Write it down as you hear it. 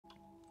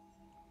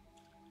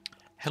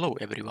Hello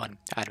everyone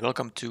and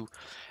welcome to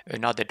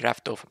another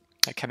draft of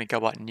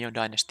Kamigawa Neon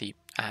Dynasty,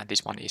 and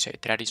this one is a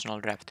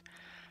traditional draft,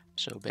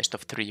 so best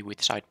of 3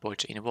 with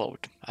sideboards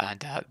involved.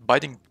 And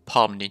Biting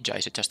Palm Ninja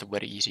is just a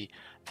very easy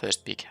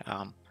first pick.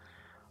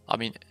 I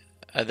mean,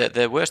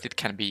 the worst it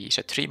can be is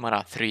a 3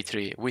 mana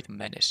 3/3 with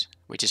Menace,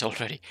 which is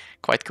already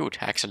quite good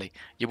actually.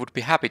 You would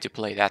be happy to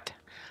play that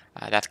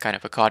kind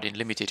of a card in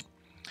limited.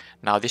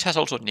 Now this has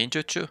also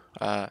ninjutsu.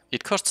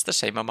 It costs the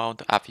same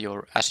amount as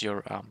your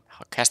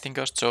casting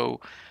cost,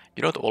 so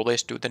you don't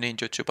always do the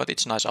ninjutsu, but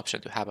it's a nice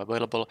option to have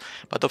available.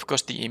 But of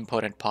course, the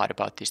important part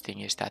about this thing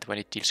is that when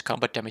it deals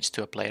combat damage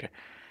to a player,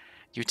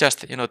 you just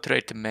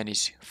trade the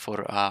menace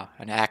for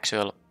an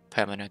actual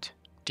permanent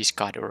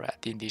discard, or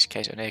in this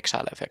case, an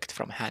exile effect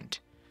from hand.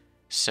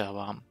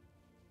 So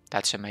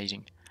that's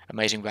amazing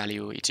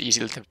value. It's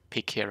easy to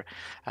pick here,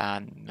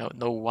 and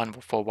no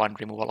 1-for-1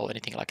 removal or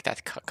anything like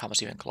that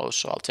comes even close.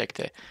 So I'll take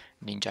the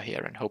ninja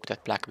here and hope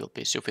that black will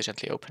be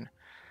sufficiently open.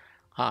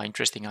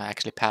 Interesting. I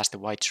actually passed the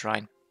white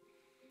shrine.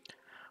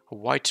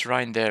 White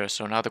shrine there.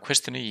 So now the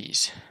question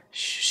is,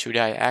 should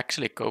I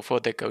actually go for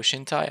the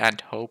Goshintai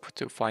and hope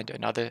to find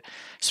another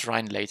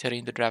shrine later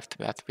in the draft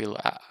that will,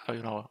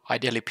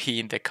 ideally be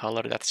in the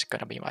color that's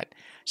gonna be my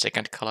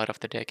second color of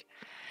the deck?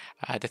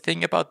 The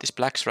thing about this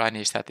black shrine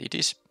is that it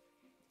is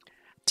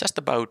just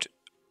about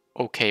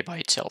okay by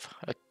itself.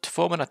 A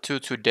 4 mana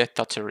 2/2 Death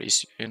Toucher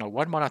is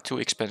 1 mana too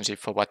expensive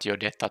for what your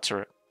Death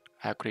Toucher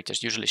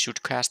creatures usually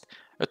should cast.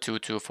 A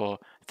 2/2 for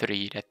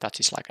 3 Death Touch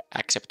is like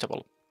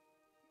acceptable.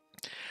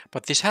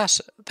 But this has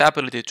the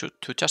ability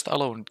to just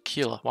alone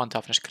kill 1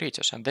 toughness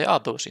creatures, and there are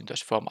those in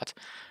this format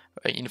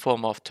in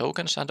form of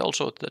tokens, and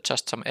also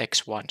just some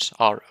X1s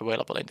are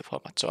available in the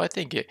format. So I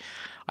think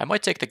I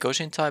might take the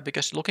Goshintai,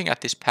 because looking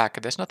at this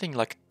pack, there's nothing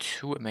like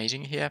too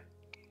amazing here.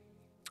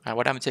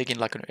 What I'm taking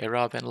like an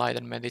Era of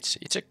Enlightenment,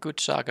 it's a good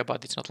saga,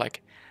 but it's not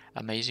like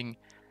amazing.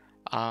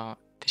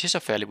 This is a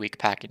fairly weak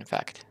pack, in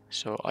fact.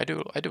 So I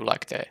do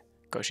like the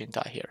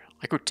Goshintai here.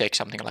 I could take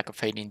something like a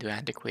Fade into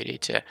Antiquity.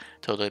 It's a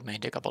totally main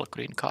deckable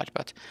green card,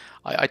 but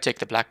I take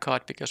the black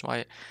card because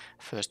my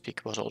first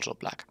pick was also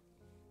black.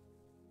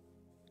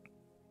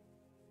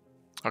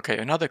 Okay,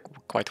 another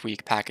quite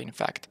weak pack, in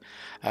fact.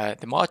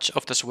 The March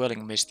of the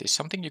Swirling Mist is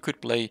something you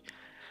could play.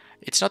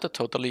 It's not a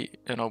totally,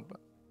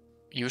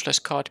 useless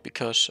card,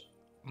 because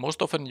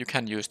most often you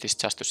can use this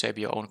just to save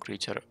your own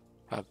creature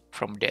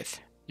from death,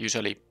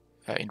 usually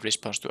in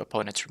response to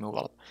opponent's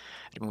removal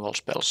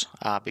spells,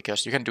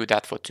 because you can do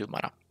that for 2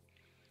 mana.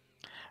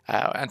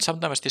 And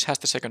sometimes this has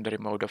the secondary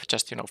mode of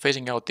just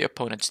phasing out the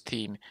opponent's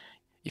team.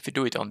 If you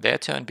do it on their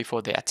turn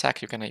before they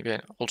attack, you can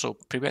even also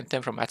prevent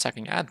them from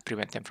attacking and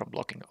prevent them from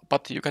blocking.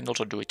 But you can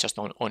also do it just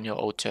on your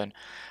own turn,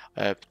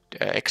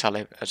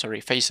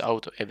 phase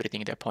out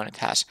everything the opponent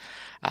has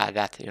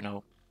that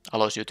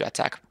allows you to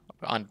attack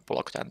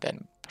unblocked and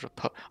then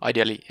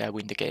ideally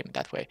win the game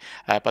that way.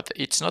 But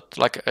it's not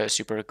like a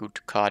super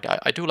good card.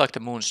 I do like the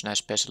Moonsnare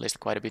Specialist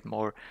quite a bit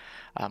more.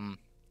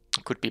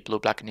 Could be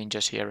blue-black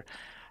ninjas here,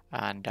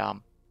 and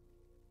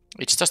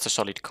it's just a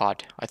solid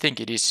card. I think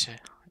it is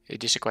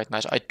quite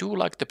nice. I do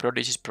like the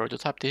Prodigy's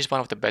Prototype. This is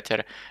one of the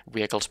better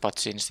vehicles, but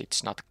since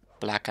it's not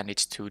black and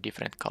it's 2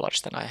 different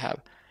colors than I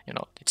have,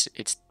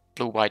 it's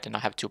blue-white and I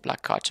have 2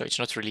 black cards, so it's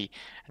not really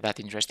that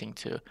interesting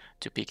to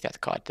pick that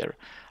card there.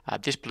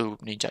 This blue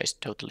ninja is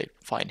totally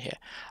fine here.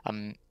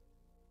 And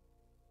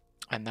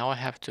now I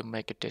have to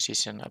make a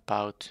decision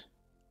about...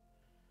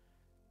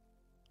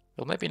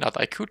 Well, maybe not.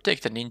 I could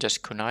take the Ninja's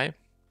Kunai.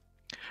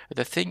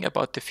 The thing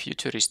about the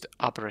Futurist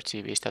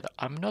Operative is that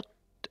I'm not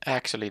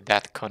actually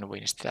that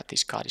convinced that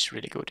this card is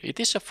really good. It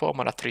is a 4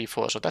 mana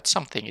 3/4, so that's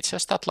something. It's a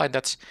stat line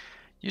that's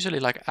usually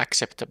like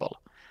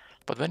acceptable.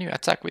 But when you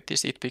attack with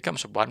this, it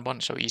becomes a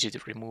 1/1, so easy to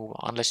remove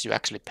unless you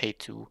actually pay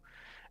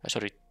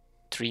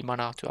 3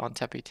 mana to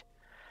untap it.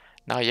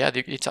 Now, yeah,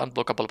 it's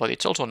unblockable, but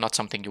it's also not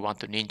something you want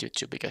to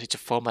ninjutsu, because it's a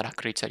 4 mana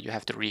creature you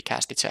have to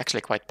recast. It's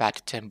actually quite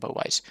bad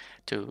tempo-wise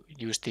to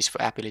use this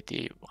for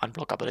ability,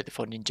 unblockability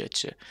for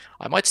ninjutsu.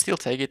 I might still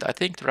take it. I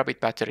think the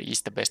Rabbit Battery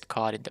is the best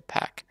card in the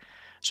pack.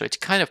 So it's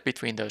kind of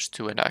between those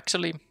two, and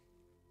actually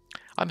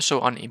I'm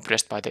so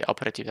unimpressed by the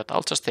operative that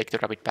I'll just take the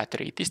Rabbit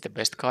Battery. It is the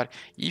best card.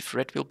 If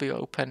red will be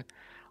open,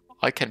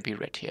 I can be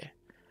red here.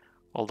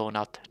 Although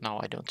not now,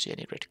 I don't see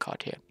any red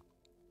card here.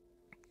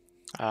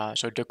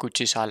 So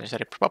Dokuchi Silencer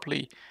is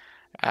probably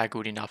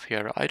good enough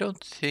here. I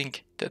don't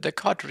think the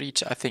card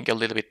reads, I think, a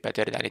little bit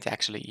better than it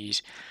actually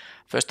is.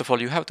 First of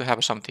all, you have to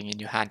have something in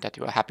your hand that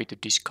you are happy to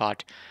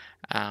discard,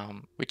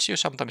 which you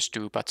sometimes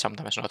do, but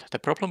sometimes not. The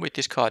problem with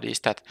this card is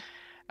that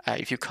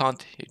if you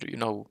can't,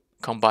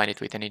 combine it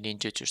with any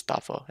ninjutsu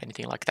stuff or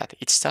anything like that,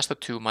 it's just a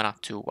 2 mana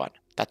 2/1.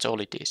 That's all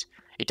it is.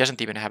 It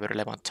doesn't even have a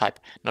relevant type,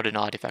 not an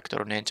artifact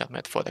or an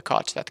enchantment for the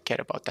cards that care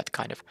about that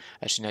kind of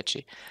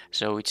synergy.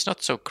 So it's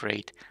not so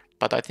great,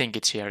 but I think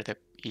it's here the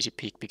easy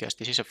pick, because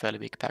this is a fairly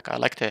big pack. I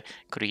like the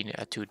green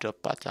 2-drop,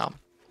 but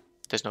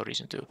there's no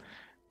reason to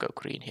go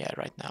green here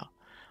right now.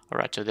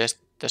 Alright, so there's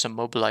a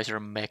Mobilizer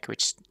mech,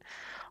 which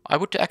I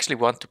would actually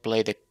want to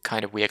play the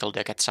kind of vehicle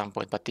deck at some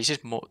point, but this is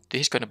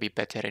going to be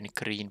better in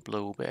green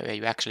blue, where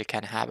you actually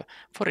can have,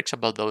 for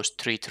example, those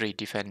 3/3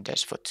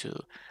 defenders for 2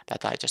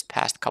 that I just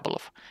passed a couple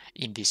of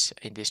in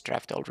this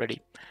draft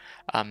already.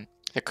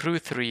 The crew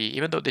 3,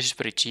 even though this is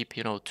very cheap,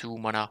 2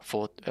 mana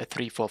for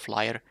 3/4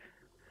 flyer,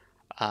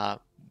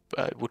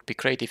 would be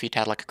great if it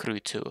had like crew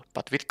 2,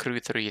 but with crew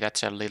 3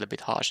 that's a little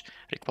bit harsh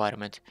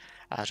requirement,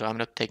 so I'm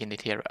not taking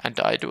it here. And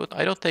I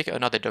don't take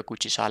another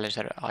Dokuchi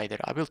Silencer either.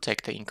 I will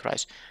take the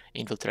Increase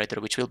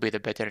Infiltrator, which will be the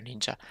better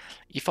ninja,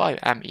 if I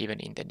am even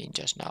in the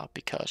ninjas now,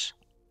 because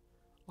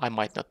I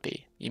might not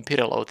be.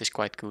 Imperial Oath is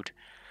quite good,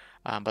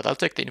 but I'll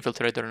take the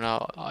Infiltrator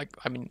now.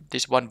 I mean,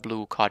 this one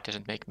blue card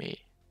doesn't make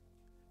me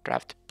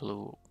draft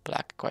blue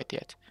black quite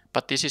yet,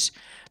 but this is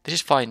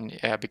fine,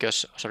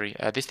 because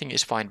this thing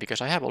is fine because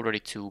I have already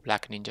 2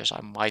 black ninjas.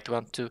 I might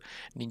want to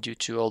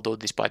ninjutsu, although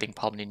this biting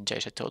palm ninja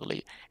is a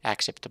totally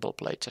acceptable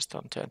play just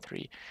on turn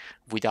 3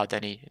 without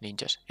any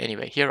ninjas.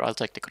 Anyway, here I'll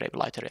take the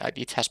Gravelighter.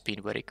 It has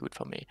been very good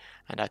for me,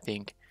 and I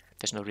think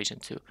there's no reason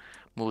to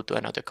move to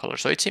another color.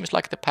 So it seems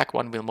like the pack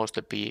 1 will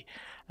mostly be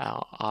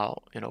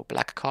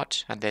black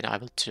cards, and then I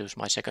will choose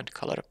my second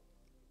color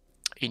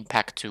in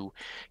pack 2.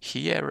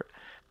 Here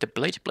the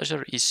Blade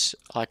Pleasure is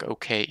like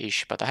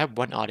okay-ish, but I have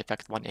 1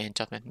 artifact, 1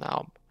 enchantment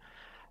now.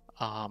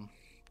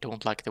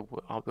 Don't like the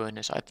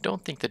awareness. I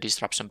don't think the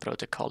Disruption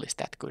Protocol is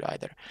that good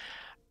either.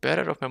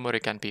 Bearer of Memory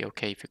can be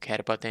okay if you care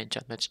about the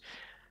enchantments.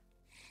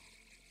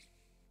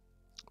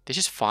 This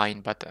is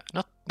fine, but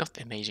not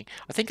amazing.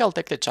 I think I'll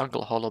take the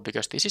Jungle Hollow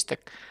because this is the...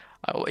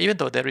 even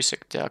though there is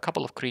a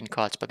couple of green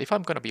cards, but if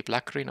I'm gonna be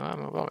black-green,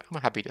 I'm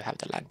happy to have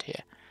the land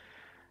here.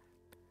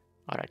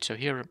 Alright, so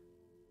here...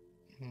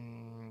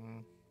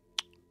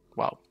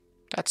 wow,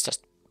 that's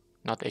just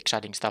not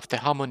exciting stuff. The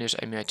Harmonious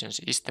Emergence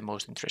is the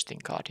most interesting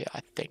card here,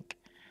 I think.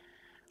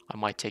 I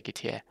might take it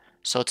here.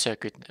 Short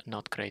Circuit,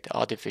 not great.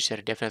 Artificer,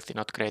 definitely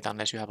not great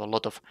unless you have a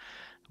lot of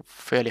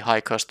fairly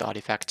high cost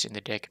artifacts in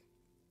the deck.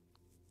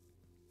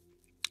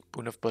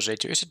 Boon of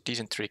Poseidon is a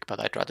decent trick, but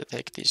I'd rather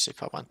take this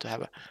if I want to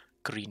have a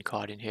green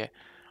card in here.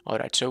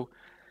 Alright, so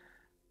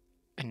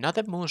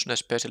another Moonsnare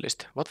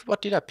Specialist.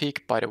 What did I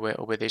pick, by the way,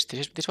 over this?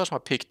 This was my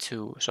pick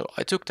 2, so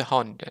I took the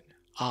Honden.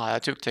 I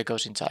took the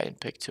Ghost in Giant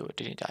pick 2,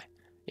 didn't I?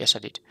 Yes, I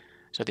did.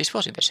 So this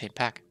was in the same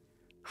pack.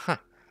 Huh.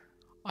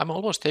 I'm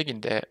almost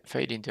taking the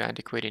Fade into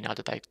Antiquity now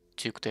that I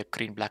took the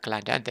green-black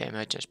land and the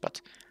Emergence,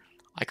 but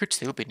I could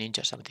still be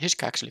ninjas. I mean, this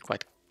is actually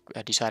quite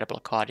a desirable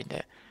card in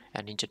the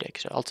ninja deck,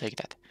 so I'll take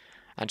that.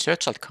 And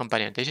Searchlight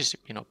Companion, this is,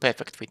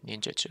 perfect with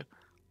ninjutsu.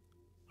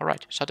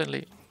 Alright,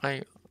 suddenly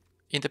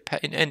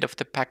in end of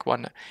the pack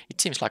 1,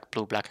 it seems like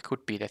blue-black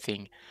could be the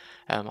thing.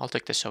 I'll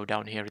take the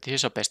Showdown here. This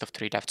is a best of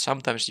 3 draft.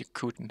 Sometimes you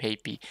could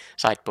maybe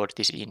sideboard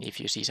this in if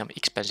you see some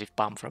expensive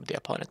bomb from the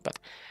opponent, but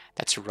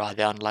that's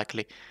rather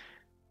unlikely.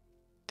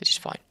 This is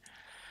fine.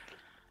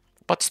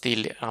 But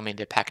still, I mean,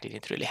 the pack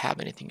didn't really have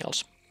anything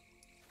else.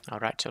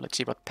 Alright, so let's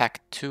see what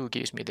pack 2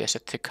 gives me. There's a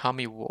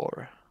Tekami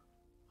War.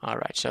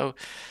 Alright, so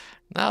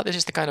now this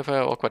is the kind of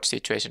awkward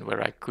situation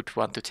where I could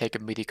want to take a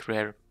mythic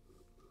rare,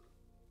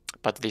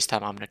 but this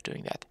time I'm not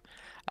doing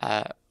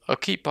that.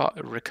 Okipa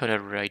Reckoner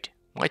Raid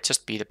might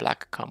just be the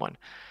black common.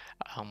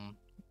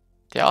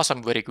 There are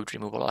some very good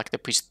removal, like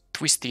the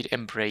Twisted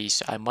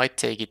Embrace. I might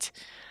take it.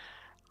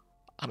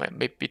 I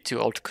might be too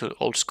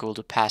old school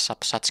to pass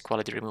up such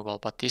quality removal,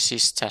 but this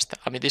is just,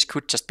 I mean, this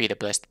could just be the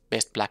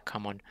best black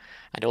common,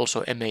 and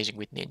also amazing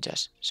with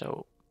ninjas.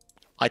 So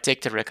I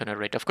take the Reckoner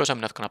Raid. Of course, I'm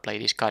not gonna play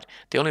this card.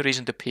 The only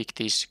reason to pick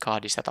this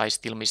card is that I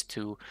still missed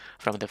 2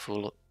 from the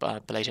full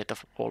playset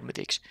of all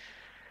mythics.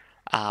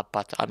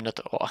 But I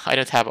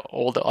don't have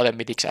all the other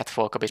mythics at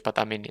 4 copies, but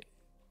I mean,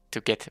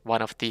 to get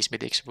one of these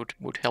mythics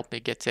would help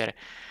me get there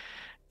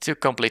to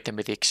complete the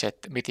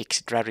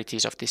mythics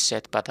rarities of this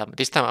set. But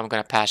this time I'm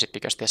gonna pass it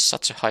because there's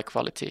such a high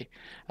quality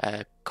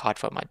card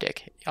for my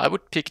deck. I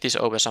would pick this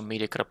over some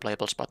mediocre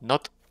playables, but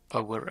not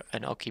over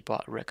an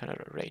Okipa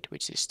Reckoner Raid,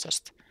 which is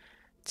just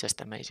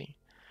amazing.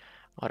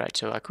 Alright,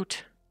 so I could...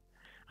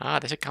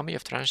 there's a Kami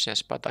of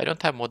Transience, but I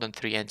don't have more than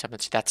 3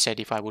 enchantments. That said,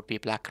 if I would be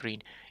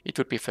black-green, it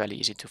would be fairly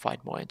easy to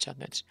find more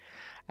enchantments.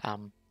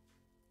 And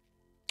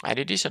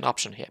it is an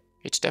option here.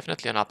 It's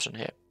definitely an option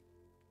here.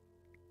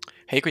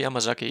 Heiko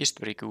Yamazaki is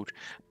very good,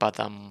 but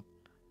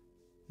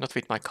not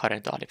with my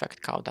current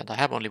artifact count, and I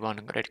have only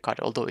 1 red card,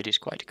 although it is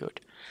quite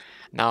good.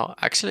 Now,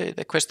 actually,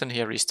 the question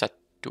here is that,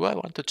 do I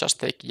want to just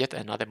take yet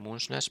another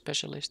Moonsnare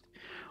Specialist?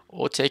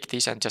 Or take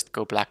this and just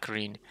go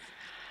black-green?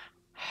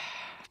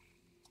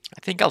 I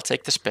think I'll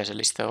take the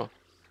Specialist, though.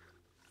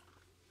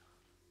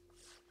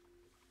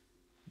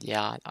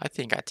 Yeah, I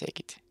think I take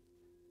it.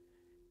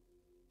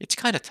 It's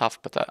kind of tough,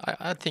 but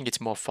I think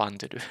it's more fun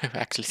to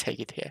actually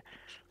take it here.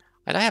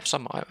 And I have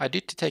some... I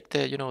did take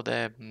the,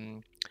 the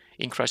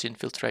Increase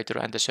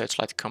Infiltrator and the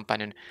Searchlight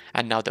Companion,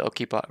 and now the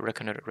Okipa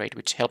Reckoner Raid,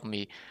 which helped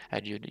me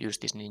use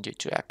this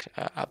ninjutsu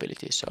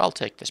abilities. So I'll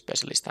take the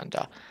Specialist, and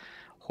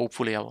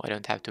hopefully I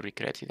don't have to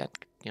regret it, that,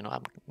 you know,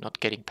 I'm not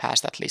getting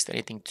past at least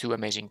anything too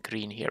amazing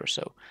green here,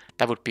 so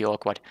that would be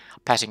awkward,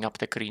 passing up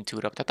the green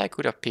 2-drop that I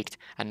could have picked,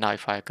 and now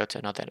if I got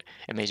another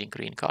amazing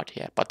green card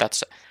here, but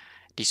that's,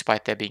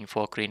 despite there being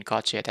 4 green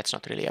cards here, that's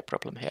not really a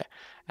problem here.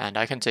 And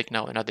I can take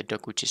now another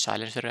Dokuchi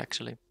Silencer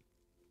actually.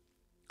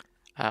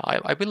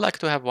 I will like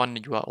to have one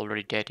You Are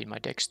Already Dead in my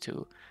decks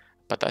too,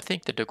 but I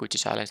think the Dokuchi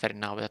Silencer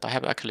now that I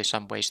have actually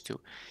some ways to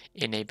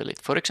enable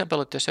it. For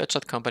example, at the Search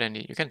Out Companion,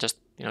 you can just,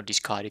 you know,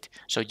 discard it.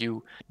 So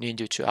you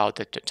ninjutsu out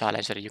the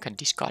Silencer, you can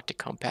discard the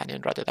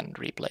companion rather than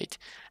replay it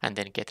and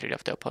then get rid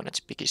of the opponent's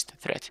biggest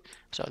threat.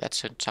 So that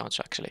sounds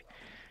actually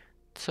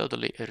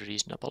totally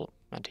reasonable.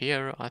 And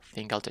here I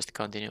think I'll just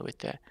continue with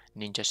the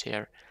ninjas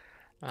here.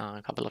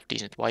 A couple of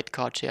decent white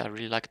cards here, I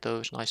really like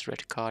those. Nice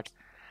red card.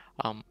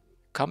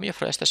 Kamiya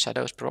Fresh the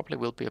Shadows probably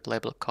will be a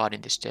playable card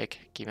in this deck,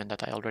 given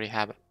that I already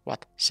have,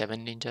 what,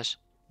 7 ninjas?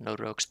 No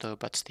rogues though,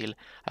 but still,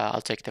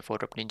 I'll take the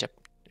 4-drop ninja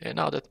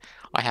now that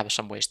I have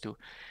some ways to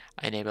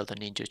enable the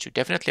ninjutsu.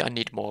 Definitely I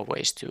need more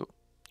ways to,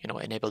 you know,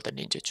 enable the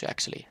ninjutsu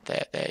actually.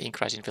 The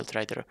Inkrise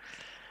Infiltrator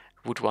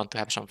would want to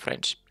have some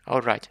friends.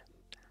 Alright.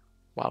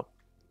 Wow.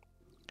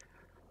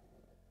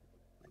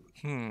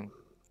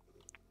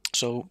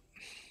 So,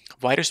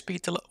 Virus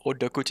Beetle or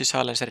Dokuchi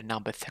Silencer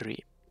number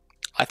 3?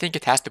 I think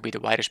it has to be the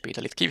Virus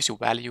Beetle. It gives you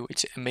value.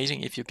 It's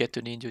amazing if you get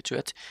to ninjutsu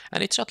it,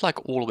 and it's not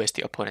like always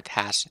the opponent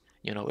has,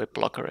 you know, a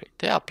blocker.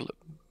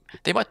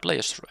 They might play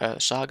a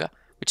Saga,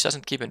 which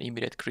doesn't give an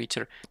immediate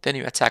creature. Then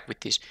you attack with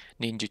this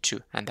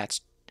ninjutsu, and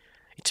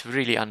it's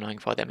really annoying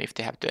for them if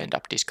they have to end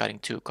up discarding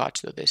 2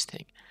 cards to this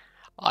thing.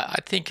 I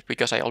think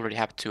because I already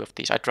have 2 of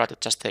these, I'd rather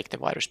just take the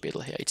Virus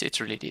Beetle here.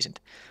 It's really decent.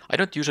 I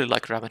don't usually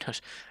like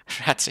Ravenous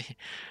Ratsy.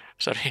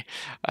 Sorry,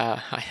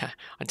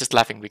 I'm just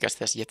laughing because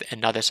there's yet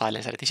another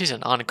Silencer. This is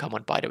an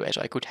uncommon, by the way,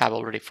 so I could have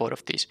already 4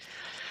 of these.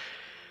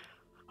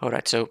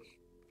 Alright, so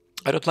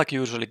I don't like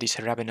usually these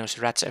Ravenous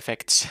Rats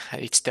effects.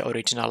 It's the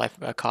original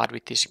card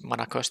with this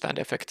mana cost and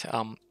effect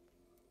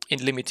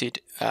in limited,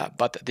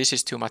 but this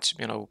is too much,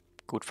 you know,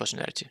 good for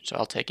synergy, so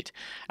I'll take it.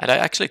 And I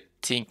actually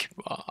think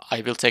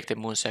I will take the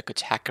Moon Circuit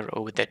Hacker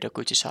over the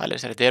Dokuchi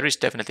Silencer. There is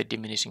definitely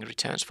diminishing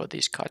returns for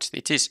these cards.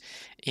 It is,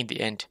 in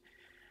the end,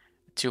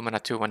 2 mana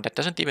 2-1 that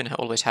doesn't even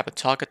always have a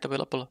target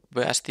available,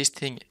 whereas this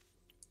thing,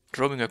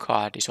 drawing a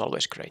card is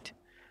always great.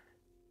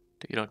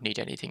 You don't need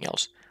anything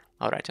else.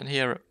 Alright, and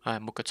here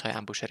Mukotai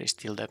Ambusher is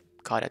still the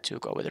card I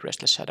took over the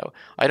Restless Shadow.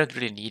 I don't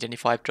really need any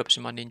 5-drops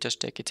in my ninjas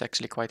deck. It's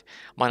actually quite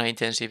mana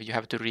intensive. You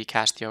have to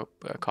recast your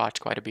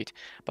cards quite a bit,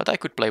 but I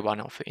could play one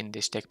off in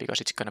this deck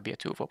because it's gonna be a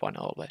 2-for-1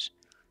 always.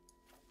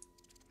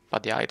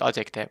 But yeah, I'll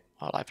take the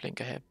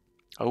Lifelinker here.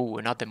 Oh,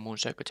 another Moon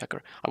Circuit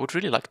Hacker. I would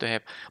really like to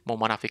have more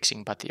mana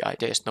fixing, but yeah,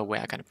 there's no way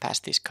I can pass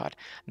this card.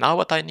 Now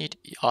what I need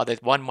are the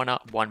 1 mana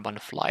 1/1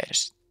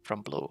 flyers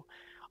from blue,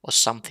 or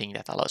something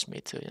that allows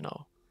me to, you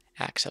know,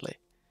 actually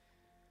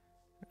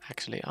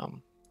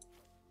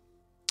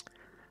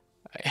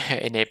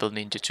enable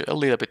ninjutsu a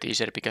little bit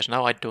easier, because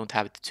now I don't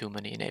have too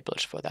many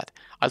enablers for that.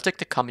 I'll take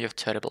the Kami of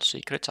Terrible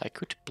Secrets. I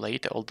could play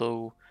it,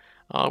 although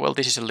well,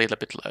 this is a little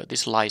bit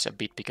this lies a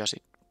bit because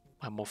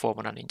more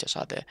 4-mana ninjas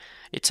are there.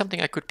 It's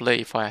something I could play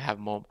if I have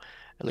more,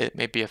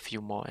 maybe a few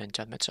more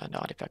enchantments and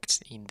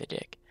artifacts in the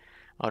deck.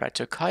 Alright,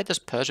 so Kaita's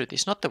Pursuit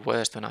is not the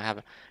worst when I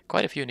have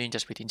quite a few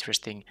ninjas with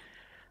interesting,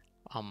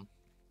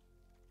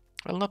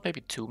 well, not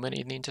maybe too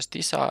many ninjas.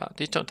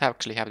 These don't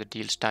actually have the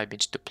deals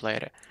damage to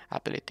player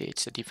ability.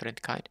 It's a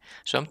different kind.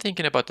 So I'm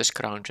thinking about the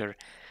Scrounger.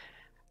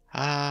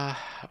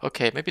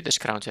 Okay, maybe the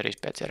Scrounger is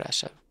better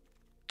as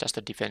just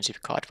a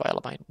defensive card while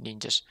my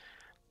ninjas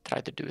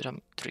try to do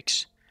some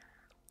tricks.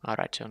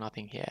 Alright, so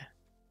nothing here.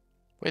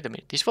 Wait a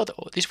minute, this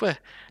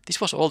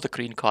was all the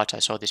green cards I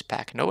saw this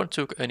pack. No one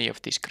took any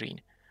of this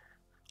green.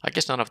 I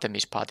guess none of them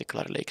is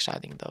particularly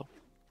exciting though.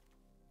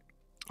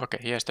 Okay,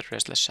 here's the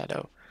Restless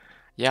Shadow.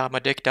 Yeah, my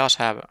deck does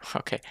have...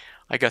 Okay,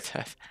 I got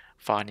that.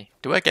 Funny.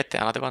 Do I get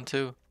another one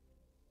too?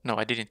 No,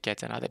 I didn't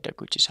get another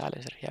Dokuchi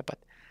Silencer here, but...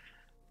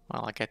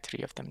 Well, I get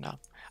 3 of them now.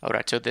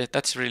 Alright, so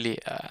that's really,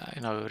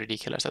 you know,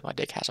 ridiculous that my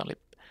deck has only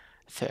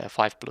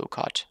 5 blue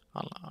cards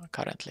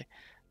currently.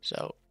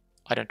 So...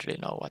 I don't really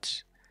know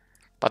what's,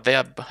 but they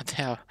are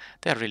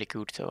really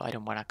good, so I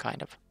don't want to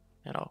kind of,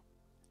 you know,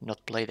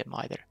 not play them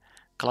either.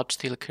 Cloud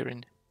Steel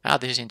Current.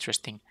 This is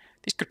interesting.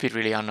 This could be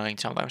really annoying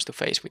sometimes to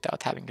face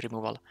without having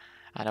removal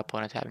and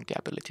opponent having the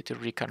ability to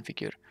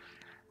reconfigure.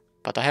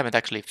 But I haven't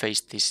actually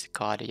faced this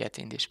card yet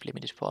in this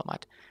limited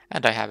format,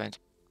 and I haven't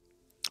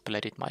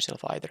played it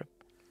myself either.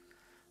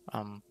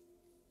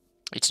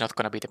 It's not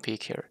gonna be the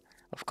peak here,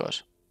 of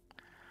course.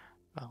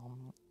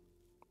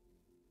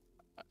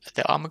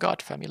 The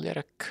Armguard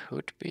Familiar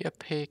could be a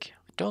pick.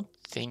 I don't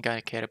think I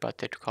care about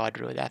the card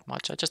draw that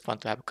much. I just want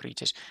to have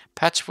creatures.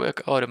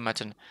 Patchwork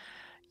Automaton.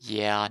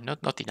 Yeah,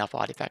 not enough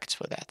artifacts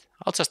for that.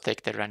 I'll just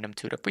take the random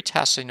 2-drop, which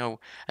has, you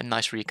know, a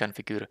nice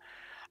reconfigure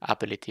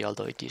ability,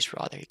 although it is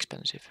rather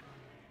expensive.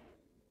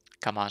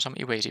 Come on, some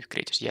evasive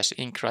creatures. Yes,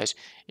 Inkrise.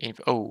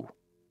 Oh.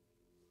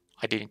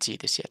 I didn't see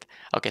this yet.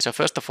 Okay, so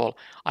first of all,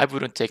 I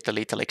wouldn't take the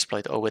lethal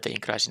exploit over the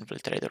increase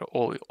infiltrator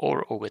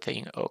or over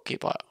the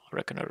occupy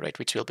reckoner rate,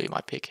 which will be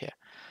my pick here.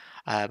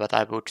 But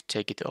I would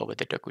take it over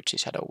the Dokuchi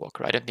Shadow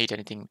Walker. I don't need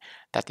anything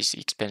that is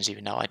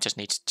expensive now. I just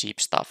need cheap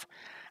stuff.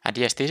 And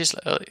yes, this is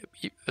a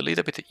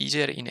little bit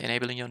easier in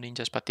enabling your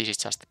ninjas, but this is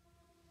just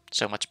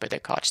so much better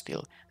card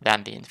still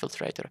than the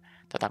infiltrator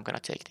that I'm gonna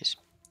take this.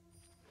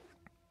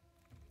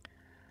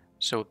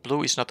 So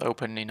blue is not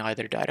open in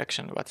either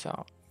direction, but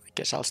I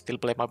guess I'll still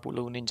play my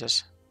blue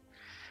ninjas.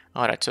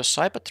 Alright, so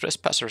Cyber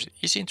Trespassers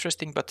is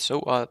interesting, but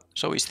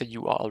so is the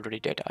You Are Already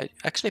Dead. I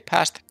actually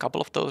passed a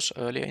couple of those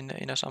earlier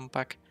in some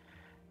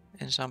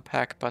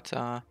pack, but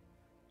I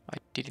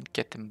didn't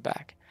get them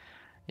back.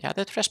 Yeah,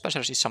 the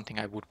Trespassers is something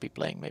I would be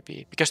playing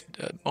maybe, because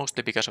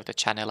mostly because of the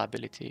channel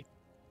ability.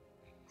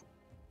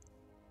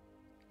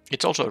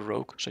 It's also a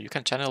rogue, so you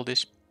can channel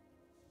this,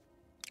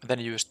 then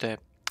use the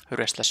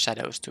Restless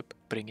Shadows to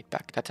bring it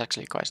back. That's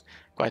actually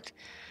quite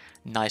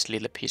nice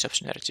little piece of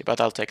synergy,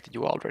 but I'll take the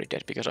You Are Already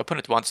Dead because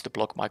opponent wants to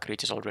block my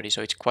creatures already,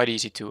 so it's quite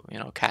easy to, you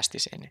know, cast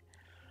this in.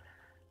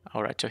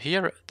 Alright, so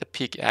here the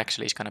pick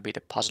actually is gonna be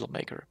the Puzzle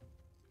Maker.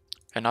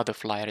 Another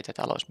flyer that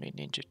allows me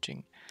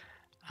ninjutting.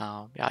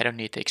 Yeah, I don't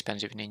need the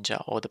expensive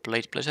ninja or the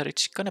Blade Blazer.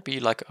 It's gonna be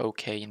like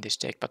okay in this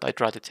deck, but I'd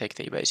rather take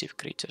the evasive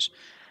creatures.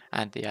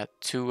 And yeah,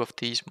 two of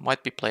these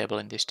might be playable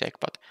in this deck,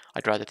 but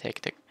I'd rather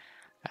take the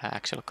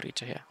actual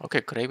creature here.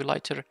 Okay,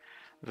 Gravelighter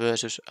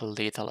versus a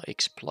Lethal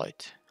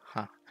Exploit.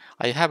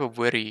 I have a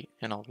very,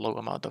 you know, low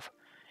amount of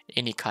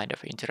any kind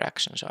of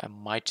interaction, so I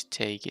might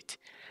take it.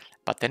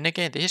 But then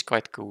again, this is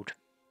quite good.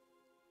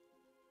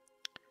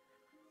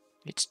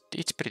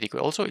 It's pretty good.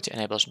 Also, it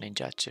enables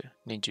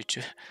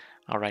ninjutsu.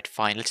 Alright,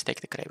 fine, let's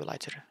take the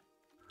Gravelighter.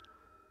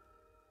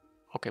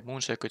 Okay,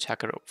 Moon Circuit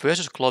Hacker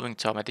versus Clothing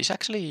Helmet is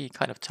actually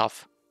kind of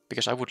tough,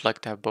 because I would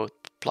like to have both.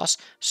 Plus,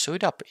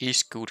 Suit Up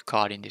is good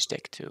card in this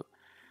deck too.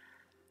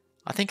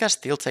 I think I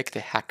still take the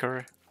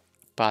Hacker,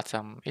 but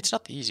it's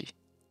not easy.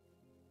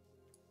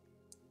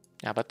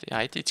 Yeah, but yeah,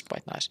 it's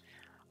quite nice.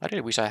 I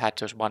really wish I had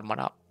those 1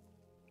 mana.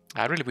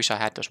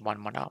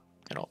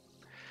 You know,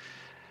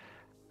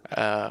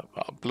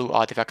 blue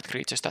artifact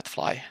creatures that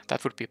fly.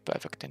 That would be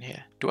perfect in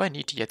here. Do I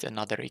need yet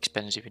another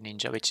expensive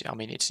ninja? Which, I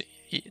mean, it's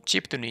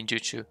cheap to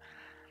ninjutsu.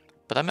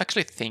 But I'm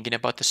actually thinking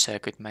about the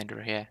Circuit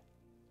Mender here.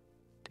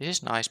 This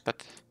is nice,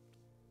 but...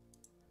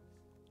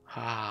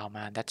 ah,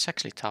 man, that's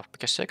actually tough.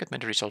 Because Circuit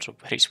Mender is also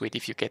very sweet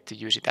if you get to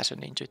use it as a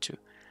ninjutsu.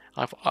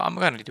 I'm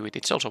gonna do it.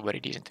 It's also very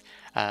decent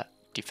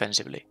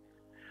defensively.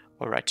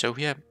 Alright, so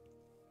here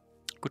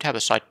could have a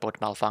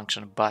sideboard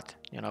malfunction, but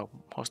you know,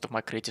 most of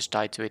my creatures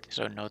die to it,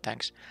 so no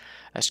thanks.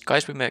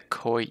 Skyswimmer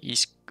Koi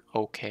is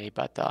okay,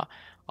 but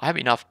I have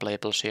enough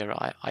playables here.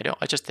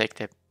 I just take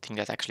the thing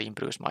that actually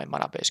improves my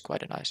mana base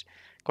quite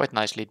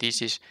nicely.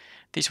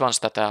 These ones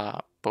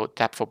that both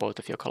tap for both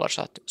of your colors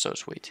are so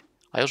sweet.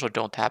 I also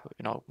don't have,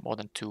 you know, more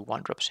than 2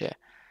 1-drops here,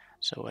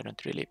 so I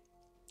don't really.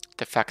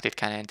 The fact it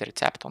can enter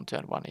tapped on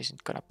turn 1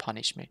 isn't gonna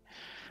punish me.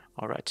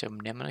 Alright, so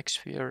Mnemonic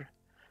Sphere.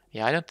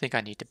 Yeah, I don't think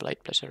I need the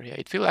Blade Blazer here.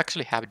 It will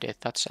actually have Death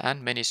Touch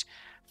and Menace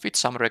with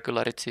some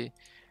regularity,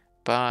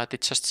 but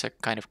it's just a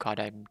kind of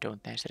card I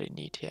don't necessarily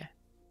need here.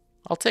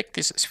 I'll take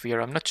this Sphere.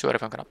 I'm not sure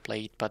if I'm gonna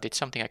play it, but it's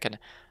something I can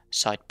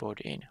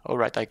sideboard in.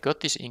 Alright, I got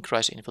this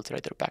Increase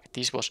Infiltrator back.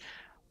 This was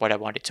what I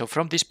wanted. So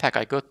from this pack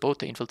I got both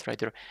the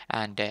Infiltrator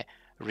and the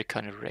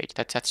Reckoner Rate.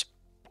 That's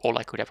all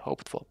I could have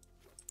hoped for.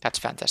 That's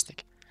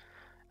fantastic.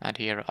 And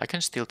here I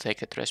can still take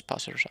the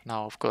Trespassers.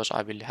 Now of course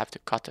I will have to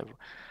cut a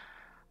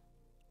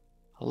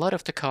lot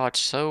of the cards,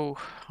 so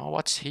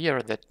what's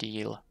here the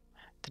deal?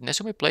 The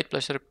Nezumi Blade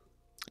Blazer,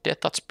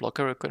 Death Touch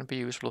blocker can be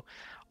useful.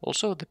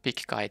 Also the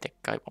big guy,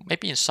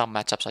 maybe in some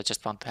matchups I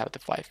just want to have the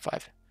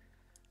 5/5.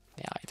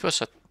 Yeah, it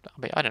was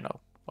I don't know.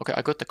 Okay,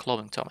 I got the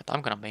Clothing Helmet.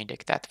 I'm gonna main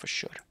deck that for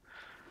sure.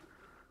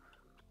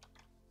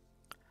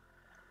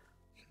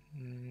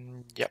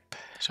 Yep,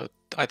 so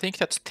I think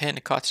that's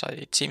 10 cuts.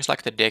 It seems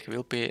like the deck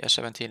will be a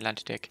 17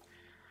 land deck.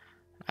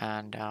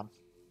 And,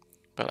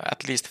 well,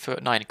 at least for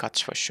 9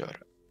 cuts for sure.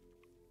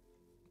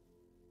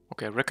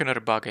 Okay, Reckoner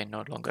Bargain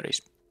no longer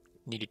is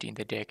needed in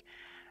the deck.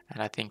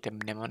 And I think the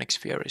Mnemonic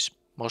Sphere is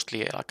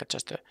mostly like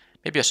just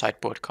maybe a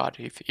sideboard card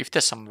if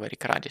there's some very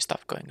grindy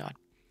stuff going on.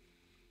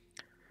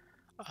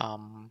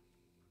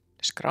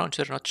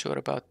 Scrounger, not sure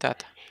about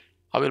that.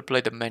 I will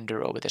play the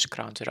Mender over the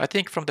Scrounger. I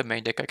think from the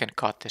main deck I can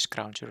cut the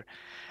Scrounger.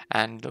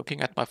 And looking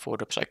at my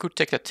 4-drops, I could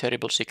take the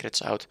Terrible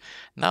Secrets out.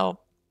 Now,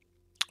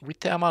 with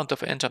the amount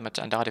of enchantments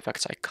and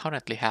artifacts I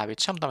currently have, it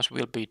sometimes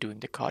will be doing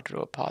the card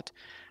draw part.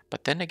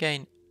 But then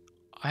again,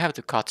 I have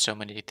to cut so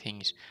many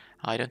things.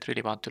 I don't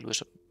really want to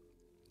lose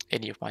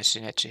any of my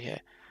synergy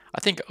here. I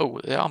think, oh,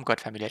 the Arm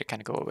God Familiar can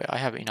go away. I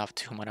have enough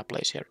 2 mana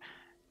plays here.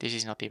 This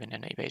is not even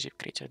an evasive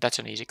creature. That's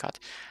an easy cut.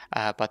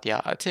 But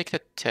yeah, I'll take the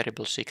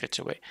Terrible Secrets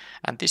away.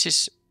 And this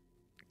is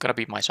gonna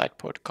be my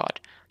sideboard card.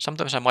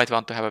 Sometimes I might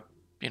want to have a,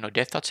 you know,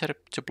 Death Toucher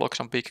to block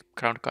some big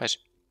ground guys.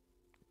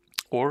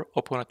 Or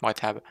opponent might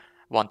have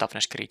 1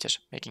 toughness creatures,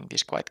 making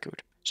this quite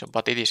good. So,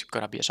 but it is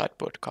gonna be a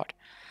sideboard card.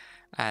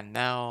 And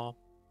now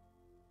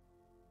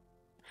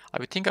I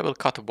would think I will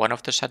cut one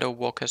of the Shadow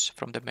Walkers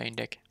from the main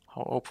deck.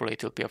 Hopefully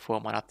it will be a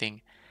 4-mana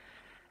thing.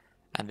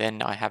 And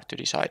then I have to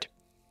decide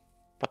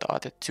what are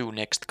the 2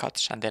 next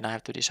cuts. And then I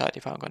have to decide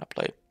if I'm gonna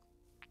play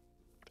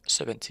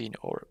 17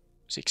 or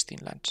 16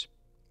 lands.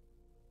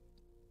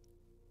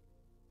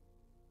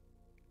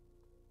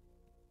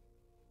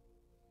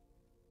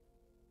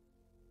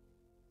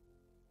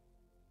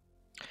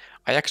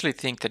 I actually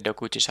think that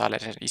Dokuchi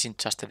Silencer isn't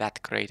just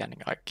that great, and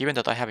given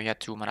that I have here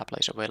 2 mana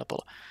plays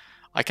available,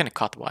 I can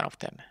cut one of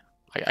them.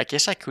 I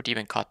guess I could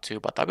even cut 2,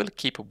 but I will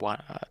keep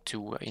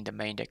 2 in the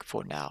main deck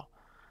for now.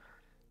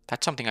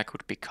 That's something I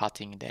could be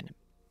cutting then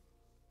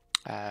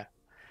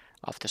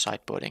after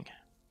sideboarding.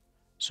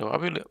 So I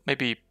will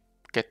maybe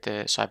get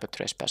the Cyber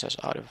Trespassers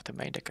out of the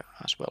main deck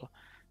as well.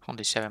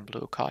 Only 7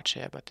 blue cards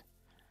here, but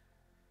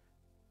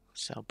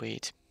so be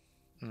it.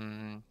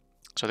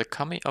 So the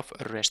Kami of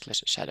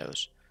Restless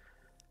Shadows.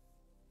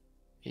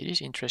 It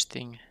is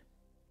interesting.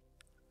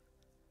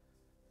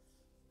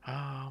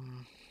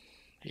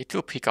 It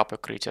will pick up a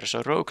creature.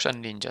 So rogues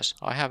and ninjas.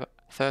 I have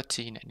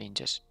 13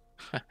 ninjas.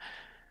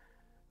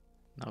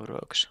 No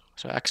rogues.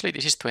 So actually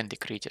this is 20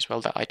 creatures.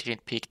 Well, I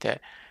didn't pick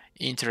the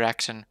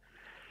interaction.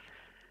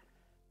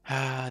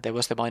 There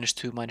was the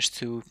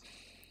 -2/-2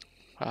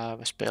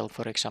 spell,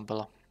 for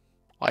example.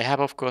 I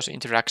have, of course,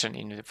 interaction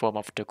in the form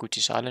of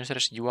Dokuchi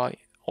Silencers, UI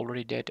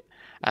already dead,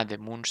 and the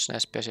Moonsnare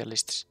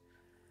Specialists.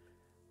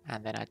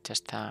 And then I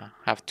just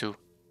have to...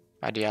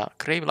 idea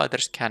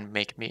Gravelighters can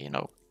make me,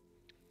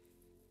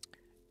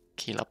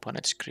 kill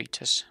opponent's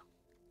creatures.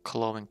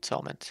 Glowing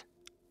Torment.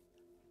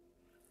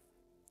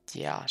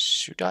 Yeah,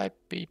 should I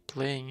be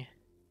playing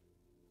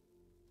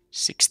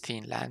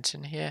 16 lands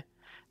in here?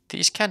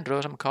 These can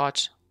draw some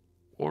cards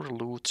or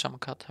loot some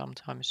cards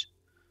sometimes.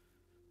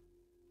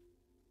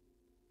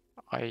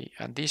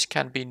 And these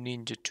can be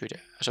ninjutsu.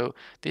 So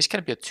this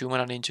can be a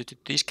 2-mana ninjutsu.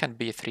 This can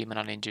be a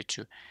 3-mana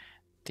ninjutsu.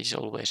 This is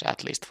always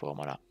at least 4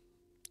 mana.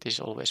 This is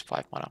always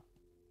 5 mana.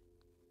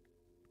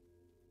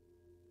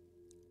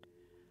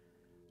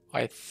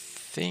 I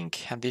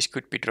think, and this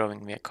could be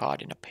drawing me a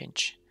card in a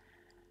pinch.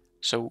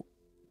 So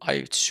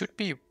I should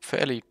be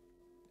fairly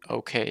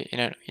okay,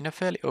 in a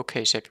fairly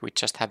okay shape with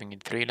just having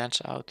 3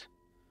 lands out.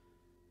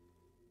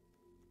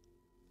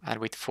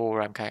 And with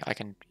 4 I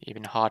can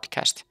even hard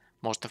cast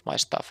most of my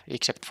stuff,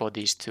 except for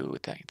these 2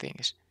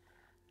 things.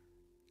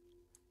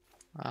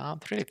 I'm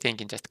really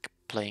thinking just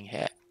playing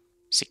here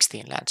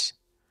 16 lands.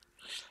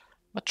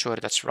 Not sure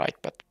that's right,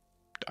 but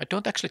I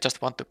don't actually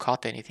just want to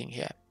cut anything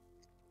here.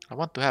 I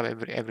want to have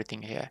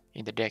everything here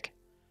in the deck.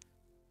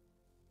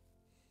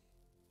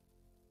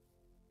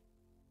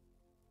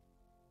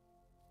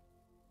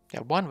 Yeah,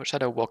 1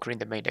 Shadow Walker in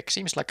the main deck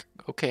seems like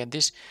okay, and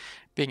this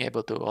being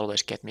able to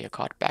always get me a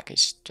card back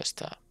is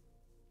just...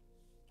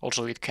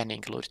 also it can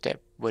include the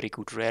very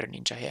good rare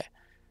ninja here.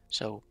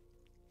 So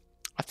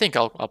I think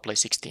I'll play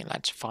 16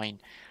 lands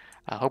fine.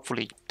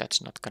 Hopefully that's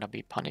not gonna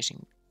be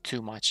punishing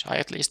too much.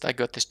 At least I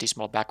got this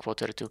Dismal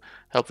Backwater to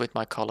help with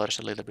my colors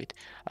a little bit.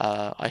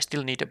 I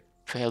still need a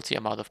healthy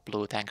amount of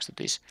blue thanks to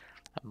these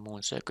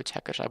Moon Circuit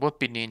Hackers. I won't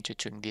be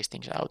ninjutsuing these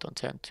things out on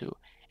turn 2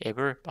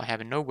 ever. I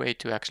have no way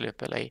to actually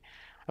play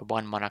a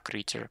 1-mana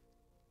creature.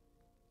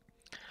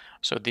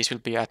 So this will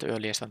be at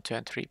earliest on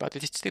turn 3, but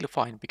it is still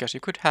fine because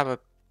you could have a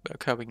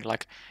curving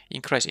like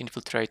increase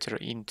Infiltrator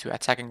into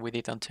attacking with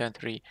it on turn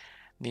 3,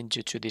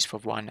 ninjutsu this for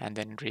 1, and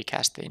then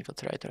recast the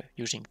Infiltrator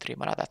using 3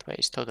 mana that way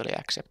is totally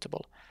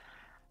acceptable.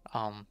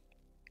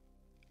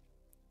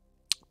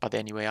 But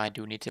anyway, I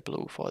do need the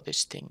blue for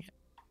this thing.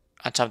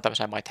 And sometimes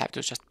I might have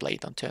to just play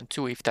it on turn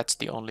 2 if that's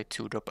the only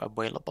 2-drop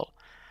available.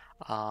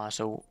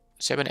 So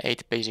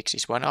 7/8 basics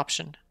is one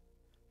option.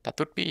 That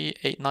would be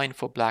 8/9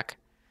 for black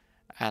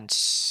and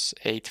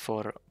 8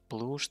 for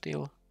blue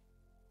still.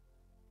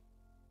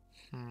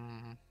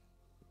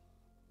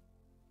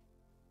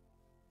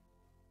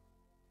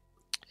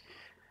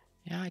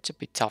 Yeah, it's a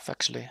bit tough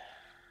actually.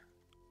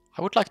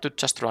 I would like to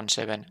just run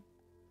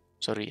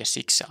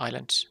 6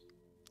 islands.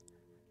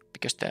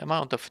 Because the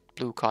amount of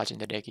blue cards in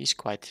the deck is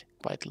quite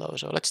low.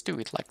 So let's do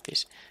it like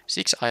this.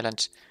 6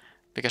 islands,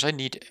 because I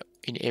need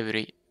in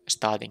every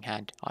starting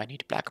hand, I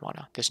need black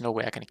mana. There's no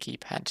way I can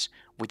keep hands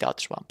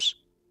without swamps.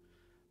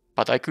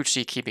 But I could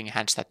see keeping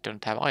hands that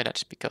don't have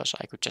islands, because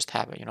I could just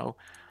have, a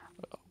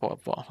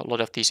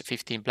lot of these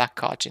 15 black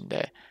cards in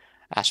there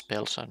as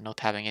spells and not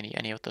having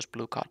any of those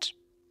blue cards.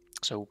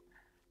 So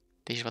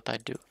this is what I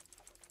do.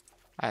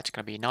 It's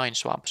going to be 9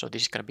 swamp, so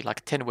this is going to be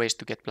like 10 ways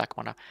to get black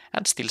mana,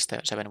 and still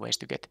 7 ways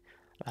to get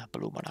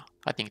blue mana.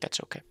 I think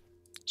that's okay.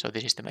 So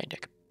this is the main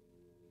deck.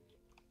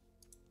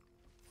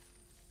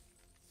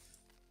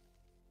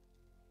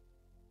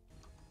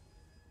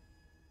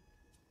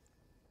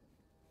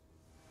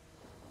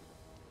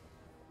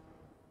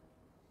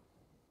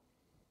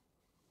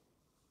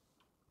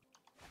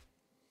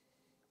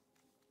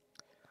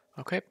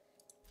 Okay,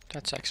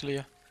 that's actually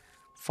a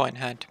fine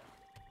hand.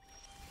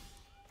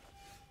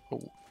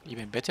 Oh,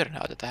 even better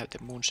now that I have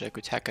the Moon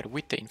Circuit Hacker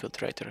with the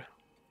Infiltrator,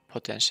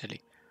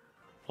 potentially.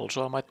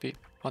 Also, I might be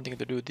wanting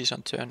to do this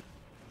on turn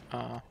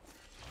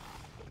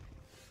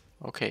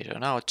Okay, so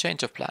now a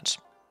change of plans.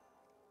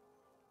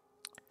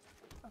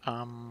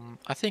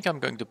 I think I'm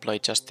going to play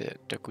just the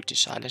Gucci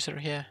Silencer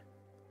here.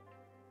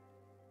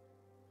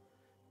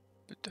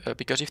 But,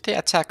 because if they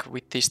attack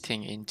with this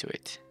thing into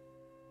it...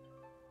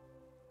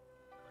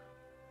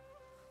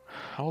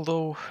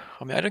 Although,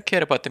 I mean, I don't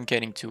care about them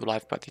gaining 2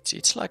 life, but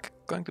it's like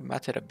going to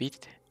matter a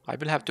bit. I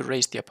will have to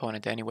raise the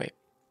opponent anyway.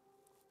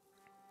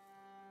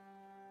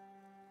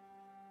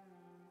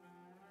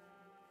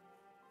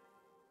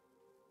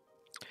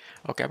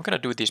 Okay, I'm gonna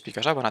do this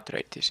because I wanna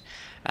trade this.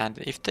 And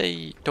if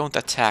they don't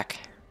attack,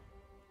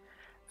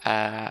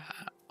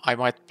 I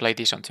might play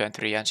this on turn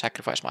 3 and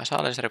sacrifice my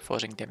silencer,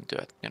 forcing them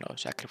to, you know,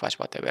 sacrifice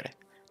whatever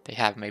they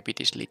have, maybe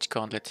this Lich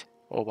Gauntlet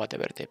or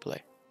whatever they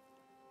play.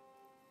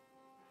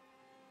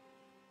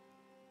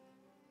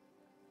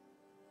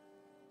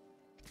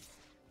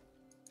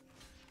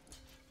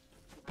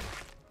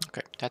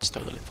 Okay, that's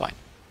totally fine.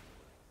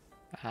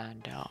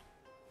 And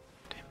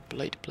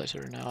Blade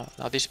Pleasure now.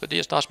 Now this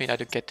does mean I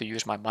don't get to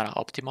use my mana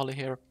optimally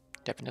here,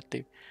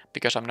 definitely,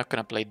 because I'm not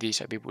gonna play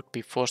this. We would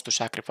be forced to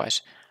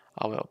sacrifice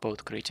our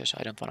both creatures.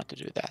 I don't want to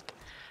do that.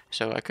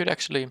 So I could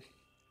actually...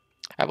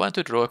 I want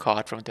to draw a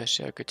card from the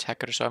Circuit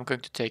Hacker, so I'm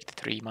going to take the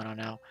 3 mana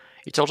now.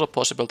 It's also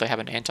possible they have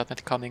an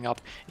enchantment coming up,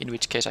 in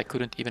which case I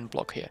couldn't even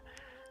block here.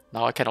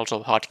 Now I can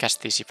also hardcast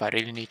this if I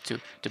really need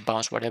to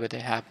bounce whatever they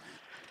have.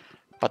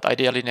 But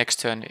ideally next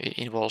turn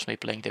involves me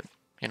playing the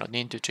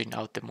ninjutsu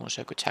out the Moon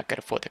Circuit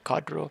Hacker for the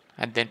card draw,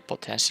 and then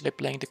potentially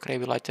playing the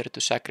Gravelighter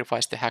to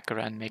sacrifice the hacker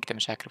and make them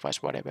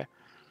sacrifice whatever.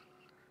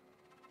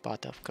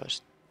 But of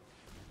course,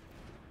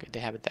 okay, they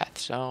have that,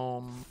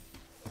 so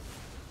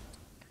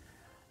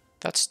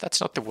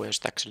that's not the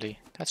worst actually.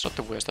 That's not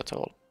the worst at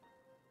all.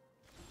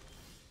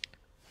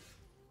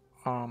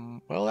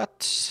 Well,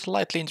 that's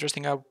slightly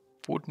interesting. I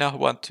would now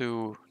want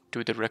to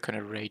do the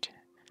Reckoner raid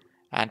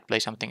and play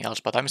something else,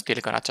 but I'm still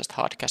gonna just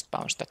hardcast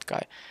bounce that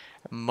guy.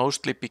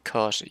 Mostly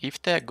because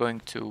if they're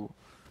going to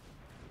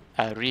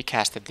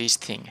recast this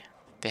thing,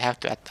 they have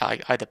to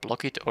either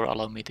block it or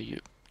allow me to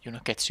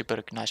get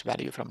super nice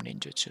value from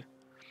ninjutsu.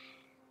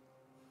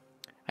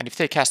 And if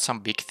they cast some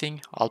big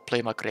thing, I'll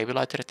play my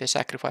Gravelighter, they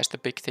sacrifice the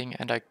big thing,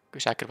 and I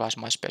sacrifice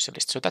my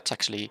specialist. So that's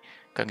actually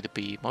going to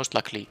be most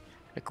likely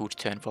a good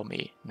turn for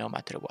me, no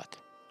matter what.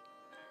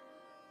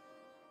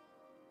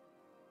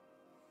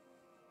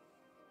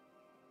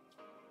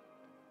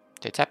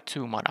 They tap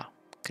 2 mana,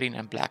 green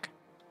and black.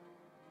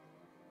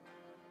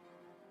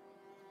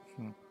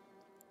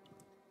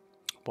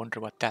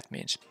 Wonder what that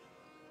means.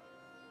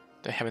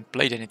 They haven't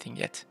played anything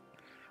yet.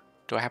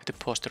 Do I have to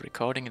pause the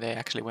recording? They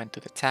actually went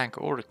to the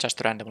tank or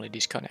just randomly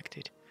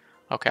disconnected.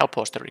 Okay, I'll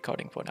pause the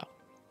recording for now.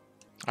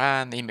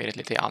 And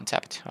immediately they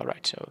untapped.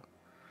 Alright, so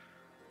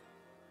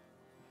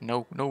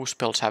no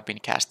spells have been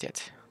cast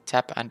yet.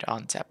 Tap and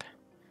untap.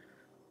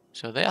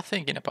 So they are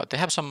thinking about, they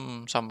have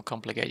some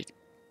complicated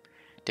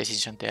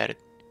decision there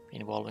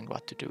involving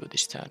what to do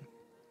this turn.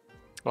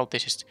 Well,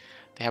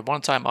 they have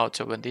 1 time out,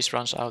 so when this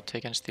runs out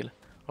they can still...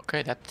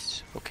 Okay,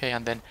 that's okay,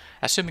 and then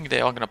assuming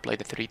they are gonna play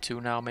the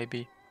 3-2 now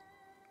maybe,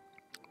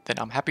 then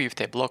I'm happy if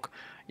they block,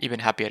 even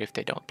happier if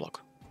they don't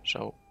block.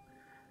 So,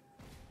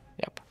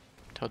 yep,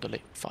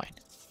 totally fine.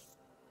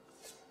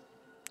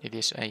 It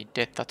is a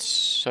Death Touch,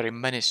 sorry,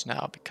 Menace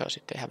now, because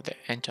they have the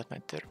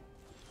enchantment there.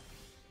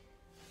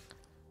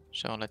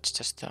 So let's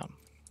just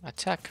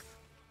attack.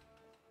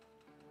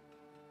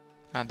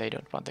 And they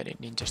don't want any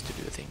ninjas to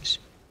do things.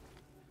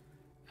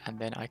 And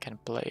then I can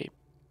play...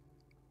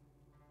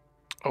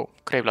 Oh,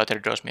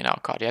 Gravelighter draws me now a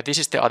card. Yeah, this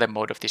is the other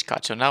mode of this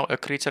card. So now a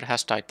creature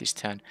has died this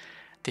turn.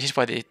 This is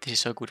why this is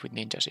so good with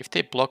ninjas. If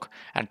they block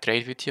and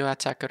trade with your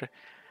attacker,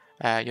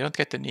 you don't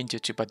get the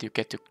ninjutsu, but you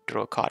get to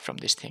draw a card from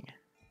this thing.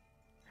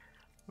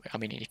 I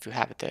mean, if you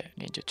have the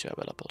ninjutsu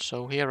available.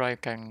 So here I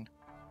can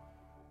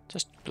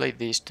just play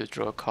this to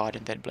draw a card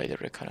and then play the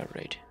Reckoner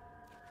raid.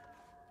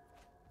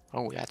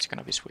 Oh, that's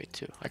gonna be sweet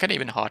too. I can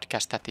even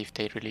hardcast that if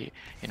they really,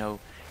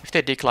 if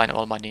they decline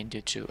all my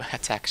ninjutsu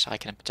attacks, I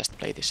can just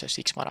play this as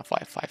 6 mana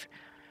 5/5.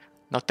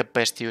 Not the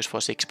best use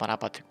for 6 mana,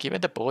 but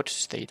given the board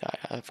state,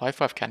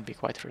 5/5 can be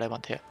quite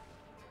relevant here.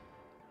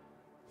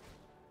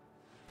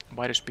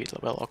 Wider speed,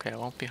 well, okay, I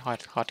won't be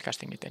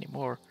hardcasting it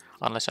anymore,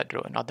 unless I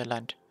draw another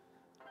land.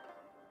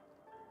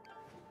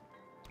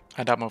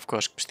 And I'm of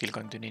course still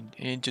going to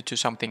need to do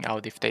something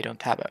out if they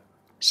don't have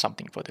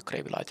something for the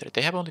Gravelighter.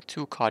 They have only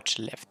 2 cards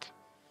left.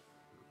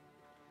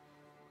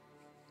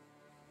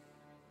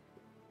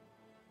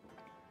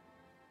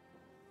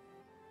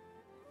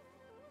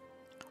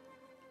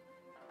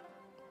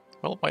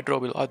 Well, my draw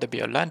will either be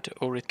a land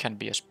or it can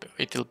be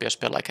it'll be a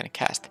spell I can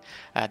cast.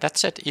 That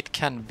said, it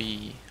can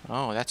be...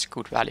 Oh, that's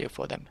good value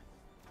for them.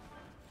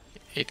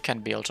 It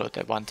can be also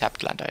the 1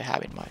 tapped land I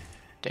have in my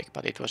deck,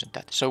 but it wasn't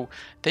that. So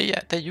they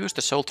used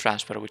the Soul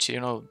Transfer, which,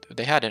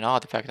 they had an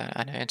artifact and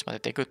an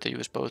enchantment. They could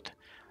use both.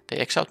 They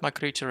exiled my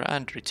creature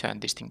and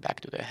returned this thing back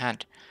to their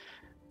hand.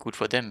 Good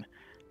for them,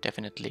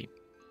 definitely.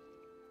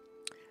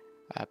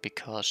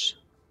 Because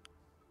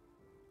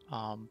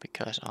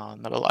Because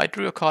well, I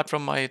drew a card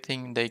from my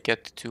thing. They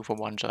get 2 for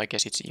 1, so I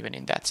guess it's even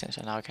in that sense.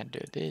 And now I can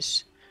do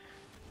this.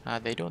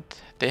 They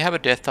don't. They have a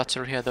Death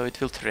Toucher here, though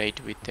it will trade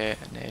with the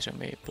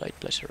Nezumi Blade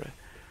Pleasurer.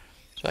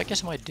 So I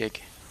guess my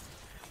deck.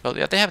 Well,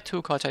 yeah, they have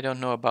 2 cards I don't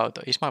know about.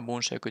 Is my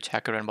Moon Circuit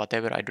Hacker and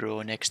whatever I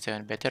draw next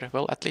turn better?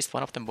 Well, at least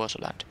one of them was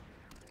a land.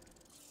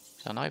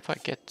 So now if I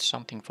get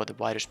something for the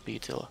Virus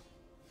Beetle.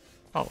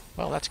 Oh,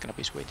 well, that's gonna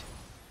be sweet.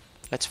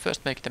 Let's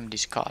first make them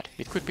discard.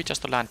 It could be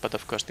just a land, but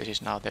of course this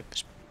is now the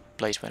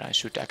place when I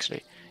should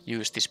actually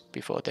use this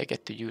before they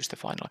get to use the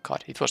final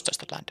card. It was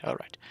just a land,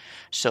 alright.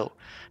 So,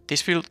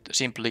 this will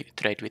simply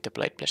trade with the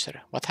Blade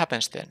Pleasure. What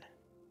happens then?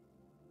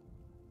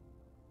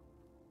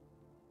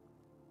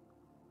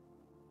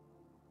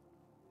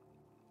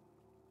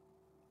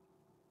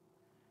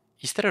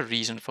 Is there a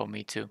reason for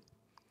me to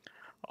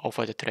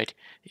offer the trade?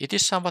 It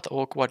is somewhat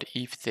awkward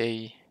if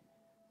they...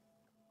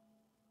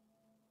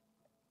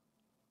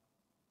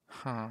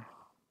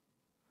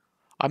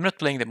 I'm not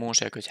playing the Moon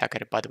Circuit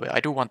Hacker, by the way. I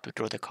do want to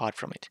draw the card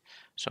from it,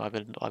 so I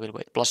will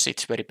wait. Plus,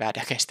 it's very bad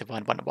against the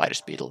 1/1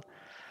 Virus Beetle.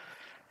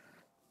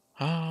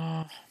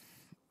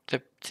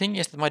 The thing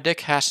is that my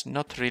deck has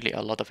not really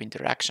a lot of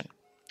interaction.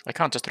 I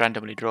can't just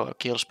randomly draw a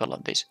kill spell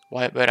on this,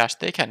 whereas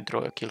they can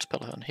draw a kill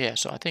spell on here.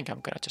 So I think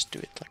I'm gonna just do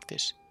it like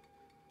this.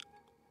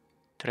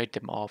 Trade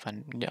them off,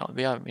 and yeah,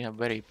 we are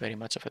very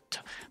much of a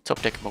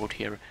top deck mode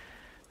here.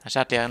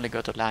 Sadly, I only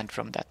got a land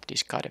from that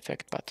discard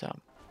effect, but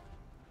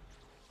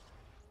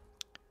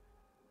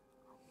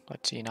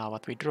let's see now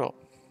what we draw.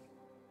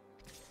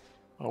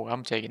 Oh,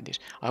 I'm taking this.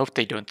 I hope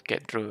they don't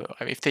get drew.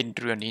 If they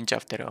drew a ninja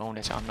of their own,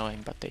 it's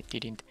annoying, but they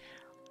didn't.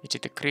 Is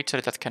it a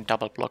creature that can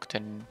double block?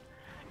 Then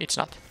it's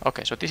not.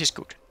 Okay, so this is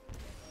good.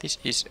 This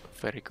is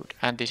very good,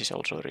 and this is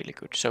also really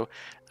good. So,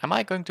 am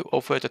I going to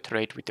offer the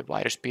trade with the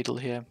Virus Beetle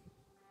here?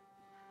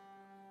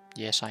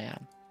 Yes, I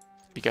am.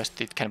 Because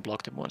it can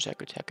block the Moon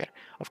Circuit Hacker.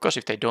 Of course,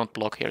 if they don't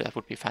block here, that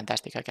would be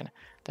fantastic. I can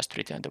just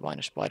return the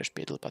Virus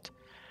Beetle, but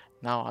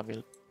now I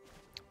will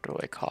draw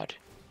a card.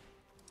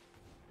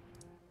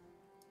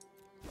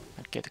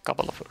 And get a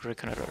couple of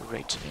Reckoner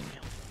Raids in.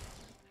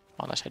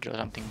 Unless I draw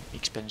something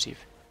expensive.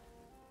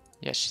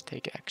 Yes,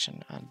 take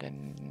action, and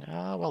then...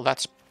 well,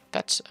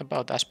 that's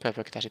about as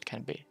perfect as it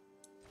can be.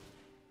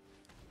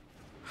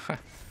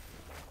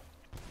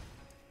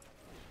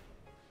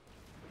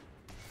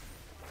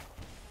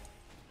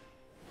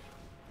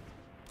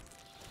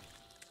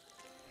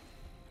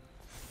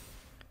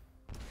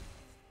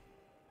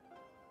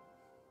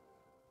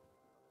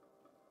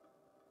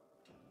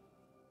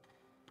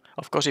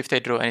 Of course, if they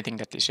draw anything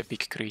that is a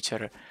big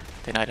creature,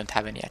 then I don't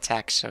have any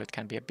attacks, so it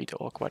can be a bit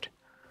awkward.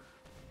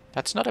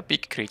 That's not a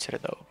big creature,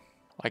 though.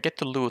 I get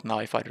to loot now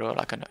if I draw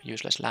like a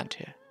useless land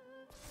here.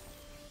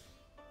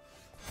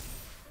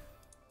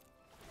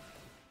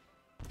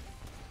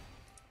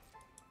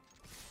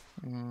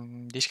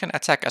 This can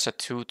attack as a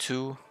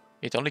 2/2.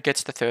 It only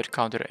gets the 3rd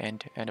counter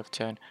end of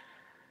turn.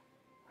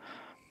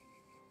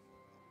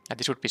 And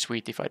this would be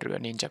sweet if I drew a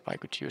ninja, I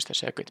could use the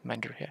Circuit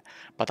Mender here.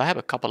 But I have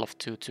a couple of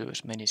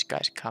 2/2s, many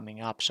guys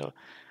coming up, so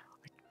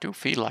I do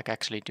feel like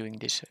actually doing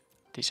this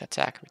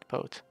attack with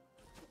both.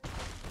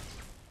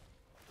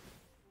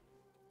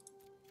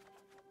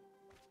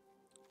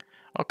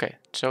 Okay,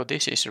 so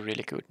this is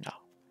really good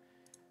now.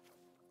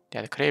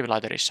 Yeah, the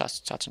Gravelighter is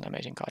such an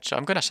amazing card. So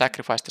I'm gonna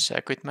sacrifice the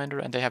Circuit Mender,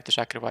 and they have to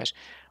sacrifice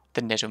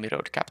the Nezumi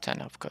Road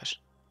Captain, of course.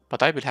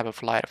 But I will have a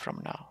flyer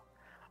from now.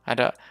 And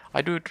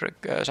I do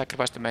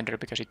sacrifice the Mender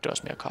because it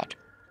draws me a card.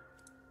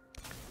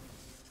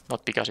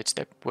 Not because it's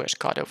the worst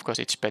card, of course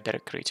it's better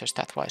creature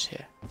stat-wise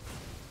here.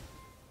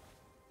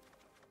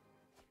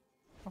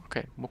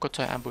 Okay,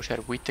 Mukotai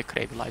Ambusher with the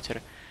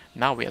Gravelighter.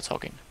 Now we are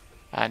talking.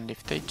 And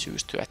if they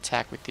choose to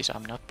attack with this,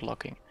 I'm not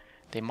blocking.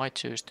 They might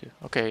choose to.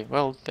 Okay,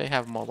 well, they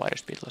have more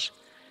Virus Beetles,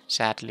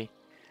 sadly.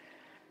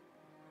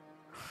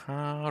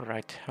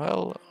 Alright,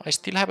 well, I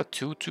still have a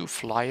 2/2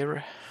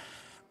 flyer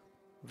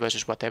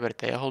versus whatever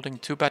they are holding.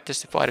 Too bad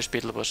this Virus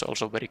Beetle was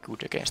also very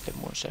good against the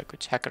Moon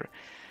Circuit Hacker.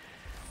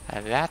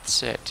 And that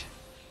said...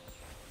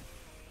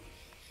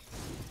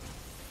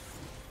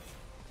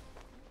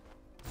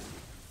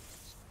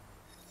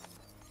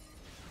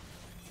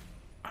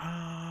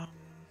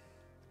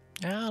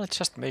 yeah, let's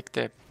just make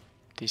the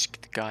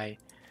disc guy,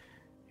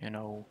 you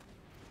know...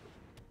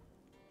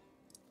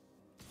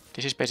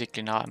 This is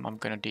basically now I'm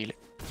gonna deal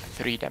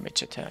 3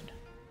 damage a turn.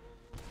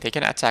 They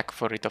can attack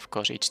for it, of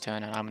course, each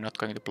turn, and I'm not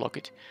going to block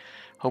it.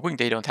 Hoping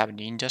they don't have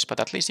ninjas, but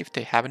at least if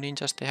they have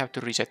ninjas, they have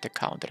to reset the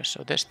counter,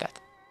 so there's that.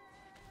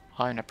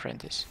 Iron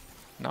Apprentice.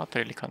 Not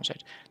really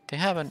concerned. They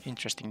have an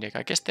interesting deck.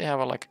 I guess they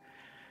have like...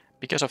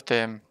 Because of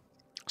the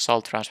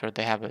Soul Transfer,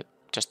 they have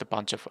just a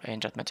bunch of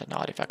enchantments and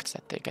artifacts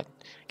that they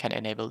can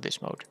enable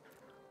this mode.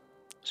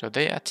 So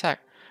they attack.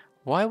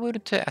 Why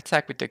wouldn't they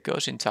attack with the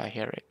Gozintai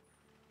here?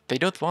 They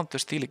don't want to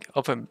still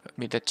offer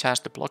me the chance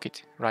to block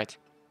it, right?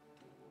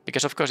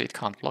 Because of course it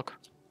can't block.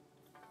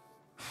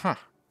 Huh.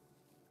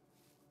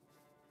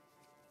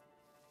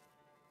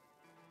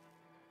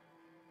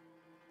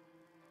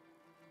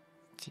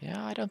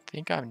 Yeah, I don't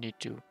think I need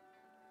to.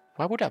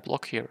 Why would I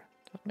block here?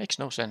 That makes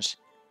no sense.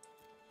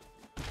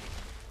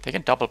 They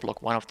can double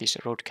block one of these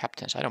road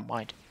captains, I don't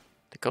mind.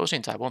 The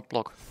Cousins I won't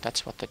block,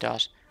 that's what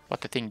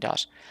the thing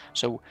does.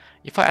 So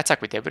if I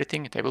attack with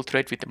everything, they will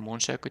trade with the Moon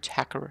Circuit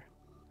Hacker.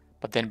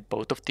 But then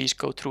both of these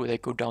go through, they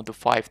go down to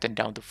 5, then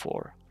down to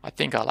 4. I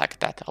think I like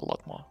that a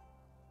lot more.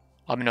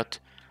 I mean, not.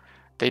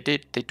 They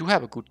do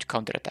have a good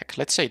counter attack.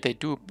 Let's say they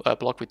do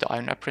block with the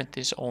Iron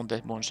Apprentice on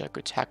the Moon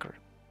Circuit Hacker.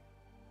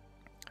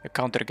 A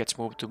counter gets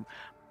moved to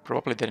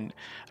probably the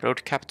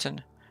Road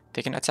Captain.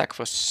 They can attack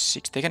for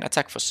 6, they can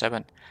attack for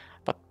 7,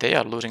 but they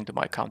are losing to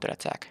my counter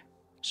attack.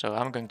 So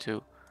I'm going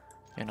to,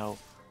 you know,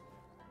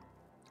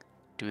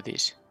 do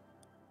this.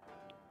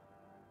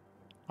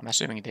 I'm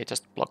assuming they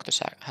just block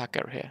the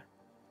hacker here.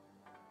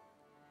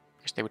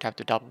 Because they would have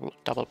to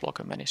double block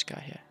a menace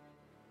guy here.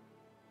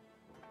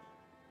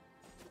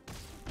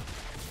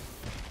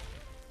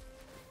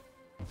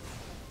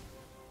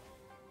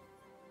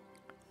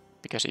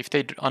 Because if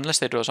they, unless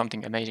they draw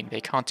something amazing,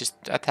 they can't just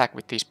attack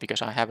with this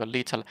because I have a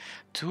lethal.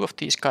 2 of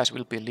these guys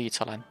will be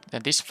lethal, and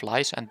then this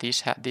flies, and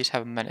these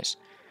have menace.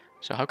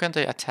 So how can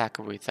they attack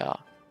with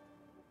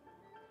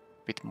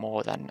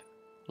more than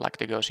like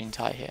the goes in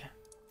tie here?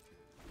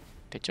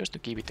 They chose to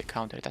give it the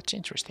counter. That's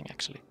interesting,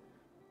 actually.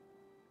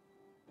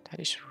 That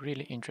is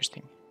really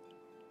interesting.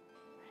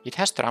 It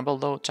has trample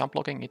though, jump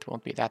blocking, it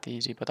won't be that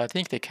easy, but I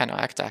think they can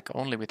attack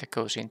only with the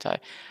Kosintai,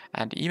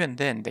 and even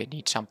then they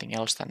need something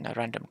else than a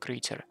random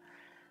creature.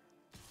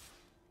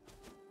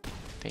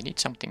 They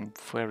need something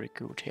very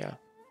good here.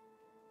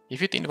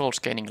 If it involves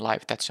gaining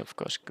life, that's of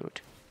course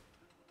good.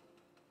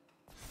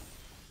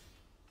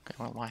 Okay,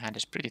 well, my hand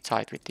is pretty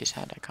tight with this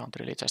hand, I can't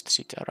really just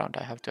sit around,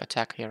 I have to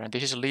attack here, and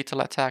this is a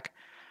lethal attack,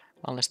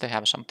 unless they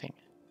have something.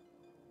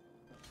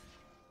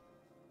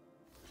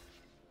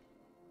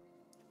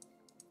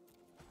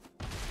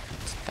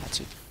 That's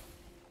it.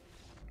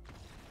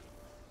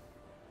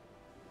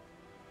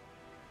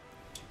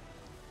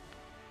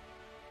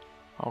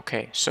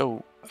 Okay,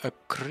 so a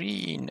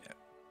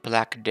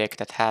green-black deck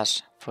that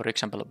has, for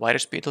example,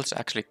 virus beetles,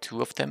 actually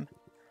 2 of them.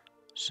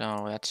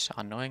 So that's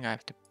annoying, I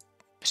have to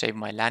save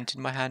my land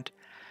in my hand.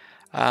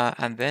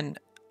 And then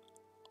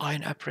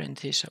Iron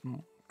Apprentice,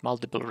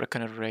 multiple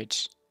Reckoner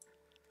Raids.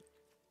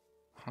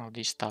 All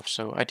this stuff.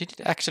 So I did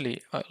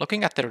actually,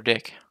 looking at their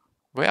deck,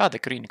 where are the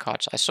green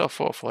cards? I saw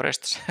 4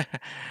 forests,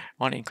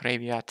 1 in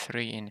graveyard,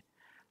 3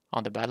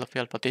 on the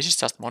battlefield, but this is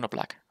just mono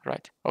black,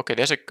 right? Okay,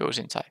 there's a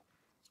Kosintai.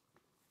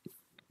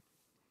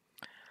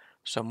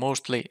 So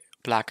mostly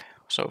black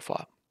so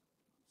far.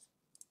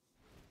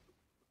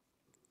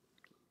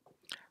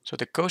 So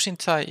the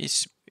Kosintai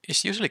is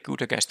usually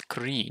good against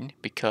green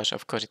because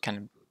of course it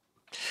can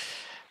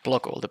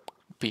block all the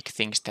big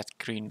things that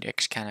green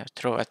decks can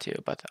throw at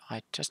you, but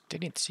I just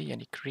didn't see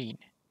any green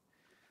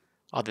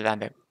other than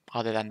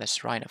the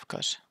shrine, of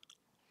course.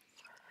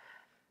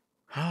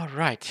 All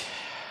right.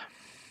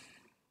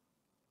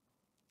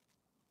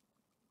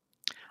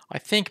 I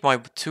think my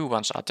 2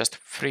 ones are just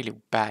really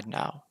bad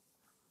now.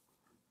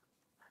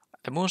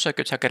 The Moon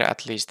Circuit Hacker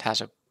at least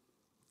has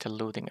the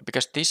looting,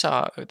 because these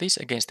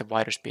against the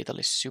virus beetle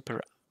is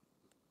super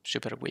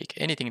weak.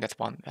 Anything that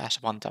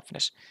has 1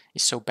 toughness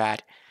is so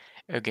bad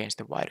against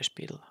the virus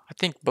beetle. I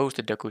think both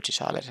the Dokuchi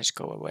silences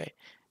go away.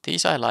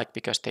 These I like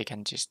because they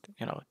can just,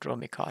 you know, draw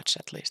me cards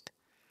at least.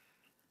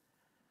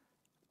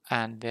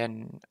 And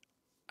then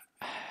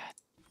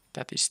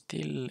that is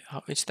still,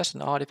 it's just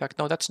an artifact.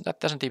 No, that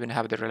doesn't even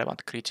have the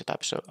relevant creature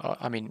type. So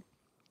I mean,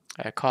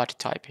 card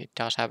type. It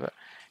does have a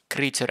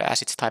creature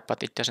as its type,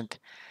 but it doesn't.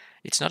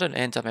 It's not an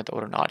enchantment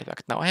or an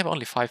artifact. Now I have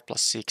only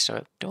 5+6, so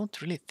I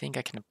don't really think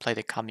I can play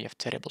the Kami of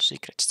Terrible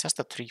Secrets. Just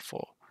a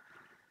 3/4.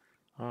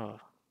 Oh,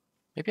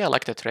 maybe I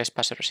like the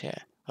Trespassers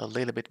here a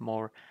little bit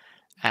more.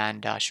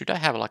 And should I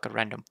have like a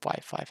random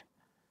 5/5?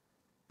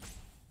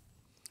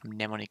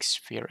 Mnemonic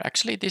Sphere.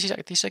 Actually,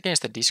 this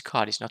against the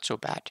discard is not so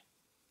bad.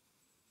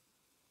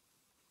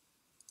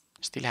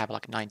 Still have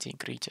like 19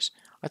 creatures.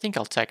 I think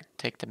I'll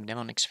take the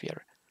Mnemonic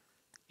Sphere.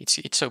 It's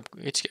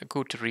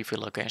good to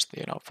refill against the,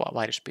 you know,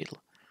 virus beetle.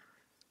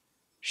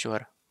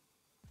 Sure.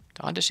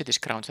 The Undercity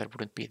Scrounger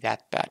wouldn't be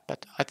that bad,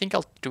 but I think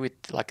I'll do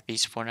it like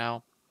this for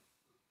now.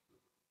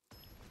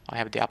 I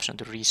have the option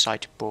to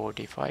resideboard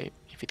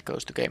if it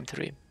goes to game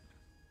 3.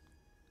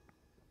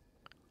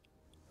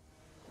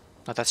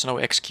 Now that's no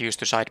excuse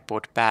to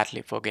sideboard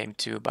badly for game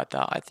 2, but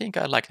I think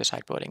I like the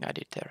sideboarding I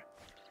did there.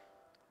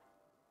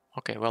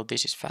 Okay, well,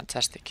 this is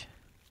fantastic.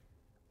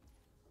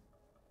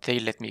 They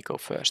let me go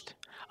first.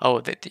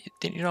 Oh,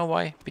 you know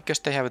why? Because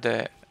they have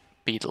the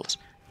beetles.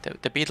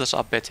 The beetles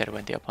are better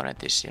when the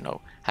opponent is, you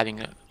know,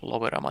 having a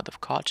lower amount of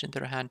cards in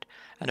their hand,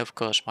 and of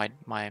course, when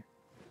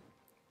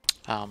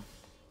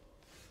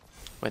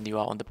you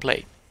are on the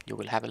play, you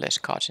will have less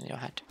cards in your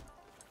hand.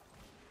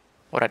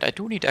 Alright, I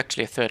do need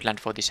actually a 3rd land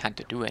for this hand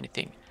to do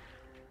anything.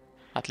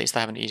 At least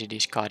I have an easy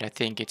discard. I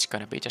think it's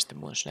gonna be just the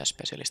Moonsnare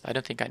Specialist. I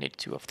don't think I need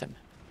 2 of them.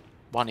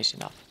 1 is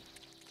enough.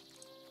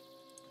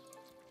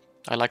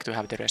 I like to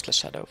have the Restless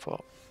Shadow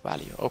for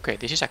value. Okay,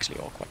 this is actually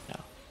awkward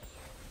now.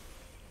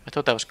 I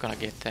thought I was gonna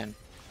get them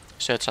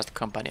Searchlight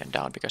Companion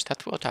down, because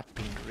that would have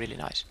been really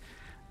nice.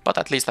 But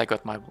at least I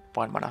got my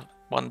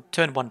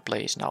turn 1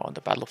 plays now on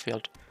the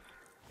battlefield.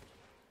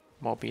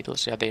 More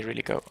beetles, yeah, they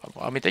really go.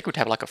 I mean, they could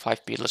have like a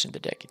 5 beetles in the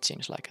deck, it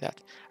seems like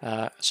that.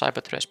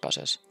 Cyber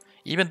Trespassers.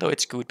 Even though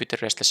it's good with the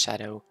Restless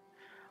Shadow,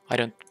 I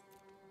don't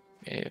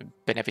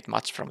benefit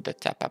much from the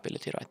tap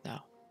ability right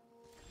now.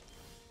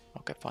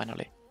 Okay,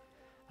 finally.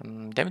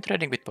 Them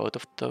trading with both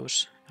of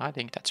those, I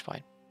think that's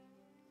fine.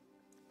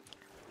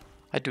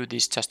 I do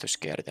this just to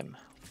scare them.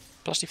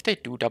 Plus, if they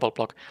do double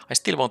block, I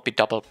still won't be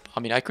double. I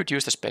mean, I could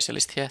use the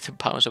specialist here to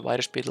bounce a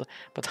virus beetle,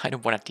 but I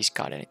don't want to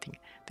discard anything.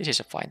 This is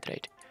a fine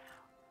trade.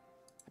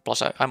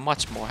 Plus, I'm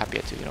much more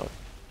happier to,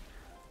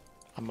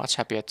 I'm much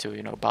happier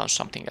to, bounce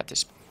something that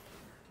is,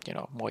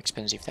 more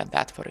expensive than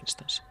that, for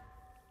instance.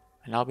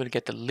 And I will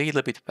get a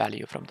little bit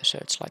value from the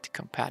Searchlight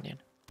Companion.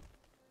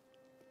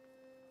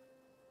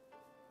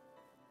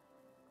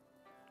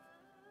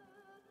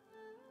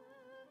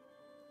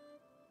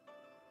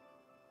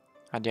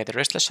 And yeah, the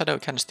Restless Shadow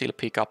can still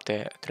pick up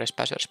the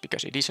Trespassers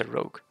because it is a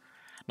rogue.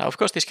 Now, of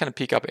course, this can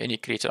pick up any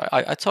creature.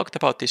 I talked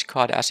about this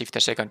card as if the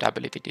second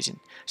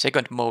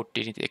mode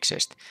didn't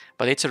exist,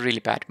 but it's a really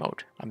bad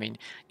mode. I mean,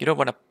 you don't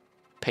want to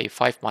pay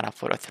 5 mana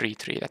for a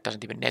 3/3 that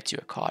doesn't even net you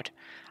a card.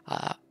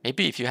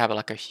 Maybe if you have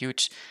like a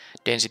huge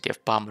density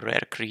of bomb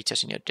rare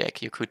creatures in your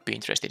deck, you could be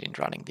interested in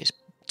running this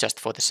just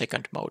for the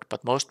second mode,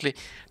 but mostly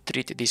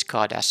treat this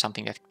card as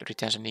something that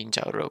returns a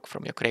ninja or rogue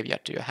from your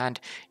graveyard to your hand.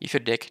 If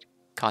your deck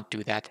can't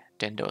do that,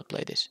 then don't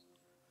play this.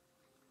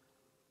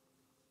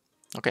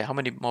 Okay, how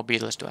many more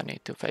beetles do I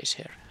need to face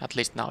here? At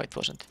least now it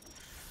wasn't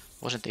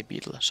a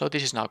beetle. So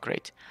this is now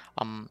great.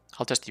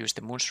 I'll just use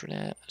the Moon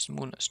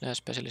Snare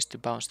Specialist to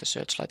bounce the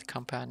Searchlight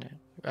Companion.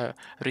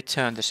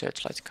 Return the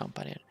Searchlight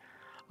Companion.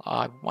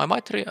 I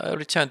might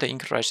return the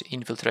Inkrise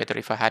Infiltrator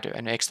if I had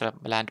an extra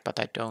land, but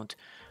I don't.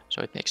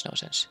 So it makes no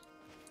sense.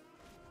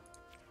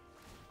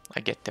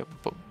 I get the...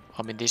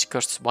 I mean, this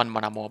costs 1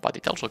 mana more, but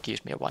it also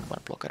gives me a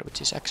 1/1 blocker,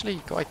 which is actually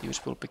quite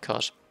useful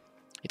because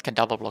it can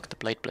double block the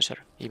Blade Pleasure,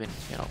 even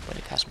when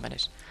it has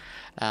menace.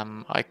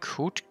 I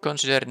could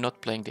consider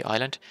not playing the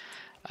island,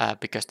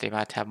 because they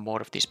might have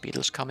more of these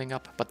beetles coming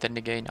up, but then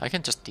again, I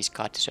can just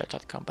discard the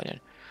Searchlight Companion.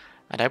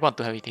 And I want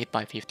to have it hit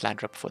my 5th land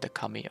drop for the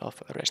Kami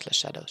of Restless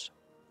Shadows.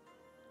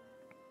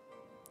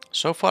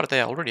 So far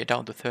they are already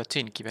down to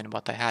 13, given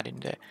what I had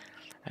in the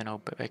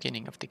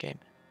beginning of the game.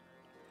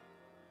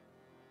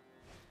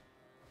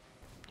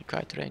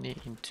 Yukai Trainee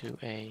into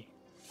a...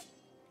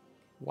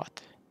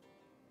 what?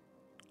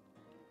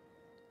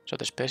 So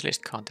the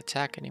Specialist can't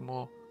attack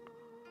anymore.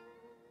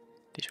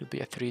 This will be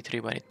a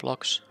 3/3 when it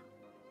blocks.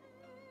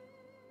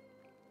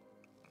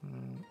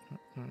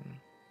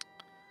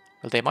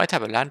 Well, they might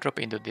have a land drop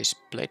into this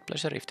Blade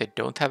Pleasure. If they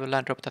don't have a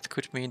land drop, that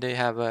could mean they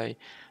have a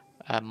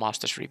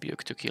Master's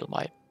Rebuke to kill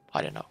my,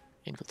 I don't know,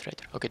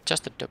 Infiltrator. Okay,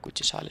 just a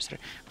Dokuchi Silencer,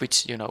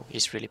 which,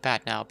 is really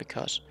bad now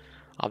because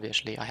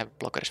obviously I have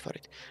blockers for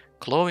it.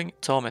 Glowing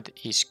Torment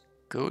is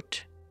good.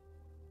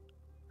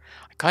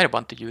 I kind of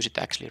want to use it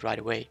actually right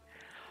away.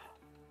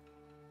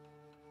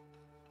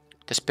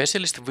 The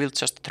Specialist will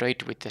just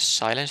trade with the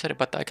Silencer,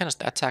 but I can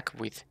just attack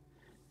with...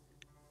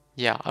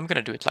 yeah, I'm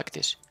gonna do it like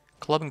this.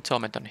 Glowing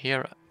Torment on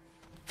here,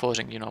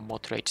 forcing, more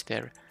trades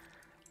there.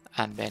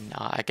 And then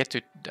I get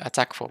to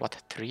attack for,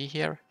 what, 3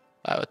 here?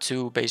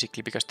 2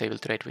 basically, because they will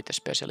trade with the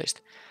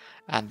Specialist.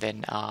 And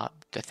then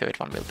the third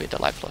one will be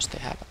the life loss they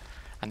have.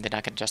 And then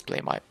I can just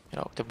play my,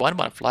 the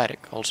 1/1 flyer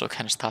also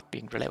can start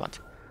being relevant.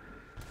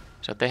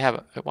 So they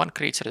have one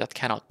creature that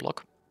cannot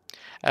block.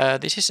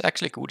 This is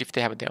actually good if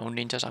they have their own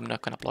ninjas. I'm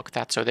not gonna block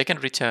that, so they can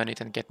return it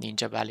and get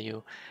ninja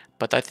value.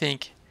 But I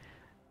think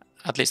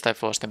at least I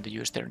forced them to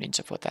use their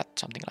ninja for that,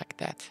 something like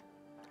that.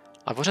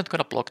 I wasn't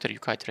gonna block the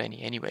Yukai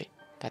Trainee anyway.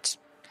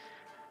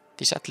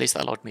 This at least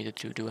allowed me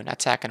to do an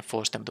attack and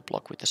force them to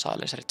block with the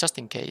Silencer, just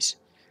in case.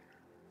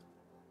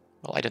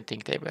 Well, I don't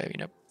think they were,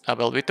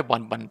 well, with the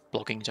 1/1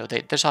 blocking, so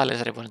the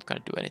Silencer wasn't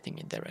gonna do anything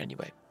in there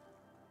anyway.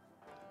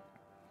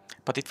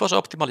 But it was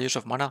optimal use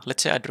of mana.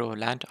 Let's say I draw a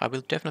land, I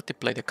will definitely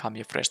play the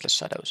Kami of Restless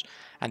Shadows.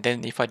 And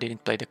then if I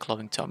didn't play the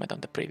Glowing Torment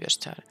on the previous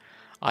turn,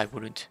 I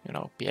wouldn't,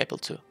 be able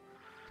to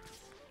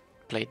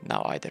play it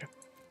now either.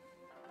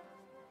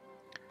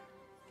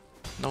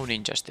 No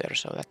ninjas there,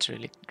 so that's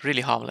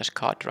really harmless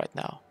card right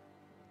now.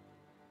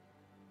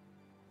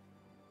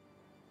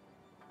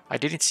 I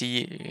didn't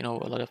see, a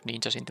lot of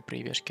ninjas in the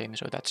previous game,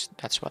 so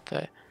that's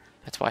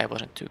why I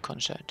wasn't too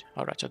concerned.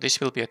 Alright, so this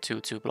will be a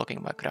 2/2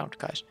 blocking my ground,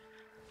 guys.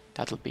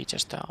 That'll be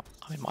just, I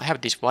mean, I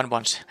have this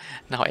 1/1s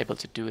now able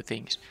to do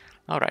things.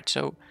 Alright,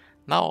 so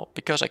now,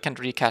 because I can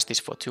recast this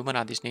for 2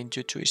 mana, this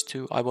ninjutsu is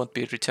 2, I won't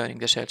be returning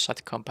the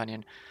Searchlight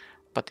Companion,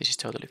 but this is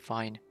totally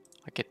fine.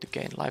 I get to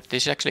gain life.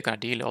 This is actually gonna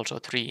deal also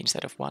 3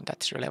 instead of 1,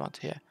 that's relevant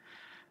here.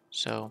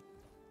 So,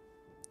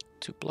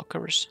 2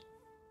 blockers.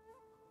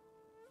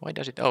 Why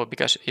does it? Oh,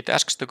 because it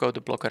asks to go to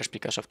blockers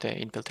because of the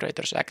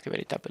Infiltrator's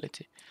activated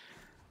ability.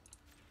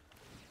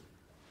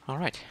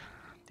 Alright,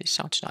 this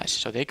sounds nice.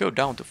 So they go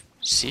down to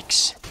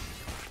 6.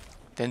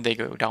 Then they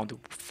go down to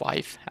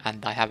 5,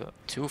 and I have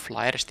 2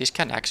 flyers. This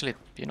can actually,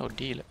 you know,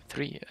 deal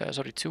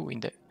 2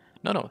 in the...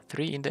 No,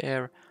 3 in the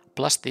air.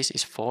 Plus this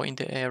is 4 in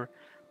the air.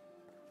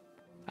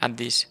 And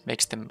this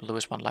makes them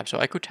lose 1 life. So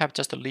I could have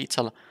just a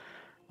lethal...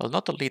 Well,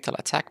 not a lethal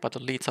attack, but a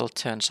lethal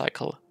turn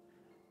cycle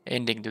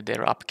ending to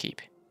their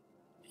upkeep.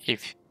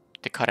 If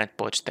the current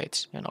board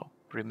state, you know,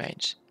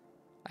 remains.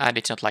 And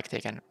it's not like they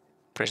can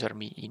pressure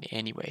me in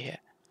any way here.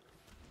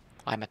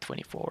 I'm at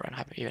 24 and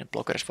have even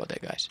blockers for their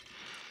guys.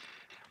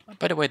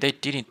 By the way, they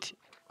didn't...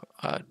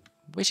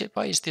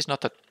 why is this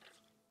not a...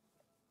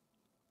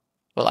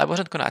 Well, I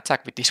wasn't gonna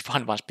attack with this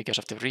one once because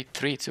of the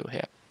 3-2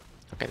 here.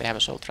 Okay, they have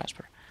a soul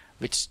transfer,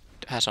 which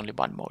has only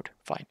 1 mode.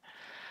 Fine.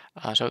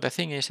 So the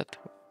thing is that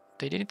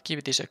they didn't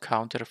give this a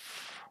counter.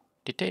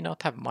 Did they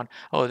not have mana?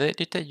 Oh,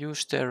 did they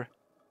use their...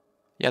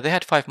 Yeah, they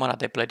had 5 mana.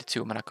 They played a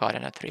 2 mana card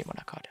and a 3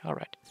 mana card.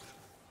 Alright.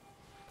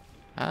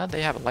 And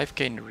they have a life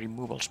gain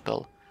removal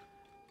spell.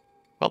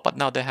 Well, but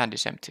now their hand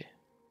is empty.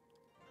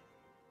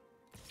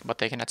 But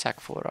they can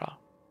attack for...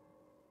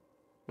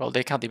 well,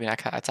 they can't even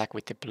attack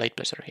with the Blade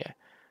Blazer here.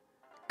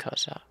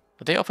 Because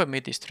they offer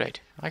me this trade.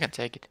 I can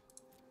take it.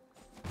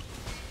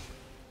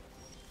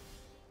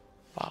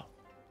 Wow.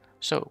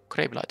 So,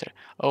 Gravelighter.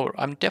 Oh,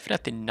 I'm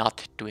definitely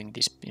not doing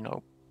this, you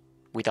know,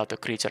 without a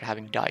creature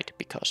having died.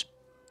 Because,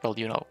 well,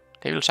 you know,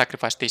 they will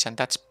sacrifice this and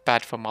that's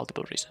bad for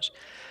multiple reasons.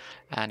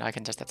 And I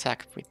can just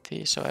attack with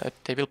this. So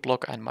they will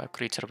block and my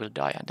creature will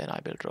die and then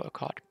I will draw a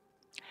card.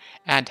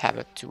 And have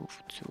a 2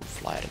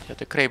 flyer. So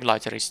the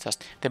Gravelighter is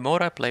just... The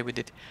more I play with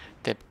it,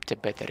 the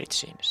better it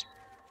seems.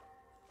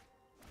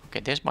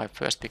 Okay, there's my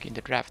first pick in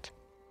the draft.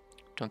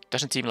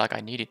 Doesn't seem like I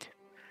need it.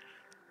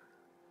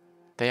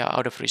 They are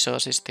out of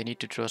resources. They need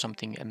to draw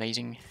something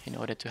amazing in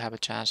order to have a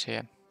chance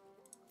here.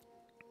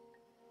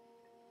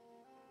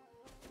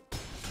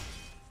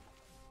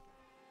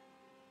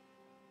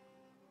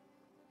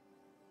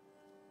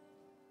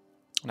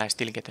 And I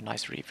still get a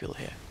nice refill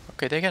here.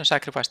 Okay, they can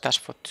sacrifice that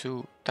for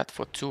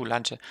 2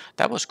 lands.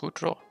 That was good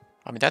draw.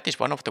 I mean, that is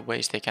one of the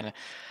ways they can,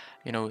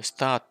 you know,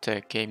 start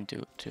the game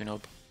to you know,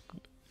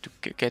 to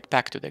get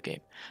back to the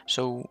game.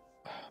 So,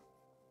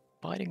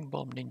 Biting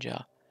Bomb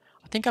Ninja.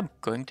 I think I'm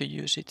going to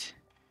use it.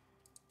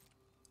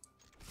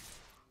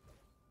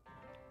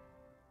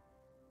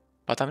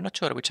 But I'm not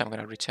sure which I'm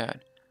going to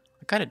return.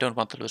 I kind of don't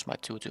want to lose my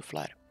 2/2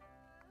 flyer.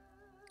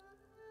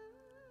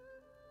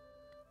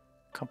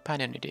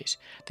 Companion it is.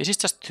 This is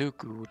just too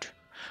good.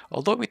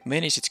 Although with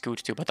minis it's good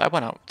too, but I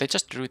wanna... They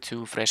just drew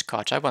 2 fresh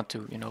cards. I want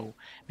to, you know,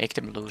 make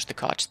them lose the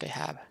cards they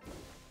have.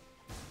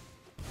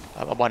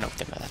 One of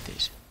them, that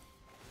is.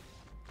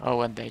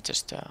 Oh, and they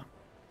just...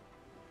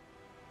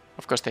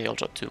 Of course they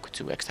also took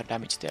 2 extra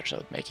damage there,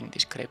 so making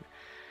this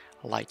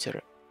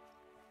Gravelighter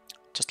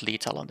just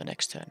lethal on the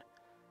next turn.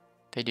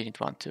 They didn't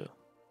want to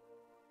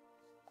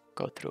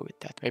go through with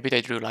that. Maybe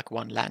they drew like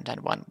 1 land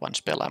and one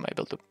spell. I'm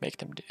able to make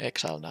them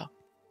exile now.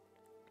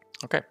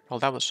 Okay, well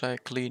that was a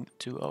clean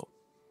 2-0.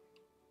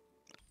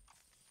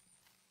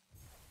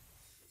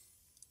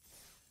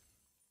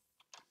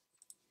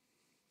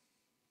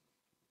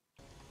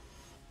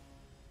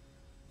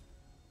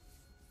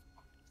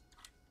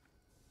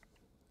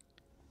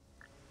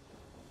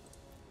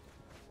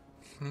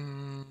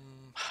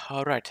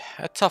 Alright,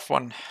 a tough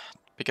one,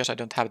 because I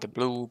don't have the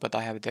blue, but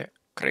I have the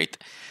great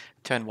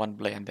turn 1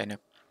 play and then a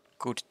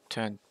good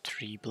turn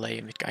 3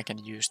 play, which I can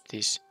use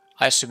this,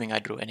 assuming I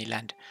drew any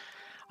land.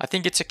 I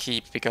think it's a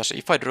keep, because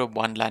if I draw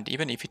 1 land,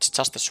 even if it's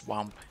just a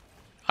swamp,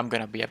 I'm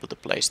gonna be able to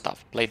play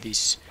stuff, play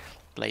this,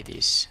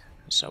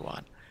 and so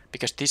on.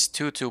 Because this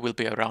 2/2 will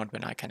be around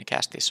when I can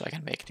cast this, so I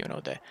can make, you know,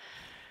 the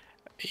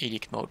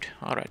edict mode.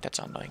 Alright, that's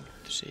annoying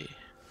to see.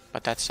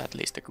 But that's at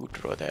least a good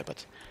draw there,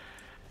 but...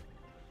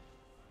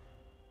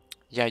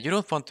 Yeah, you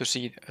don't want to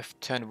see a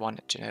turn 1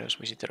 Generous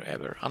Visitor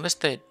ever, unless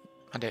they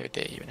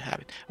even have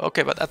it.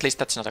 Okay, but at least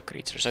that's not a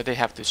creature, so they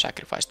have to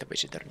sacrifice the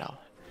Visitor now.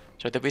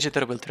 So the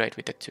Visitor will trade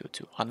with the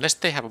 2/2, unless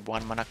they have a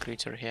 1 mana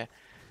creature here.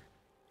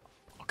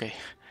 Okay,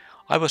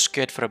 I was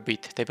scared for a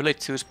bit. They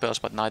played 2 spells,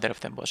 but neither of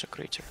them was a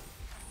creature.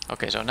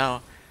 Okay, so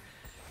now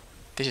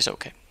this is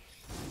okay.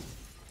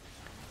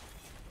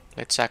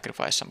 Let's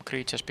sacrifice some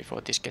creatures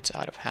before this gets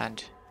out of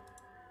hand.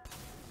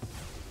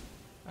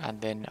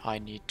 And then I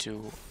need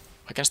to...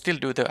 I can still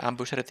do the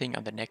ambusher thing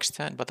on the next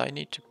turn, but I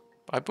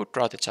would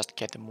rather just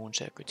get the Moon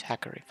Circuit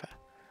Hacker if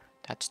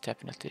that's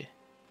definitely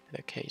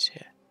the case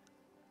here.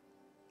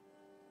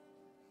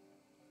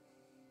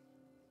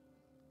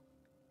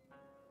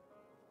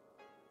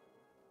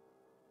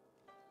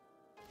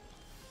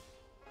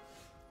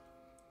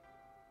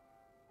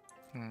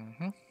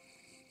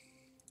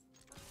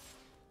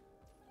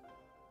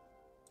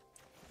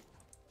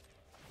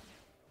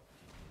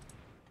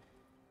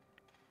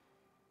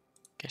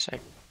 Guess I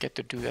get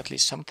to do at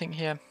least something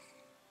here.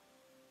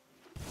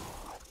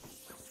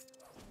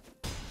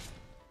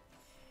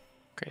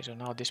 Okay, so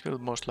now this will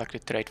most likely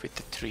trade with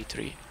the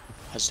 3/3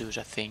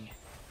 Azusa thing.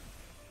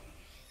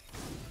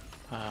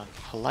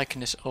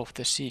 Likeness of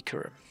the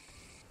Seeker.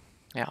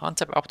 Yeah,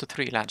 untap up to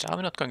 3 lands.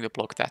 I'm not going to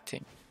block that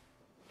thing.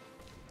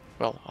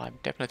 well, I'm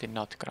definitely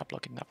not gonna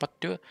block it now. But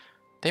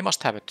they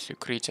must have a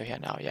creature here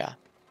now, yeah.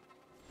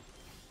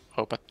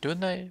 Oh, but do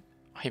they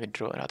even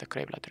draw another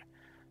Gravelighter?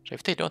 So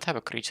if they don't have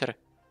a creature,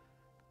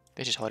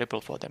 this is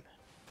horrible for them.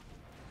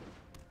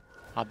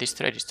 This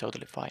trade is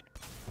totally fine.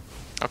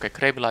 Okay,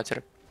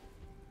 Gravelighter.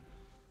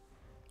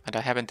 And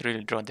I haven't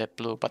really drawn that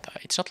blue, but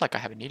it's not like I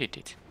haven't needed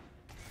it.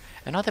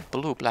 Another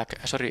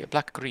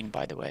black-green,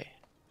 by the way.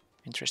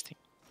 Interesting.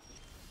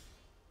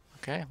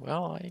 Okay,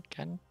 well, I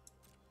can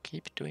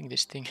keep doing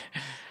this thing.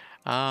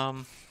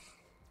 Yep.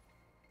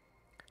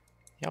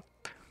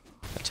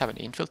 Let's have an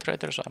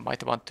infiltrator, so I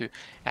might want to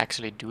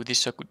actually do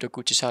this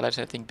Dokuchi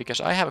silencer thing, because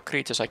I have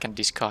creatures I can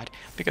discard,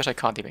 because I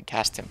can't even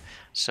cast them.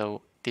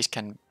 So this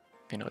can,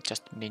 you know,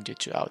 just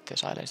ninjutsu out the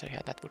silencer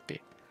here. That would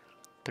be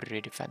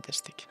pretty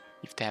fantastic.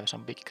 If they have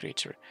some big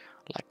creature,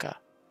 like a...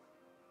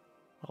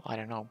 well, I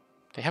don't know.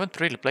 They haven't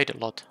really played a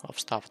lot of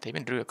stuff. They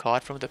even drew a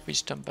card from the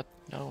Wisdom, but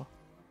no.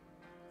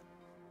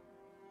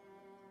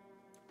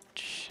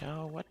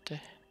 So what the...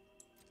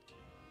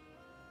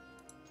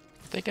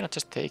 they cannot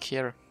just take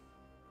here.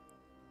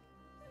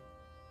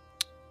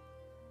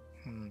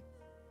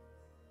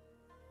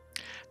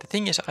 The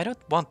thing is, I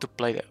don't want to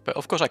play the... but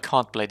of course I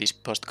can't play this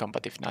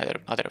post-combat if neither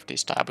of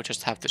these die. I would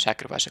just have to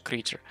sacrifice a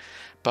creature.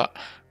 But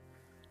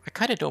I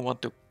kinda don't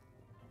want to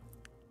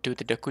do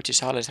the Dokuchi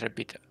silencer a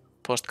bit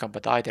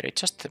post-combat either. It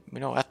just, you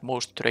know, at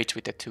most trades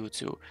with the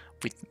 2-2.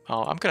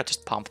 I'm gonna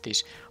just pump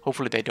this.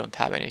 Hopefully they don't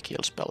have any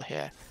kill spell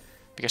here.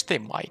 Because they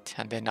might,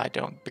 and then I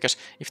don't. Because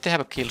if they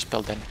have a kill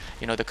spell, then,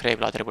 you know, the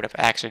Gravelighter would have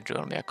actually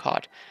drawn me a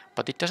card.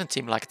 But it doesn't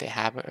seem like they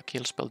have a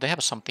kill spell. They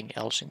have something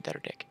else in their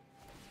deck.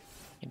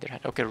 In their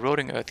hand. Okay,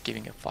 Roaring Earth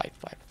giving a 5-5.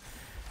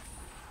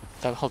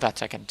 Well,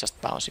 that I can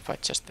just bounce if I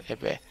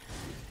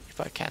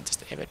can't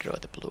just ever draw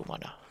the blue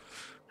mana.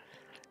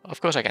 Of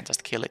course I can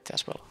just kill it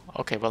as well.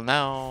 Okay, well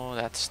now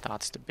that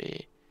starts to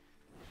be...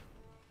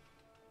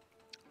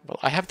 well,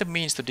 I have the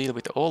means to deal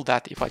with all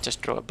that if I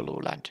just draw a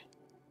blue land.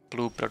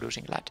 Blue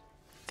producing land.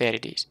 There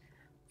it is.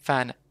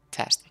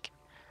 Fantastic.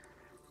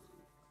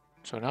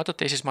 So now that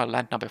this is my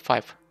land number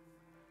 5,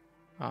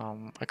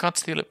 I can't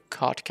steal a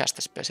card cast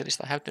a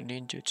specialist. I have the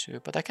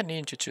ninjutsu, but I can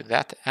ninjutsu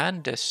that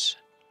and this.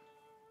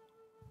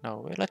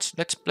 No,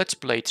 let's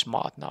play it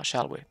smart now,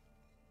 shall we?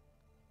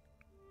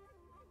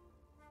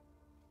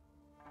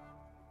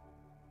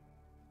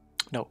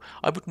 No,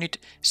 I would need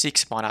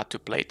 6 mana to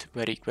play it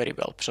very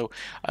well. So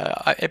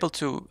I'm able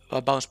to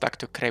bounce back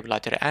to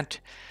Gravelighter and...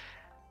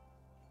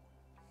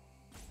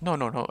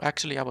 No,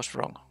 actually I was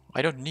wrong.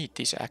 I don't need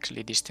this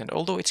actually this turn,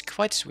 although it's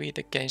quite sweet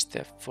against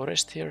the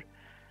forest here.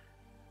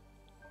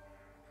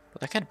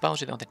 But I can't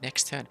bounce it on the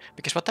next turn,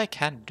 because what I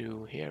can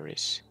do here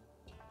is...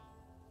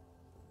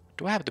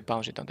 do I have to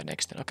bounce it on the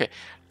next turn? Okay,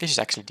 this is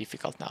actually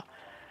difficult now.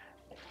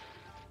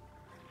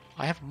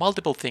 I have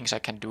multiple things I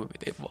can do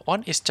with it.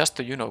 One is just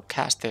to, you know,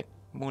 cast the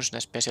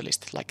Moonsnare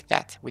Specialist like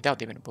that,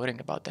 without even worrying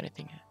about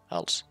anything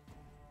else.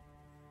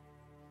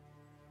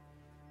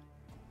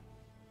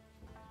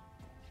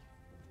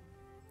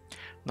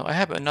 No, I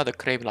have another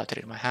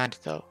Gravelighter in my hand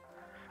though.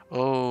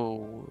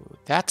 Oh,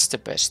 that's the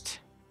best.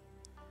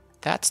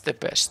 That's the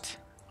best.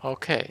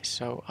 Okay,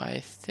 so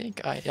I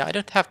think I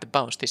don't have to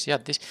bounce this. Yeah,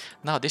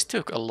 this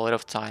took a lot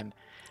of time,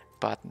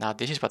 but now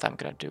this is what I'm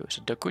gonna do.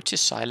 So Dokuchi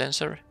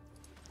Silencer,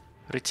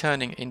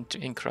 returning into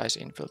Increase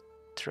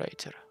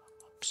Infiltrator.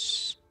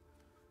 Oops.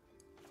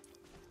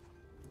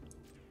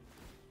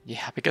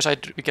 Yeah, because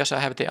I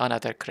have the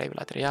another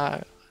Gravelighter.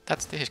 Yeah,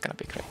 this is gonna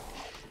be great.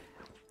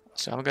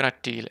 So I'm gonna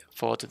deal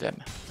 4 to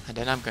them, and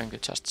then I'm going to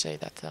just say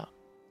that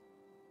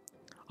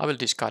I will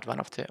discard one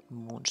of the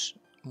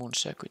Moon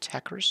Circuit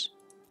hackers,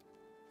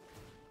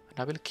 and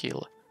I will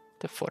kill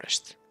the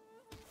forest.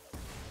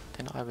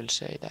 Then I will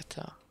say that...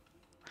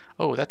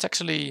 oh, that's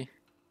actually...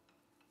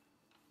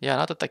 yeah,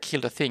 now that I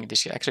kill the thing,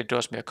 this actually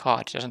draws me a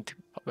card. It doesn't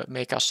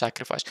make us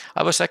sacrifice.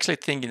 I was actually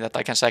thinking that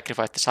I can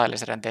sacrifice the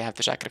silencer and they have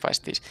to sacrifice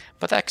this.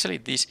 But actually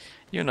this,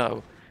 you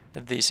know,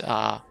 this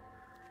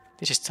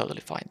is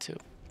totally fine too.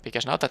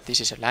 Because now that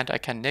this is a land, I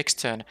can next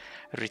turn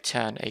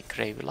return a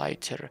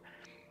Gravelighter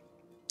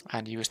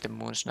and use the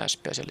Moonsnare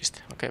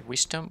Specialist. Okay,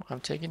 Wisdom, I'm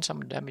taking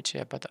some damage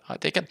here, but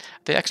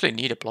they actually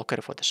need a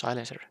blocker for the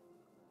silencer.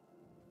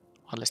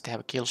 Unless they have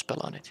a kill spell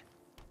on it.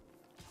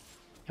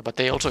 Yeah, but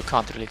they also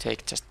can't really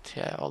take just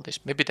all this.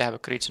 Maybe they have a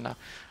creature now.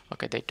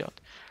 Okay, they don't.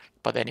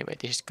 But anyway,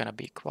 this is gonna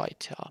be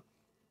quite...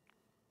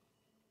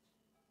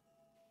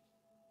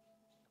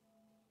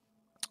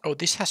 oh,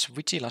 this has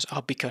Vigilance.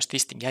 Oh, because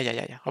this thing.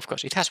 Yeah. Of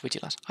course, it has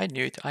Vigilance. I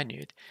knew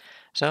it.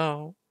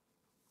 So...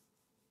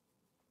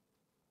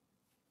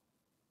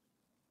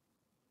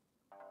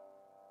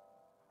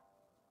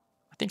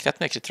 I think that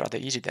makes it rather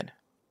easy then.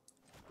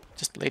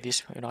 Just play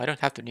this. You know, I don't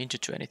have to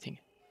ninjutsu anything.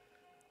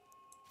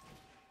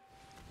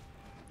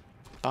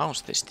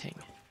 Bounce this thing.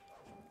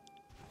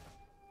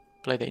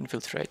 Play the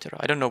Infiltrator.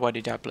 I don't know why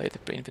did I play the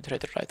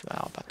Infiltrator right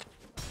now, but...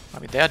 I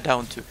mean, they are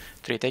down to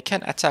 3. They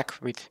can attack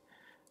with...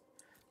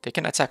 the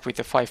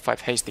 5/5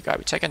 hasty guy,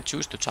 which I can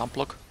choose to jump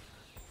block.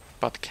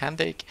 But can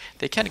they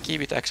can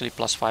give it actually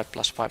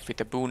 +5/+5 with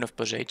the Boon of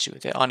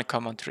Boseiju, the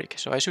uncommon trick.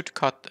 So I should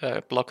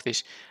block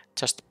this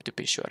just to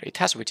be sure. It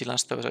has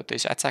vigilance though, so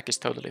this attack is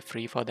totally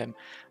free for them.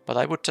 But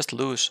I would just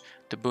lose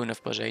the Boon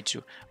of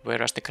Boseiju,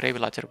 whereas the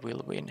Gravelighter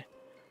will win.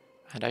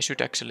 And I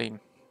should actually...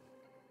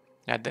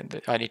 And then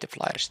I need the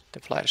flyers. The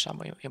flyers are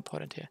more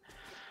important here.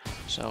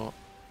 So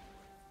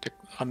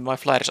my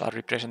flyers are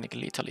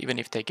representing lethal, even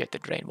if they get the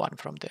drain 1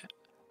 from the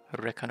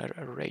Reckoner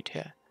raid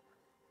here.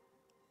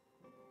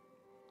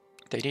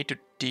 They need to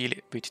deal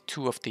with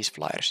 2 of these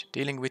flyers.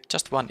 Dealing with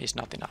just 1 is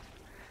not enough.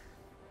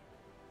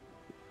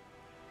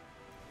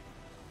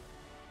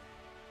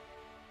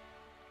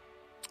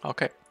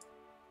 Okay,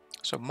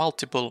 so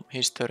multiple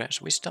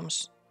Historian's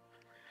Wisdoms.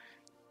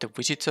 The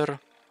Visitor,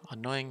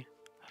 annoying.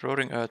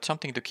 Roaring Earth,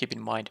 something to keep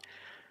in mind.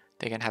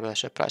 They can have a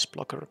surprise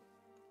blocker.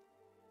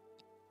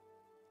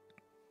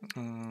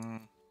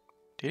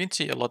 Didn't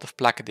see a lot of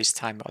black this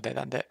time other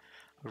than the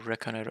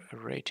Reckoner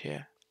raid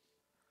here.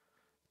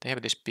 They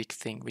have this big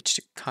thing which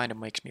kind of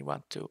makes me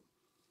want to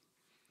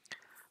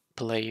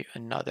play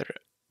another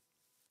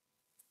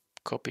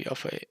copy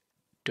of a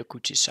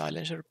Dokuchi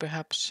Silencer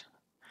perhaps.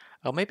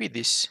 Or maybe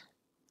this.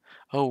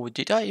 Oh,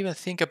 did I even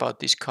think about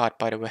this card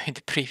by the way in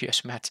the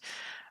previous match?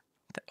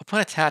 The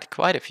opponent had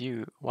quite a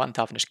few 1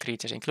 toughness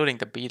creatures, including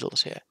the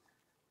beetles here.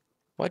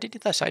 Why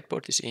didn't I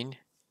sideboard this in?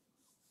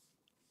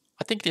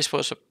 I think this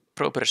was a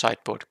proper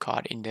sideboard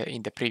card in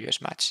the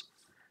previous match.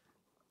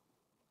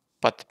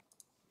 But,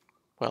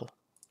 well,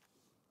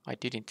 I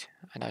didn't,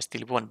 and I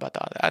still won, but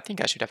I think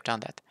I should have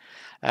done that.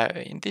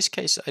 In this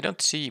case, I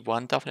don't see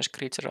 1 toughness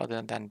creature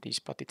other than this,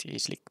 but it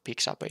easily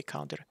picks up a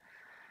counter.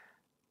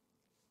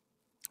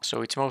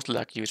 So it's mostly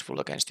like useful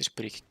against these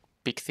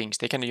big things.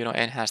 They can,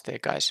 enhance their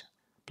guys.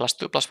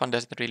 +2/+1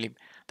 doesn't really...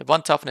 The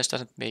 1 toughness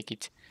doesn't make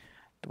it...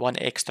 The 1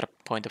 extra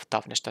point of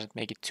toughness doesn't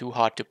make it too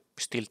hard to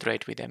still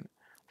trade with them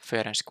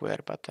fair and square,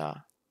 but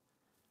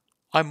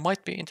I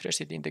might be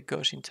interested in the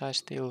Goshintai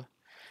still.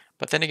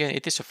 But then again,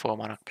 it is a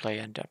 4-mana play,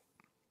 and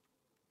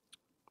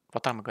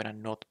what I'm gonna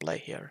not play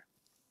here?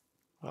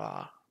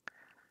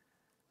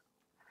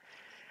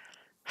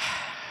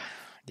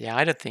 Yeah,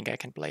 I don't think I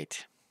can play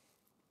it.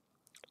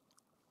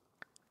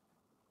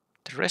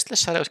 The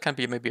Restless Shadows can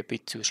be maybe a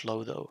bit too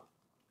slow though.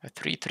 A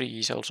 3/3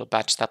 is also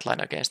bad stat line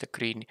against the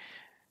green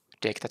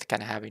deck that can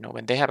have,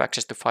 when they have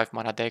access to 5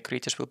 mana, their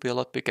creatures will be a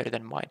lot bigger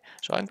than mine.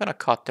 So I'm gonna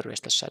cut the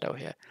Restless Shadow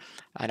here,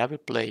 and I will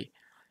play...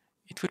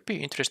 It would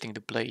be interesting to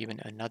play even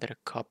another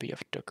copy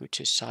of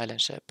Dokuchi's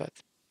Silencer,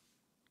 but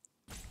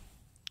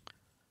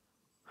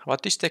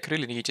what this deck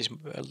really needs is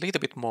a little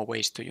bit more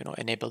ways to,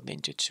 enable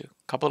ninjutsu.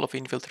 Couple of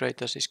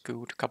Infiltrators is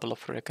good, couple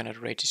of Reckoner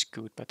Rage is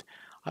good, but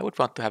I would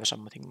want to have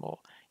something more.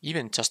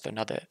 Even just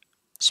another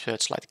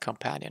Searchlight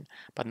Companion.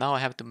 But now I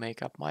have to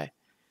make up my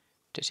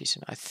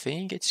decision. I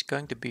think it's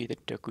going to be the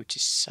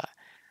Dokuchi's...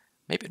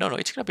 Maybe, no,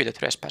 it's going to be the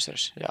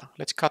Trespassers. Yeah,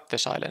 let's cut the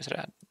Silencer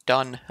and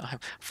done. I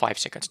have 5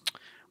 seconds.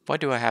 Why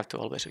do I have to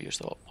always use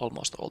it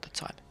almost all the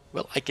time?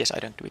 Well, I guess I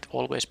don't do it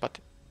always, but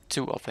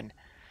too often.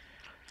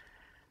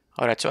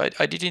 Alright, so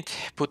I didn't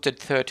put the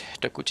 3rd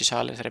Dokuchi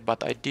Silencer,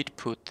 but I did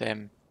put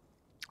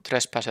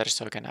Trespassers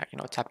so I can,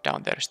 tap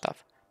down their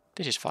stuff.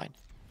 This is fine.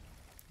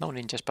 No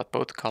ninjas, but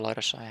both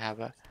colors. I have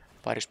a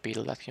Virus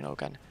Beetle that,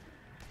 can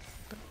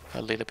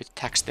a little bit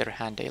tax their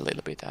hand a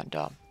little bit, and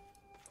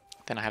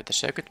then I have the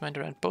Circuit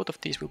Mender, and both of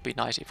these will be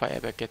nice if I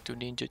ever get to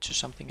ninjutsu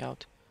something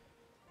out.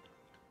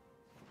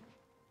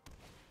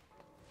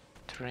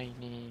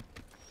 Trainee.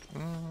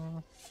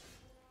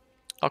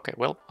 Okay,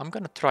 well, I'm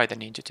gonna try the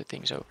ninjutsu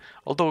thing, so...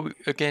 Although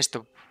against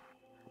the...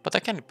 But I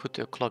can put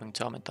a Clogging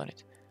Torment on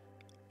it.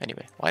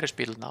 Anyway, Virus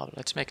Beetle now,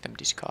 let's make them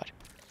discard.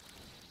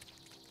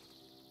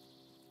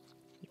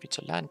 If it's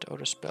a land or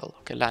a spell.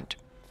 Okay, land.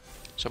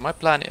 So my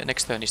plan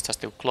next turn is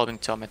just to Clogging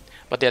Torment,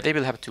 but yeah, they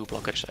will have 2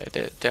 blockers.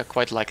 They're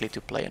quite likely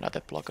to play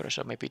another blocker,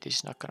 so maybe this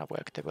is not gonna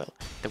work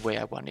the way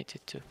I wanted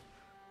it to.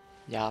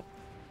 Yeah.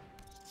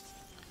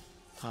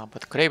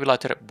 But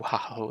Gravelighter,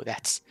 wow,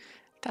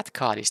 that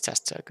card is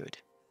just so good.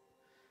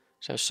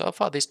 So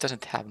far this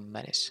doesn't have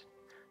menace.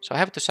 So I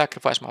have to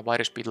sacrifice my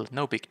Virus Beetle,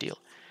 no big deal.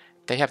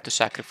 They have to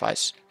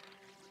sacrifice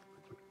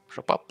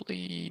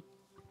probably,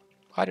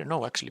 I don't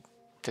know actually,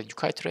 the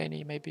Yukai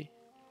Trainee maybe.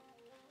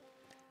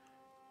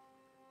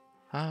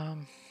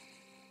 Well,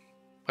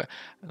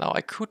 now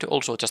I could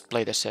also just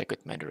play the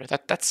Circuit Mender.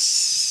 That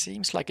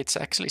seems like it's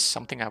actually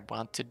something I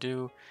want to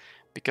do,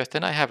 because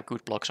then I have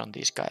good blocks on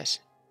these guys.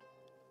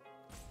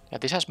 Yeah,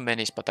 this has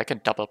menace, but I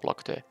can double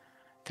block the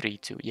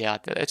 3/2. Yeah,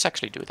 let's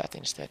actually do that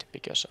instead,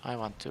 because I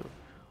want to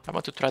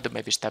try to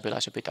maybe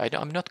stabilize a bit.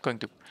 I'm not going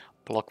to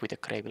block with a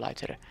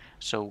Gravelighter,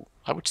 so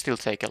I would still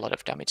take a lot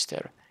of damage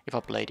there. If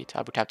I played it,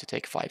 I would have to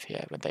take 5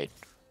 here when they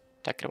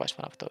sacrifice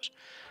one of those.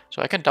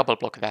 So I can double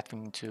block that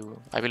thing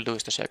too. I will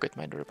lose the Circuit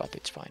Mender, but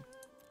it's fine.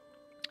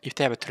 If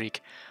they have a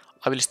trick,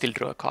 I will still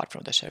draw a card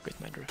from the Circuit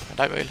Mender. And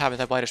I will have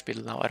the Virus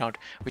Beetle now around,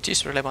 which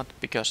is relevant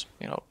because,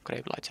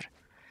 Gravelighter.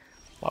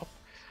 Wow.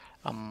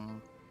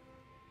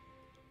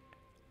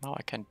 Now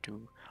I can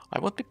do... I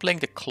won't be playing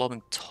the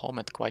Clogging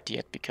Torment quite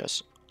yet,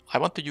 because I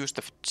want to use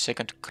the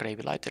second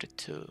Gravelighter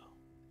too.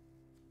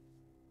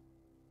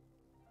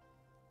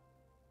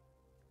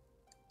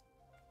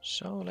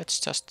 So let's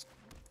just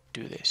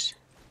do this.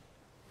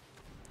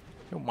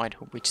 Don't mind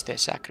which they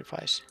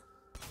sacrifice.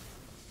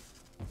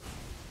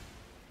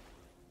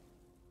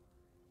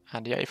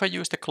 And yeah, if I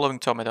use the Glowing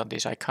Torment on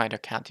this, I kinda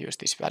can't use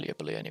this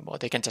valuably anymore.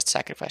 They can just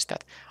sacrifice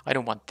that. I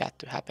don't want that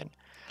to happen.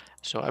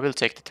 So I will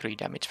take the 3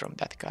 damage from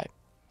that guy.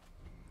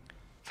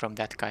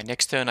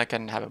 Next turn I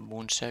can have a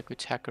Moon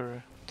Circuit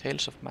Hacker.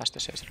 Tales of Master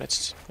says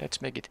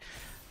let's make it.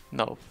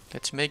 No,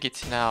 let's make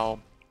it now.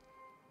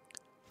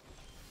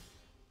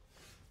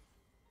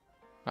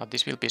 Now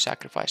this will be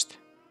sacrificed.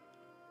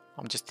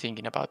 I'm just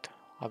thinking about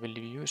I will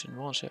use in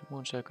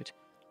Moon Circuit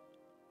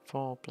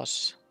 4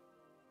 plus.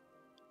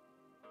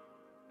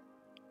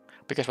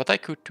 Because what I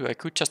could do, I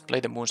could just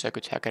play the Moon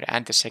Circuit Hacker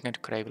and the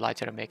second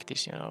Gravelighter and make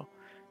this, you know,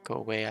 go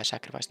away. I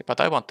sacrificed it,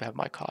 but I want to have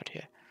my card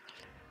here.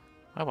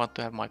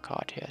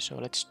 So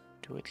let's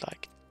do it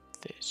like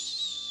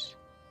this.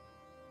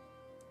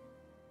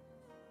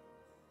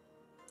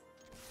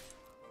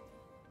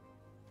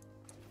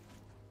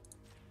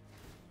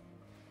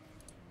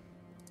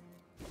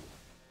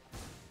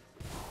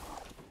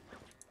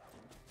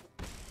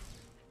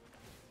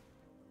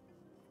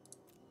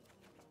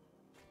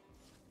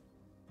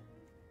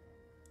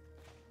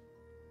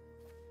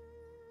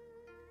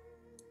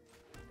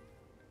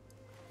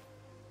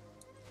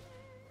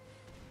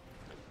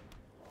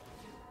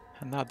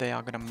 And now they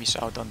are gonna miss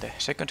out on the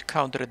second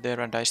counter there,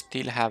 and I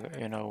still have,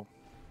 you know,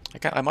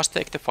 I must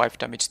take the 5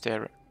 damage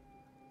there.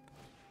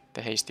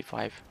 The hasty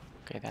 5.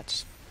 Okay,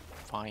 that's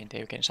fine.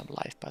 They gain some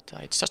life, but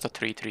it's just a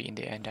 3/3 in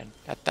the end, and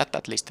that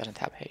at least doesn't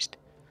have haste.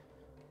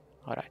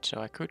 Alright,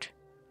 so I could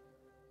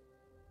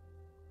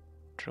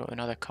draw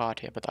another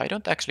card here, but I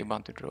don't actually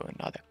want to draw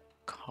another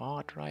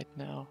card right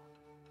now.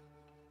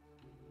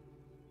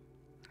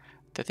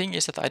 The thing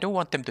is that I don't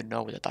want them to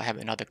know that I have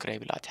another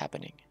Gravelight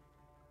happening.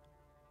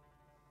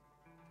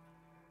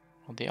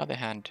 On the other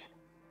hand,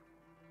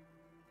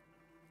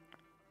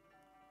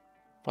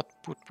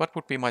 what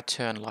would be my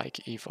turn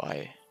like if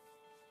I...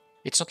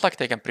 It's not like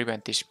they can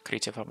prevent this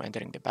creature from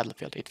entering the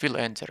battlefield. It will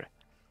enter.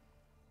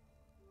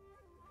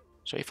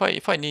 So if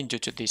I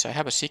ninjutsu this, I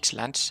have a 6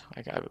 lands.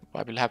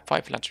 I will have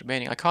 5 lands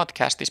remaining. I can't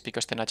cast this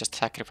because then I just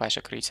sacrifice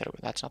a creature.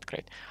 That's not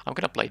great. I'm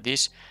gonna play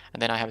this,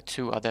 and then I have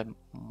 2 other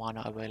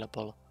mana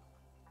available.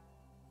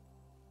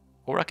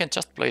 Or I can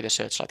just play the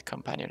Searchlight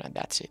Companion and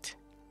that's it.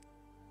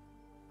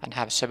 And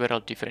have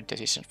several different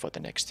decisions for the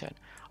next turn.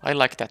 I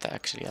like that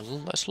actually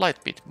a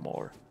slight bit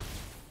more.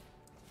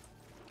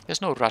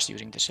 There's no rush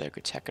using the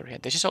Circuit Hacker here.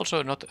 This is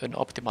also not an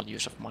optimal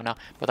use of mana,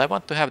 but I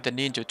want to have the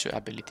ninjutsu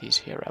abilities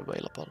here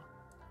available.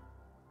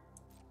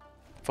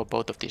 For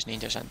both of these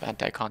ninjas,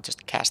 and I can't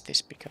just cast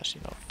this because, you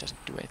know, it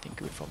doesn't do anything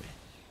good for me.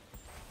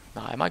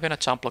 Now, am I gonna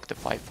jump block the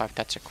 5/5?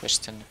 That's a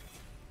question.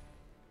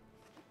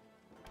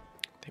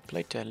 They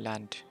played their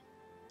land.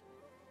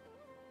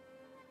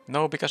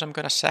 No, because I'm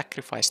gonna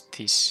sacrifice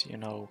this, you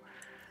know,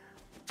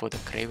 for the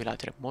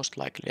Gravelighter most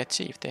likely. Let's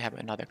see if they have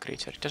another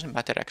creature. It doesn't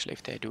matter actually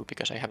if they do,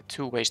 because I have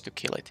 2 ways to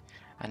kill it,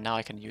 and now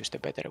I can use the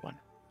better one.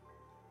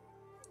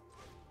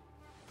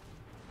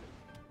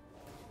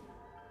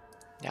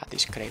 Yeah,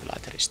 this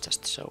Gravelighter is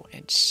just so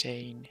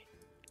insane.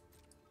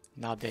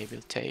 Now they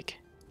will take...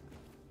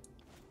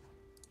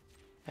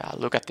 Yeah,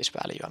 look at this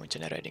value I'm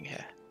generating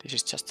here. This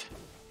is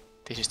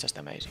just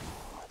amazing.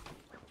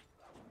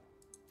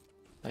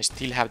 I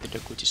still have the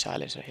Dokuchi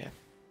Silencer here.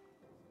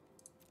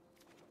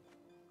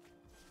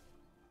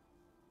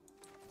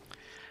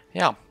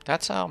 Yeah,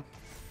 that's I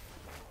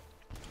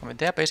mean,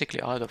 they're basically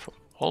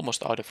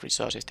almost out of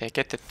resources. They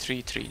get the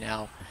 3/3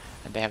 now,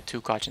 and they have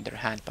 2 cards in their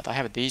hand. But I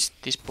have this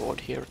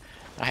board here.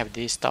 I have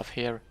this stuff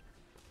here.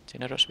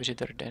 Generous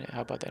Visitor. Then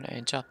how about an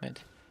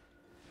enchantment?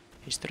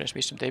 Historious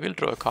Wisdom. They will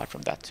draw a card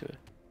from that too.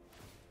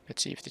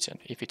 Let's see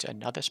if it's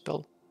another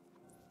spell.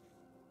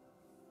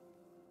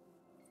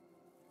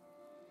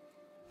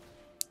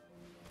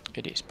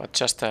 It is, but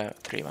just a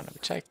 3/1,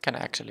 which I can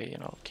actually, you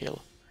know,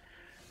 kill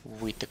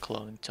with the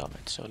Glowing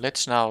Torment. So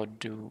let's now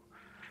do...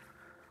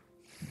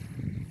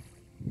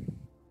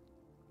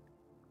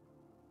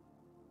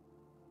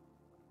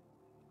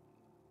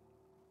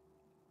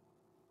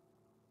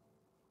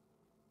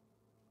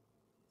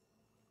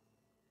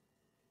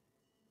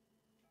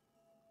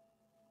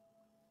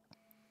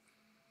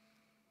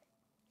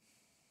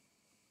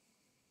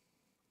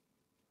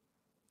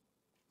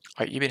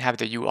 I even have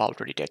the U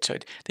already dead, so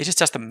this is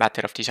just a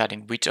matter of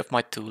deciding which of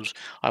my tools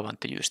I want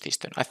to use this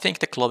turn. I think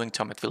the Glowing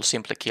Torment will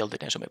simply kill the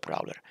Nezumi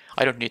Prowler.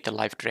 I don't need the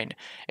life drain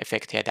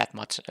effect here that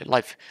much,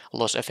 life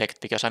loss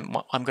effect, because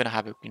I'm gonna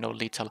have a, you know,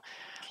 lethal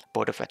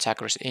board of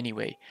attackers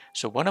anyway.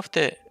 So one of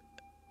the...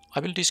 I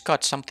will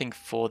discard something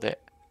for the...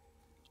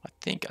 I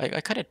think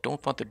I kind of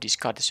don't want to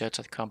discard the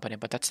Searchlight Company,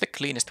 but that's the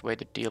cleanest way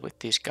to deal with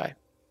this guy.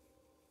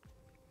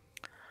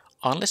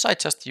 Unless I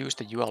just use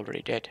the You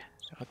Already Dead.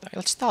 So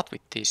I'll start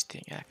with this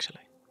thing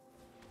actually.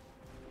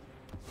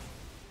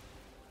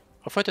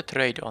 Offer the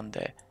trade on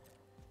the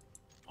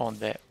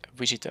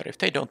Visitor. If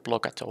they don't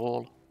block at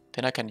all,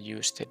 then I can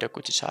use the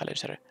Dokuchi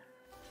silencer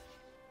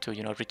to,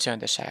 you know, return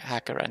the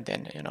hacker, and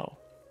then, you know,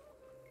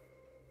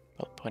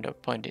 well,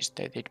 point is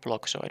they did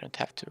block, so I don't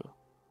have to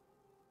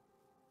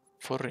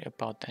worry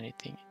about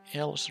anything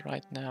else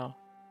right now.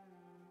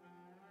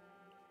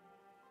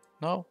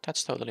 No,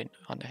 that's totally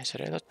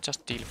unnecessary. Let's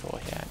just deal for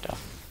here and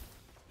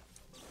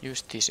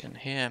use this in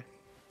here.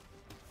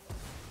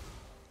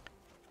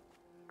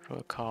 Draw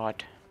a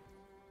card.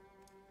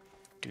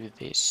 Do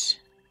this.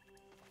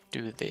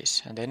 Do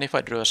this. And then if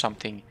I draw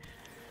something,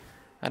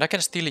 and I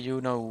can still,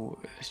 you know,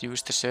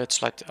 use the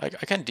searchlight.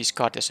 I can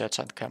discard the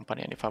searchlight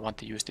companion if I want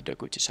to use the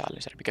Dokuchi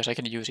silencer, because I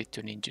can use it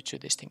to ninjutsu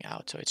this thing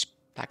out, so it's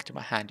back to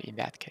my hand in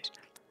that case.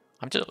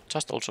 I'm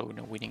just also, you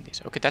know, winning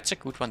this. Okay, that's a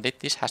good one.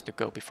 This has to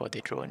go before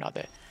they draw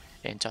another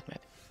enchantment.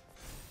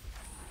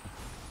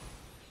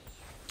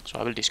 So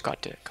I will discard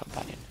the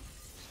companion.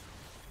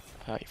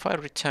 If I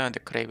return the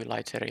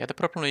Gravelighter, yeah, the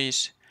problem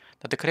is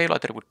that the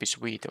Gravelighter would be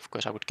sweet. Of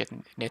course, I would get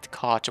net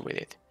cards with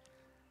it.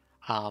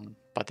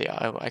 But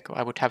yeah,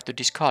 I would have to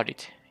discard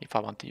it if I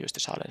want to use the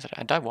silencer,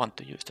 and I want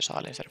to use the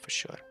silencer for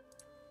sure.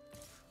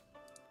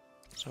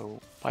 So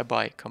bye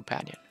bye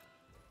companion.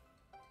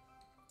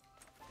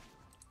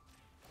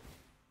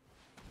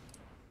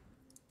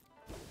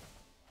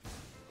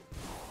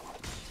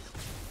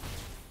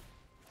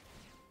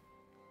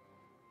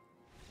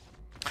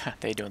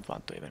 They don't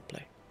want to even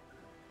play.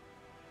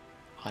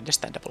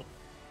 Understandable.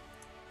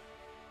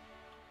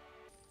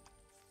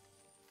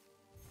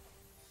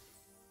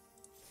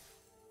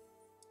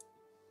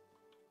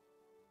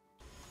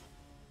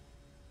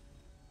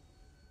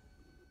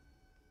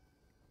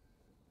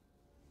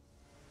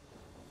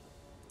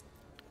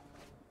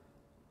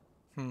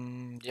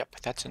 Yep,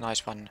 that's a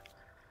nice one.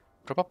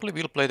 Probably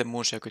will play the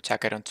Moonshake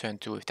Jacket on turn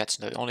 2 if that's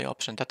the only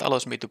option. That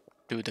allows me to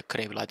do the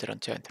Gravelighter on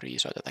turn 3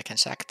 so that I can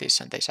sack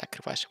this and they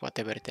sacrifice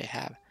whatever they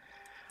have.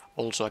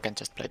 Also, I can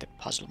just play the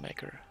Puzzle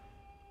Maker.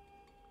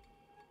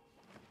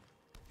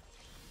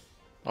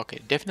 Okay,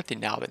 definitely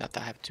now that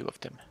I have two of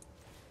them.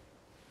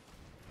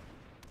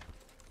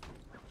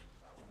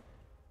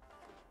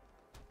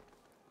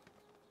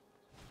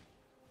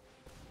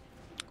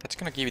 That's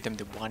gonna give them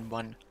the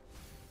 1/1.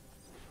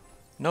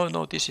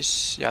 No, this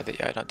is, yeah,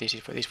 no,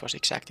 this was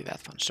exactly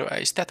that one. So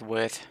is that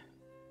worth?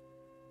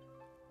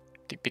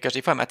 Because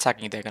if I'm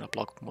attacking, they're gonna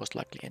block most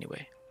likely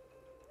anyway.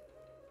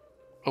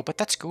 Oh, but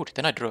that's good.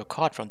 Then I draw a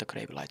card from the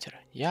Gravelighter.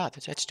 Yeah,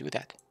 let's do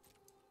that.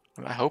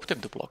 I hope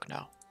them to block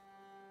now.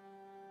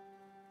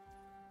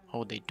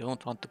 Oh, they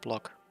don't want to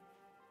block.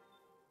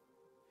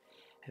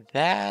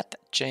 That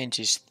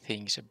changes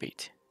things a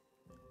bit.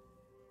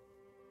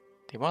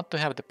 They want to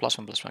have the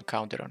 +1/+1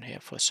 counter on here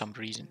for some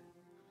reason.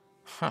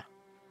 Huh.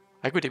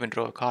 I could even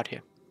draw a card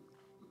here.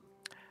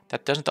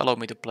 That doesn't allow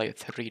me to play a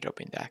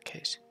 3-drop in that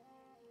case.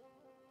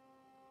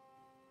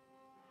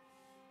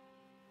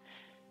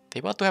 They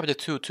want to have the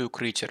 2/2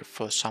 creature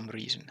for some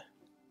reason.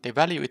 They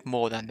value it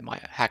more than my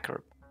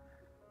hacker.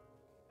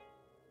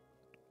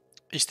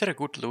 Is there a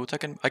good loot?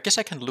 I guess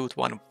I can loot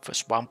one for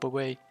Swamp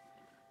Away.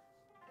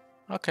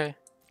 Okay,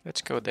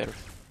 let's go there.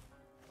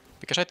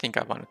 Because I think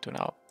I wanted to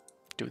now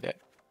do that.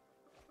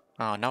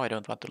 Oh, now I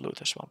don't want to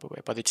loot a Swamp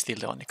Away, but it's still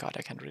the only card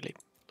I can really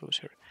lose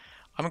here.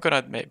 I'm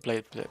gonna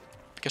play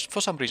because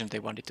for some reason they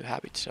wanted to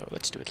have it, so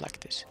let's do it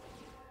like this.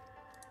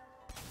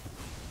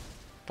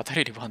 But I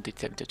really wanted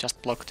them to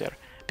just block there,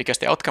 because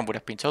the outcome would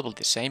have been totally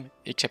the same,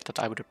 except that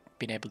I would have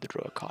been able to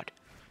draw a card.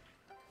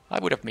 I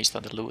would have missed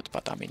on the loot,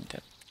 but I mean,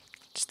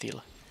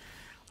 still.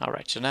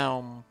 Alright, so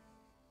now...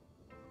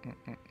 I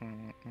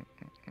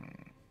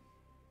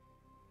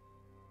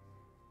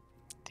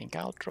think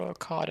I'll draw a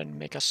card and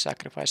make us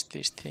sacrifice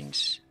these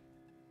things.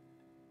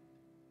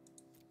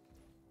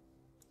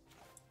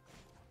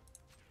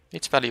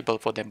 It's valuable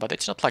for them, but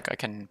it's not like I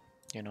can,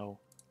 you know...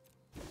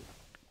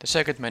 The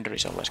Circuit Mender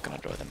is always gonna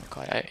draw them a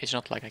card. It's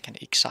not like I can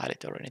exile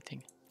it or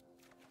anything.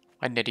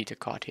 I needed a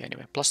card here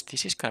anyway. Plus,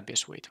 this is gonna be a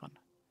sweet one.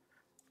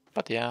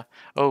 But yeah.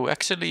 Oh,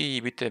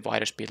 actually, with the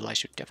Virus Beetle, I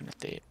should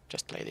definitely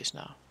just play this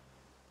now.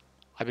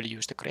 I will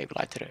use the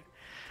Gravelighter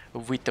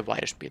with the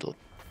Virus Beetle.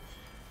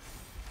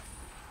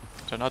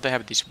 So now they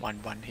have this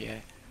 1/1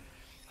 here,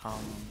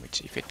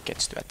 which if it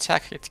gets to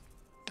attack,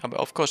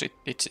 of course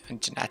it's an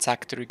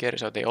attack trigger,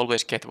 so they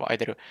always get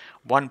either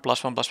 1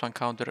 +1/+1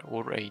 counter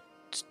or a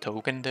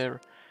token there.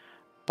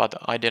 But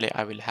ideally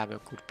I will have a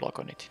good block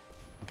on it.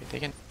 Okay, they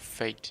can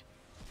fade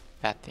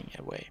that thing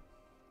away.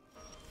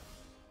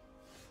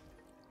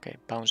 Okay,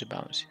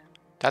 bouncy.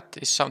 That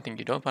is something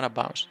you don't want to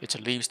bounce. It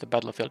leaves the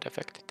battlefield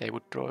effect. They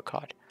would draw a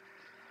card.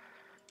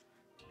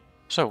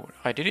 So,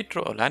 I didn't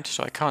draw a land,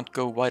 so I can't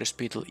go Virus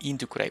Beetle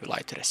into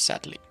Gravelighter,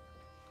 sadly.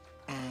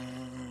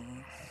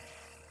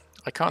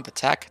 I can't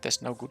attack,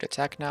 there's no good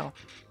attack now.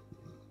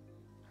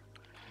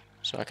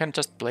 So I can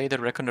just play the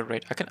Reckoner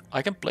Raid.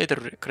 I can play the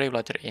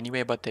Gravelighter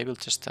anyway, but they will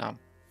just... I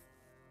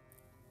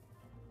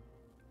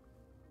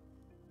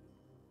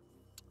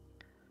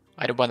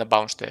don't want to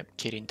bounce the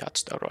Kirin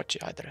Touch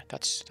Orochi either,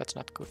 that's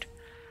not good.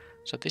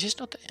 So this is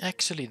not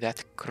actually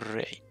that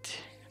great.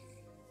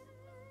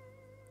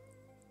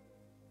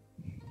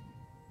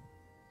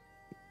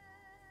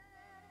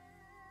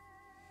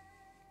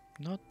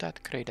 Not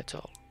that great at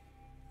all.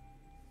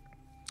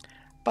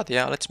 But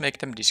yeah, let's make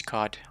them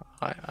discard.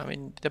 I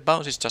mean, the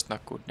bounce is just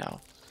not good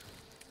now.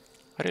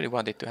 I really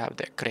wanted to have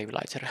the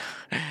Gravelighter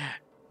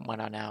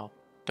mana now.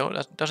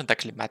 Doesn't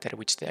actually matter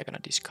which they're gonna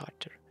discard.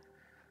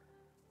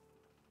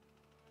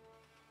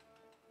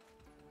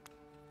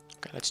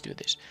 Okay, let's do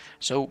this.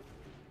 So,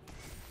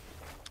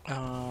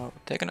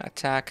 they're gonna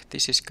attack.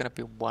 This is gonna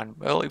be 1.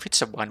 Well, if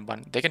it's a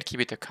 1-1, they can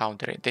give it a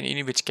counter. Then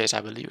in which case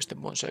I will use the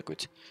Moon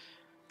Circuit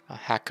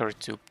hacker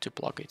to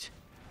block it.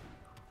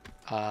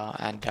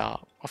 And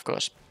of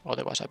course,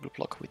 otherwise I will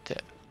block with the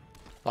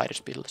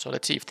Lighters build. So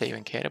let's see if they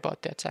even care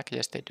about the attack.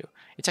 Yes, they do.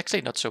 It's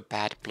actually not so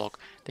bad block.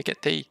 They can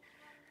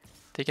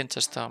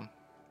just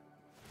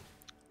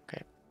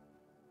okay,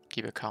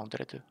 give a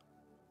counter to.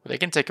 They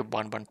can take a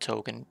 1-1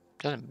 token.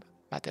 Doesn't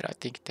matter. I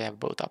think they have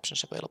both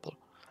options available.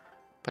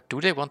 But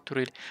do they want to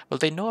really? Well,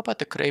 they know about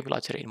the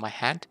Gravelighter in my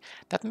hand.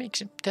 That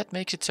makes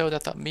it so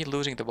that me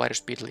losing the Virus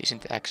Beetle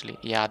isn't actually.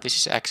 Yeah, this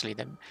is actually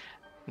them.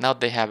 Now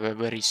they have a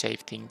very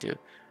safe thing to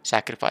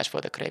sacrifice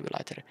for the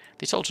Gravelighter.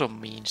 This also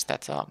means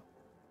that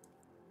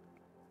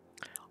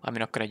I'm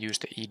not gonna use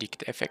the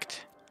Edict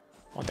effect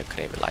on the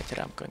Gravelighter.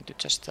 I'm going to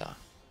just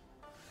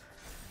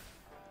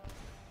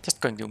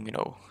going to, you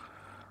know.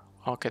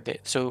 Okay,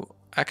 so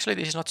actually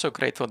this is not so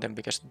great for them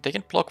because they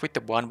can block with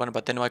the 1-1,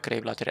 but then my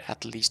Gravelighter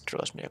at least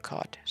draws me a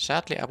card.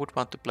 Sadly, I would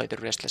want to play the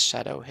Restless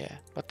Shadow here,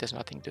 but there's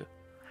nothing to.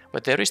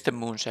 But there is the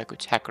Moon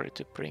Circuit hacker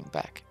to bring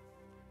back.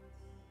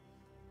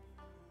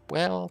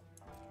 Well,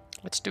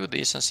 let's do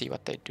this and see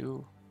what they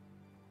do.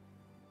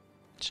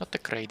 It's not the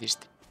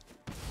greatest.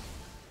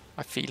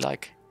 I feel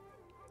like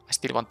I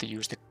still want to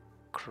use the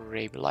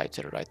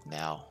Gravelighter right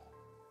now.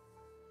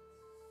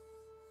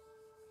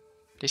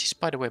 This is,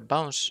 by the way,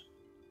 bounce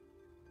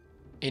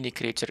any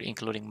creature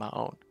including my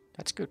own.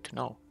 That's good to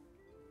know.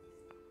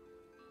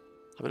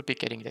 I will be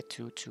getting the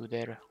 2-2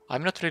 there.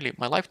 I'm not really...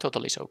 My life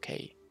total is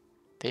okay.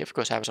 They of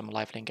course have some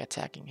lifelink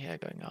attacking here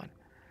going on.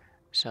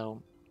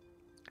 So...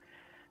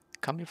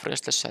 Coming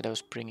first the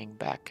Shadows bringing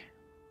back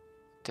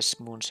this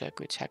Moon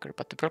Circuit hacker.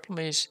 But the problem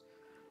is...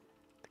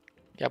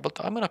 Yeah, but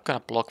I'm not gonna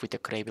block with the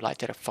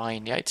Gravelighter.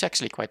 Fine. Yeah, it's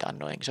actually quite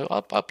annoying. So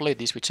I'll play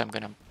this, which I'm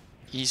gonna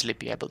easily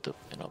be able to,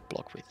 you know,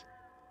 block with.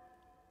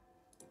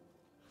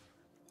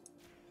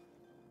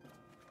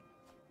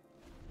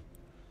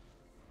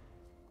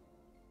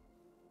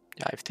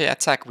 Yeah, if they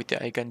attack with the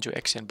Eiganjo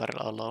Exen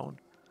Barrel alone,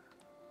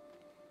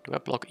 do I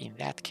block in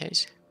that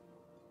case?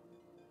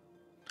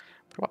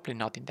 Probably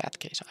not in that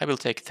case. I will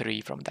take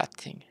 3 from that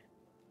thing.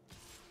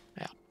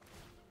 Yeah.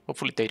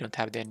 Hopefully they don't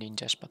have their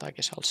ninjas, but I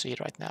guess I'll see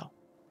right now.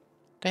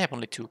 They have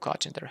only 2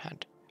 cards in their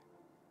hand.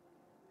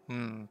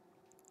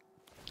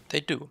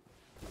 They do.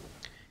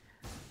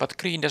 But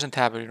green doesn't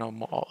have, you know,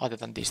 more other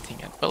than this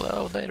thing. And,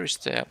 well, there's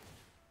the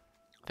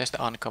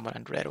uncommon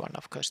and rare one,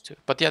 of course, too.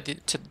 But yeah,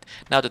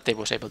 now that they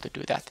was able to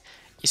do that,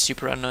 it's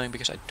super annoying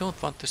because I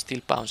don't want to still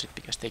bounce it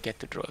because they get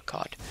to draw a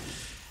card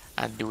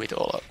and do it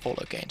all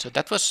again. So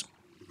that was...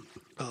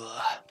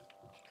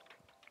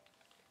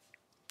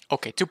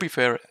 Okay, to be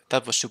fair,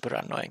 that was super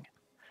annoying.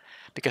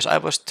 Because I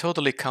was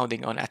totally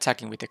counting on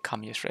attacking with the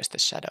Kamigawa's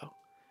Restless Shadow.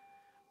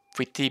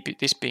 With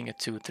this being a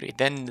 2-3,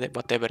 then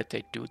whatever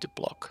they do to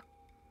block.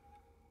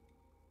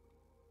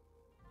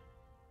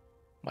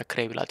 My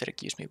Gravelighter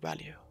gives me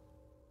value.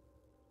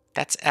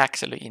 That's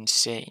actually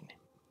insane.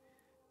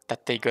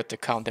 That they got the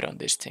counter on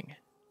this thing.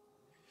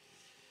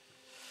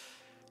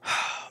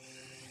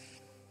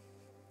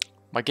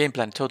 My game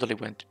plan totally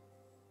went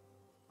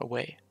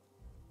away.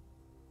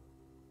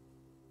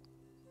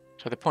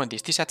 So the point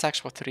is, this attacks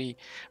for 3.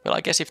 Well,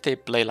 I guess if they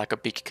play like a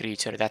big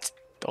creature, that's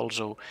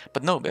also...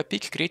 But no, a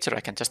big creature I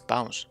can just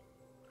bounce.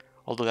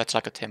 Although that's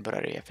like a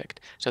temporary effect.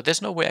 So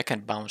there's no way I can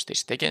bounce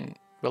this. They can...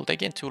 Well, they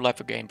gain 2 life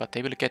again, but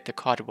they will get the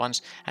card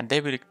once, and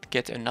they will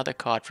get another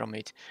card from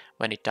it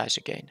when it dies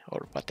again,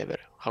 or whatever,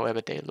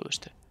 however they lose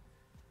it.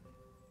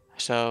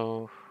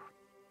 So...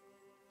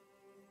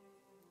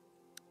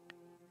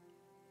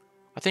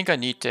 I think I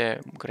need the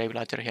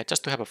Gravelighter here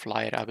just to have a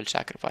flyer. I will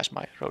sacrifice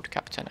my Road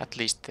Captain. At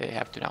least they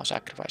have to now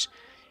sacrifice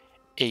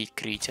a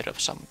creature of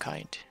some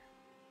kind.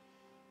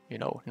 You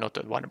know, not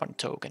a 1-1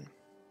 token.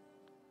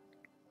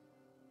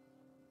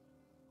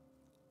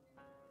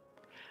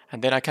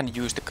 And then I can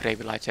use the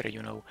Gravelighter,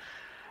 you know,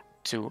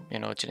 to, you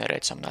know,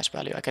 generate some nice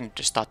value. I can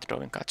just start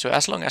drawing cards. So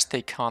as long as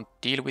they can't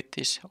deal with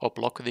this or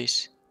block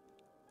this,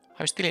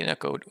 I'm still in a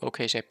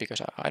okay shape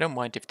because I don't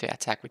mind if they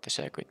attack with the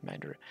Circuit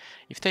Mender.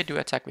 If they do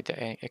attack with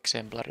the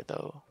Exemplar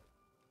though,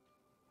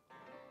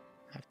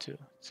 I have to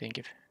think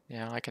if...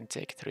 Yeah, I can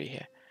take 3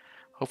 here.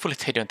 Hopefully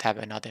they don't have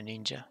another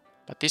ninja.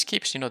 But this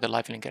keeps, you know, the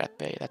lifelink at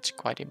bay. That's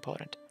quite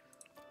important.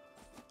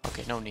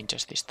 Okay, no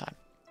ninjas this time.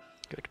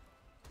 Good.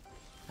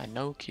 And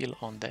no kill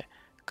on the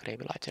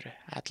Gravelighter,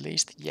 at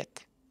least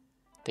yet.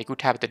 They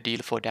could have the deal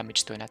 4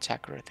 damage to an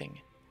attacker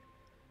thing.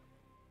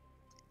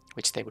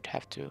 Which they would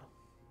have to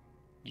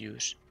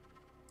use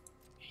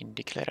in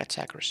declare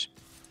attackers.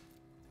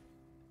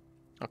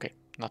 Okay,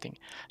 nothing.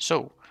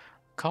 So,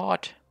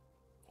 card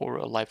or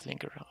a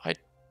lifelinker. I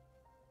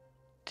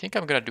think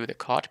I'm gonna do the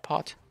card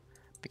part,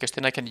 because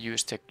then I can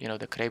use the, you know,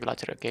 the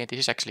Gravelighter again. This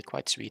is actually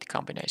quite sweet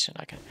combination.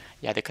 I can,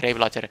 yeah, the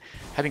Gravelighter,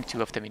 having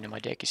 2 of them in my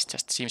deck is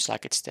just seems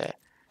like it's the,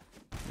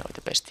 you know,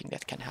 the best thing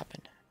that can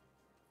happen.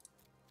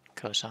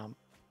 Because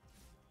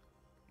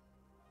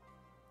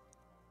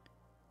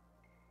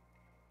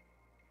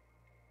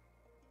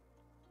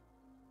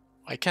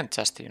I can't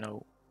just, you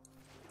know,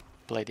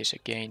 play this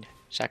again,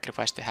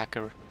 sacrifice the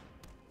hacker,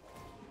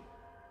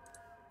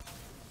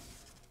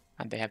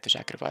 and they have to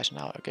sacrifice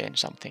now again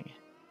something.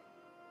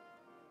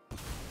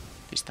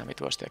 This time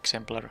it was the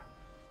Exemplar.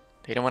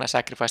 They don't want to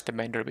sacrifice the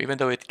main herb, even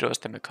though it draws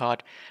them a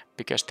card,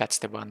 because that's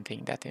the one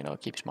thing that, you know,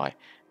 keeps my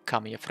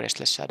Kami of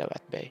Restless Shadow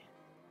at bay.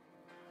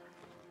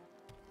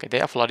 Okay,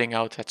 they are flooding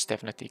out, that's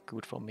definitely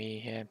good for me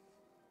here.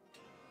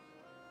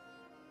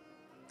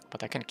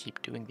 But I can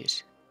keep doing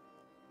this.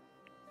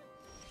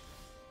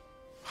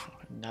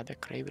 Another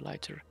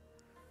Gravelighter.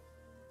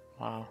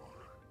 Wow.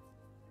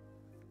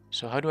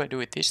 So how do I do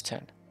it this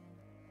turn?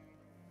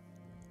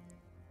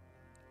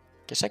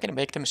 Guess I can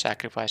make them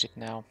sacrifice it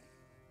now.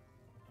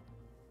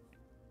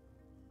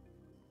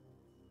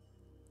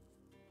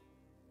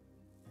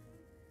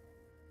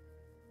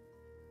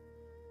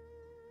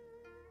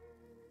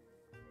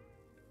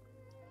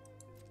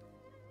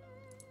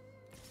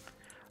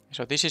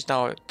 So this is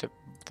now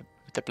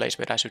the place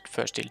where I should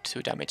first deal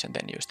 2 damage and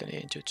then use the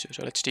ninjutsu.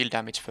 So let's deal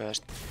damage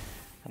first.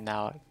 And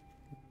now,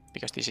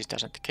 because this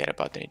doesn't care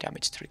about any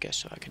damage triggers,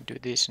 so I can do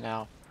this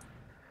now.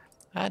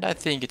 And I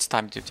think it's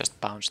time to just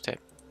bounce the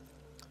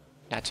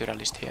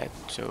naturalist here.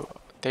 So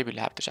they will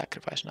have to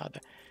sacrifice now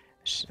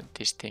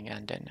this thing,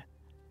 and then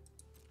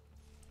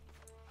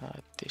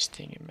this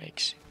thing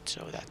makes it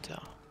so that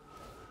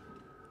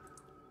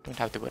don't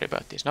have to worry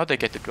about this. Now they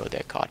get to draw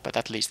their card, but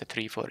at least the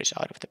 3/4 is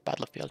out of the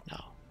battlefield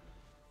now.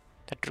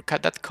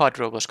 That card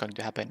draw was going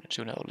to happen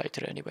sooner or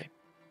later anyway.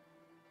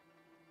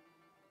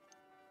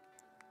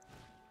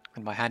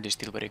 And my hand is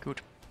still very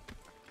good.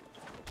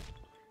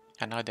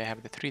 And now they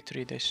have the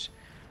 3/3 this.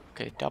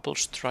 Okay, double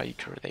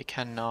striker. They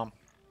can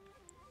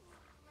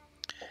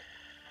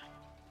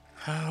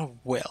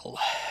well.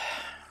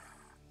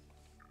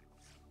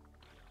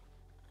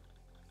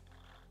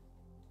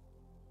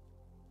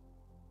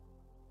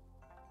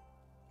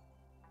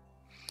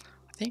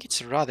 I think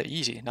it's rather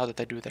easy now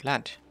that I do the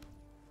land.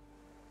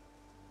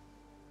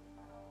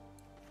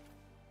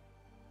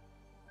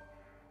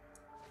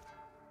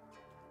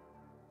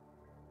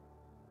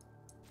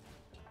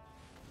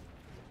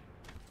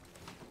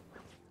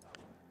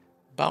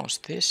 Bounce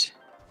this.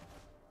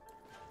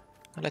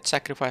 And let's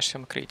sacrifice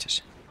some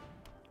creatures.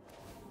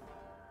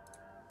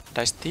 And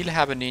I still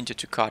have a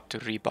ninjutsu card to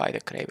rebuy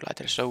the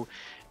Gravelighter. So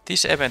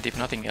this event, if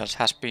nothing else,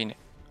 has been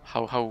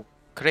how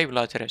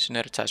Gravelighter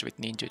synergize with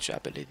ninjutsu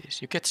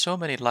abilities. You get so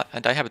many,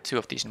 and I have 2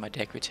 of these in my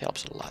deck, which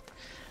helps a lot.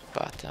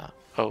 But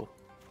oh,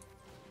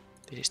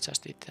 this is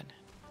just it then.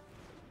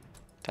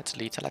 That's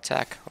lethal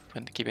attack,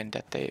 when given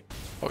that they...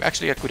 Oh,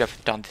 actually I could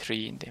have done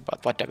 3 in them,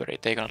 but whatever,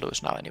 they're gonna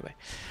lose now anyway.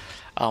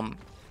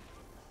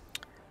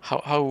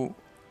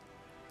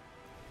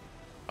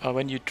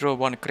 When you draw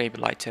 1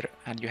 Gravelighter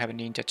and you have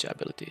ninjutsu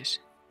abilities,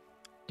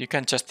 you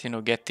can just, you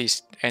know, get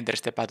this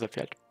enters the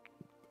battlefield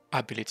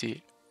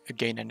ability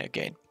again and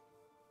again.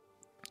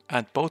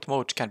 And both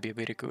modes can be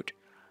very good.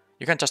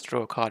 You can just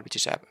draw a card, which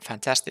is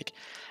fantastic,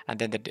 and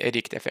then the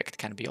edict effect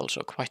can be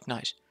also quite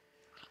nice.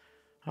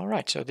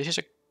 Alright, so this is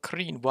a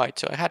green-white.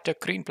 So I had a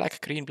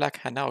green-black,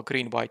 and now a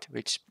green-white,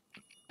 which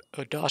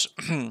does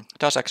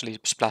actually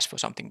splash for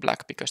something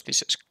black, because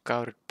this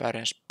Scoured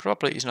Barrens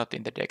probably is not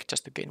in the deck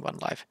just to gain 1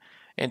 life.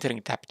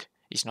 Entering tapped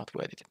is not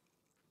worth it.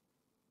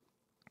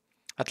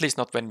 At least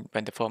not when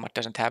the format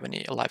doesn't have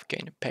any life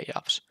gain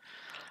payoffs.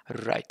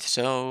 Right,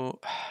 so...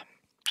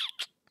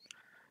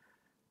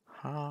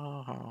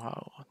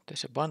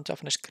 There's a 1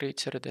 toughness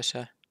creature,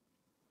 there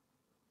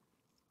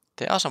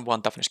are some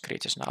 1 toughness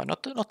creatures now,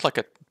 not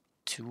like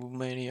too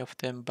many of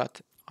them,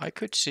 but I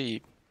could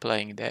see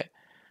playing the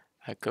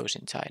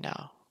Gosentai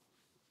now.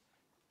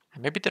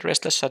 And maybe the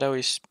Restless Shadow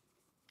it's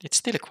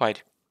still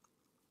quite,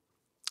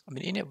 I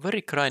mean, in a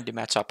very grindy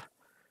matchup,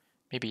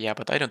 maybe yeah,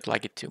 but I don't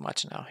like it too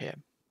much now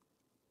here.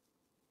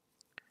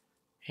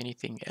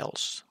 Anything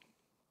else?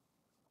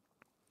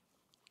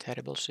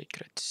 Terrible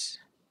Secrets.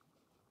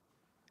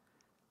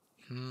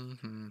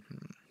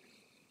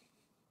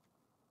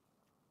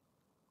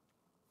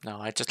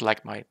 No, I just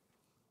like I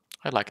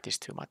like this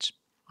too much.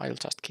 I'll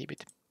just keep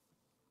it.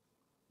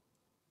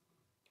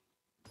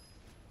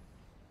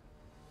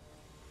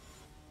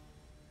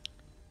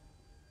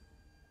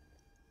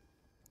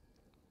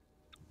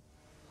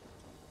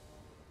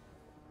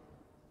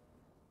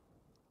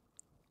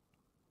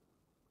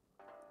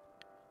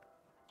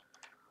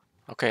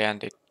 Okay,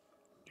 and it,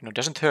 you know,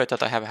 doesn't hurt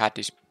that I have had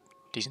these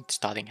decent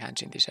starting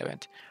hands in this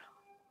event.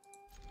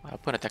 My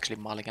opponent actually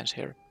mulligans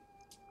here.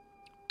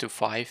 To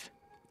 5.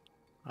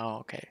 Oh,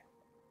 okay.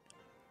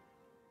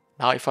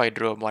 Now if I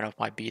draw 1 of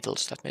my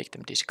beetles that make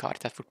them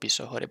discard, that would be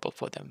so horrible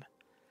for them.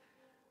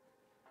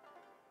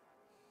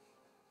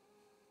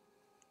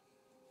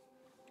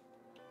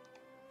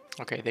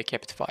 Okay, they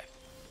kept 5.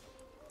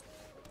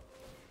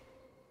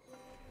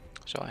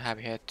 So I have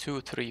here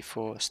 2, 3,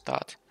 4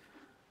 start.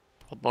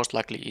 Most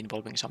likely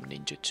involving some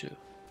ninjutsu.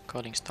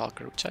 Calling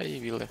Stalker, which I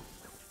will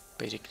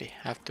basically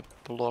have to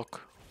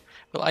block.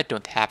 Well, I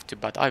don't have to,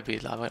 but I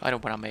will. I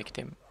don't want to make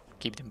them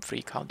give them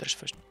free counters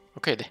first.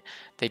 Okay,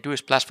 they do a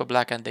splash for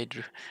black and they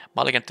drew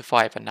mulligan to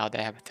 5, and now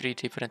they have 3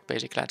 different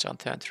basic lands on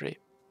turn 3.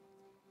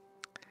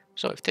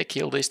 So if they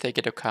kill this, they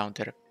get a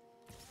counter.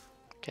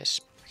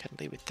 Guess we can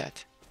live with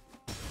that.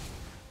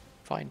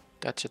 Fine,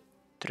 that's a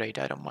trade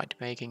I don't mind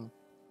making.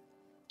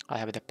 I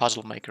have the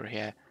puzzle maker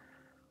here.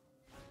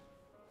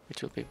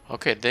 It will be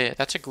okay.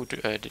 That's a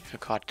good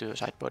card to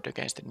sideboard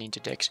against the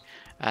ninja decks,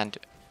 and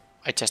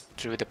I just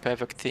drew the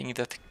perfect thing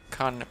that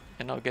can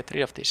get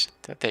rid of this.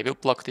 They will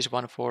block this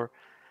 1/4,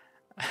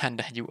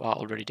 and you are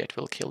already dead.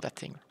 Will kill that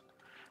thing,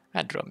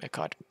 and draw me a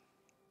card.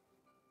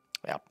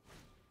 Yeah.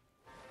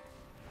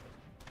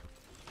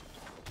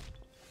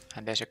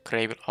 And there's a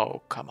grave.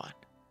 Oh come on,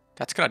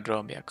 that's gonna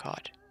draw me a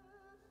card.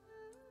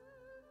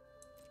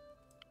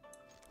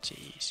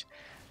 Jeez.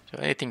 So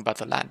anything but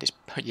the land is...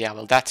 Yeah,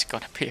 well that's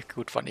gonna be a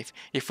good one.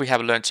 If we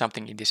have learned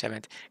something in this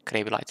event,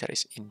 Gravelighter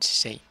is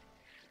insane.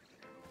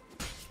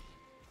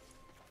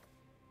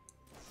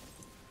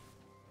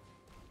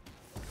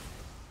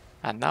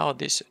 And now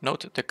this...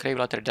 Note the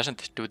Gravelighter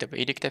doesn't do the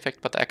Edict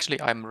effect, but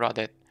actually I'm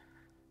rather...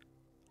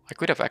 I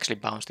could have actually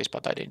bounced this,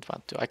 but I didn't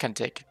want to. I can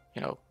take,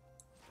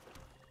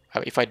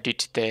 if I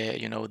did the,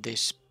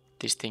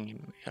 this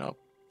thing,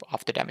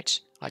 after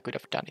damage, I could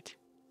have done it.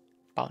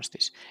 Bounce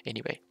this.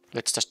 Anyway,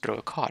 let's just draw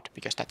a card,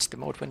 because that's the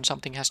mode when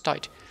something has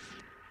died.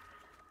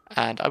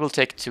 And I will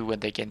take 2 when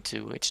they get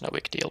 2, it's no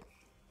big deal.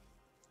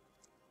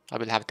 I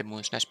will have the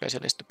Moonsnare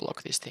Specialist to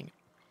block this thing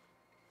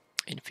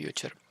in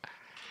future.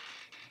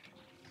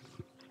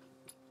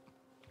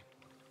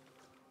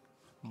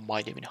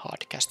 Might even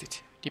hard cast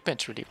it.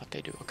 Depends really what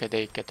they do. Okay,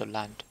 they get a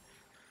land.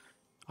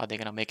 Are they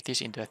gonna make this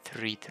into a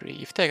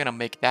 3/3? If they're gonna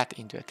make that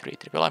into a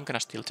 3/3, well, I'm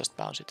gonna still just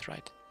bounce it,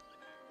 right?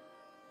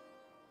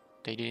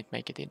 They didn't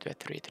make it into a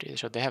 3/3,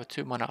 so they have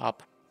 2 mana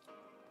up.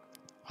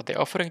 Are they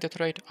offering the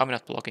trade? I'm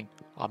not blocking.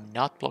 I'm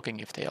not blocking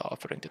if they are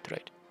offering the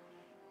trade.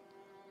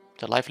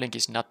 The lifelink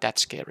is not that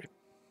scary.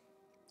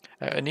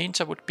 A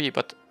ninja would be,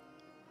 but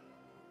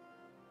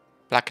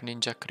black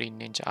ninja, green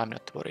ninja, I'm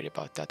not worried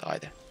about that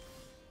either.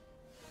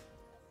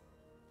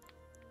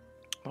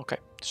 Okay,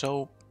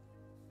 so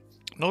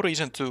no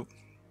reason to...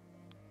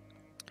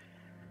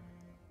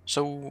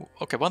 So,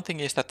 okay, one thing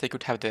is that they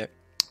could have the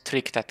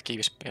trick that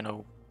gives,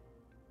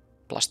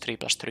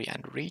 +3/+3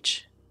 and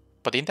reach.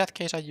 But in that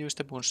case I use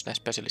the Moonsnare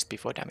Specialist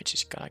before damage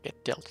is gonna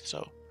get dealt,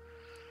 so...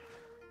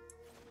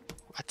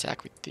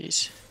 Attack with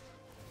these.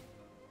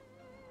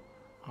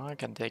 I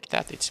can take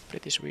that, it's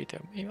pretty sweet. I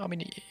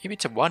mean, if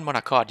it's a 1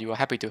 mana card you are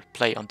happy to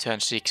play on turn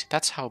 6,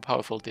 that's how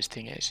powerful this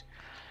thing is.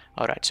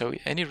 Alright, so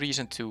any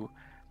reason to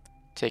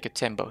take a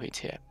tempo hit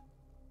here?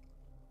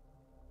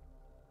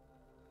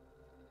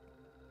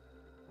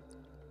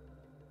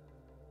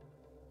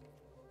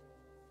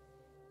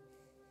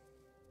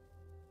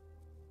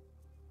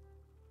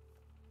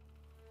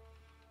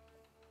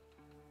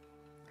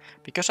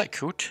 Because I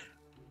could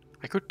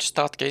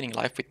start gaining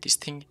life with this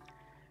thing.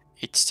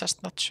 It's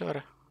just not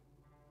sure.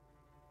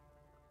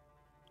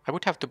 I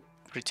would have to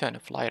return a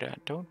flyer. I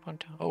don't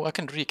want to... Oh, I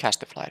can recast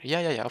the flyer.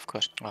 Yeah, of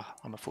course. Oh,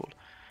 I'm a fool.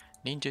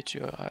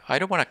 Ninjutsu. I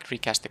don't want to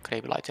recast the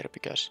Gravelighter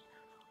because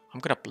I'm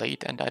gonna play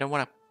it and I don't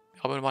want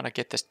to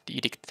get the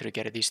Edict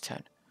trigger this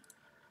turn.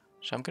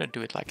 So I'm gonna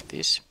do it like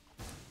this.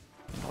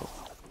 No.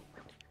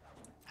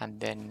 And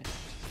then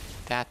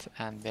that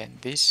and then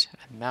this.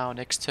 And now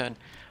next turn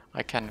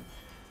I can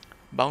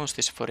bounce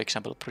this, for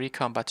example,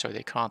 pre-combat, so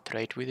they can't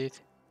trade with it.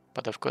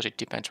 But of course it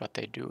depends what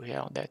they do here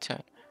on their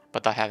turn.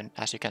 But I haven't,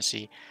 as you can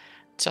see,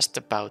 just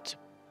about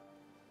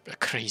a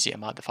crazy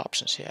amount of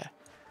options here.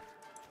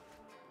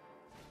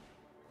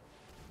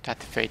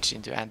 That fades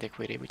into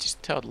antiquity, which is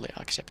totally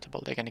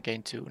acceptable. They're gonna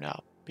gain 2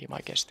 now, be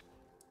my guest.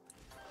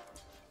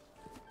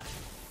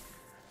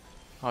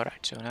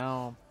 Alright, so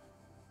now...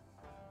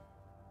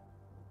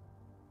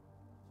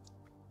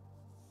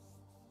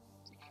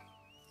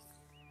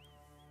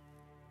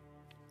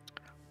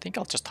 I think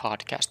I'll just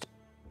hardcast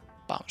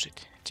bounce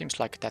it. It seems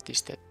like that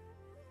is the...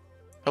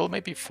 Well,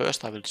 maybe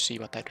first I will see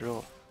what I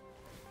draw.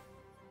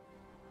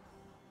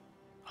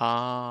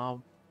 I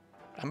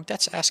mean,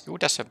 that's as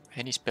good as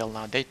any spell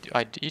now.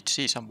 I did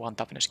see some 1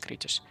 toughness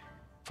creatures.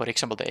 For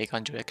example, the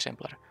Eikanju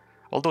Exemplar.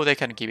 Although they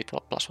can give it a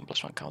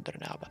 +1/+1 counter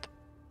now, but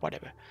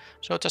whatever.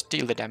 So just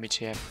deal the damage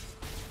here.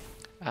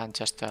 And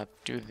just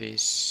do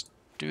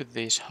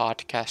this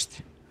hard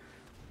cast.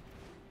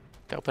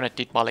 The opponent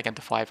did mulligan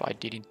to 5, I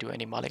didn't do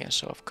any mulligan,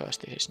 so of course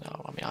this is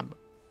now... I mean, I'm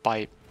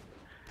by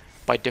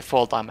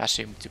default I'm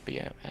assumed to be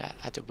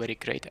at a very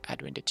great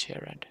advantage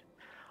here, and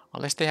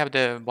unless they have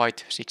the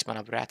white 6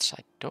 mana rats,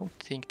 I don't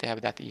think they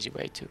have that easy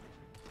way to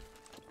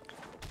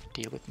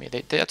deal with me.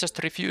 They just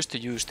refuse to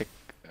use the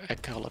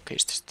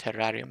Ecologist's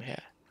Terrarium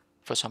here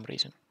for some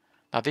reason.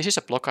 Now this is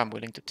a block I'm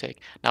willing to take.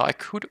 Now I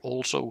could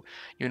also,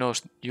 you know,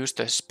 use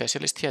the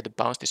specialist here to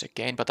bounce this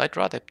again, but I'd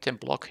rather then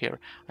block here,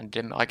 and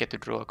then I get to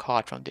draw a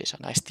card from this,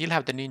 and I still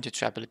have the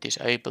ninjutsu abilities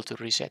able to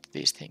reset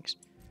these things.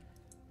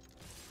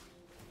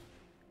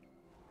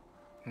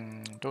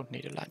 Don't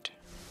need a land.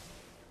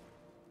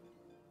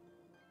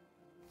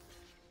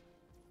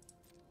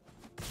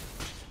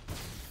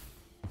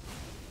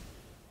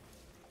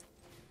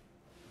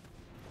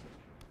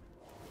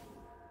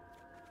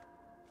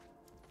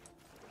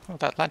 Well,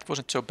 that land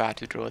wasn't so bad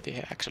to draw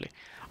there, actually.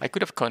 I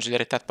could have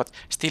considered that, but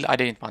still I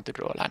didn't want to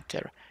draw a land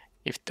there.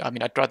 I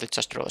mean, I'd rather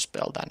just draw a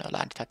spell than a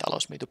land that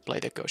allows me to play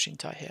the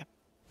Goshintai here.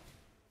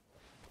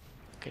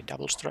 Okay,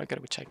 double striker,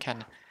 which I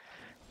can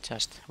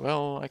just...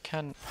 Well, I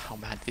can... Oh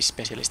man, this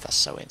specialist is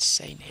so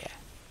insane here.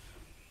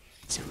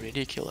 It's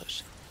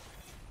ridiculous.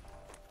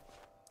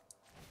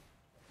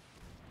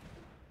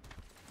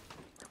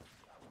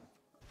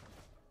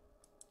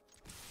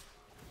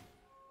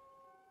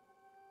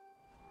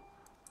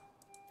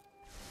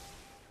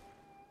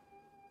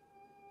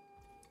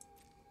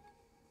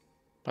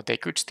 But they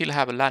could still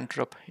have a land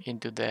drop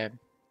into the...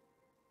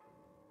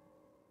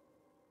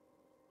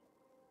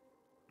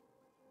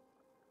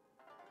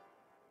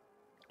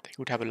 They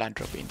could have a land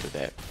drop into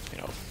the, you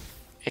know,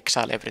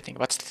 exile everything.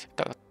 What's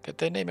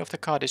the name of the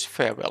card is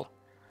Farewell.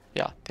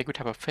 Yeah, they could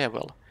have a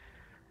Farewell.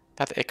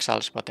 That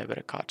exiles whatever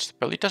cards.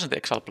 Well, it doesn't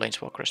exile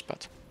Planeswalkers,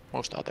 but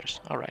most others.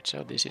 Alright,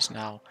 so this is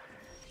now...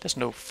 There's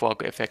no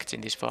fog effects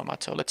in this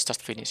format, so let's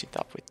just finish it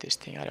up with this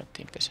thing. I don't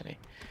think there's any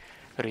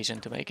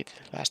reason to make it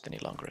last any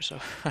longer, so...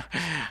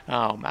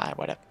 Oh man,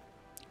 what a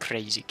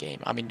crazy game.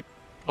 I mean,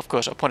 of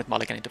course, opponent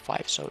mulligan into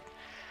 5, so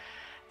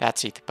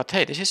that's it. But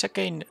hey, this is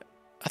again...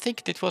 I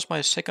think it was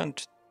my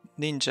second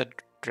ninja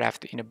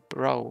draft in a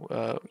row,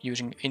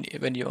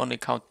 when you only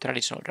count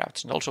traditional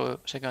drafts, and also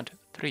second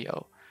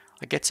 3-0.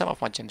 I get some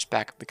of my gems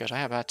back because I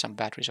have had some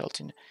bad results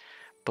in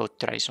both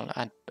traditional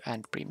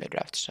and premier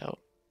drafts, so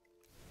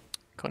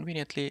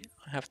conveniently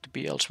I have to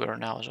be elsewhere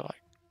now, so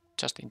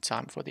just in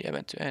time for the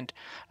event to end.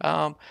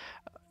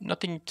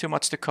 Nothing too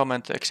much to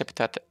comment except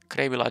that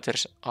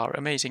Gravelighters are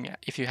amazing.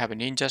 If you have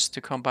ninjas to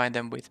combine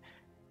them with,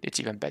 it's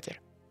even better.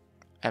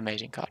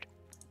 Amazing card.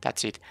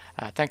 That's it.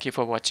 Thank you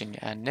for watching,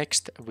 and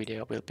next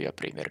video will be a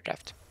premier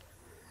draft.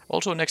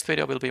 Also, next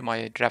video will be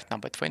my draft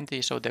number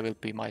 20, so there will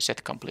be my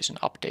set completion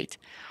update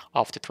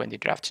after 20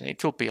 drafts, and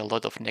it will be a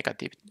lot of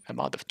negative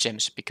amount of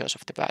gems because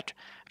of the bad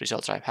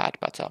results I've had,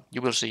 but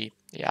you will see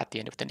at the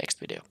end of the next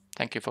video.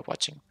 Thank you for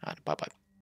watching, and bye bye.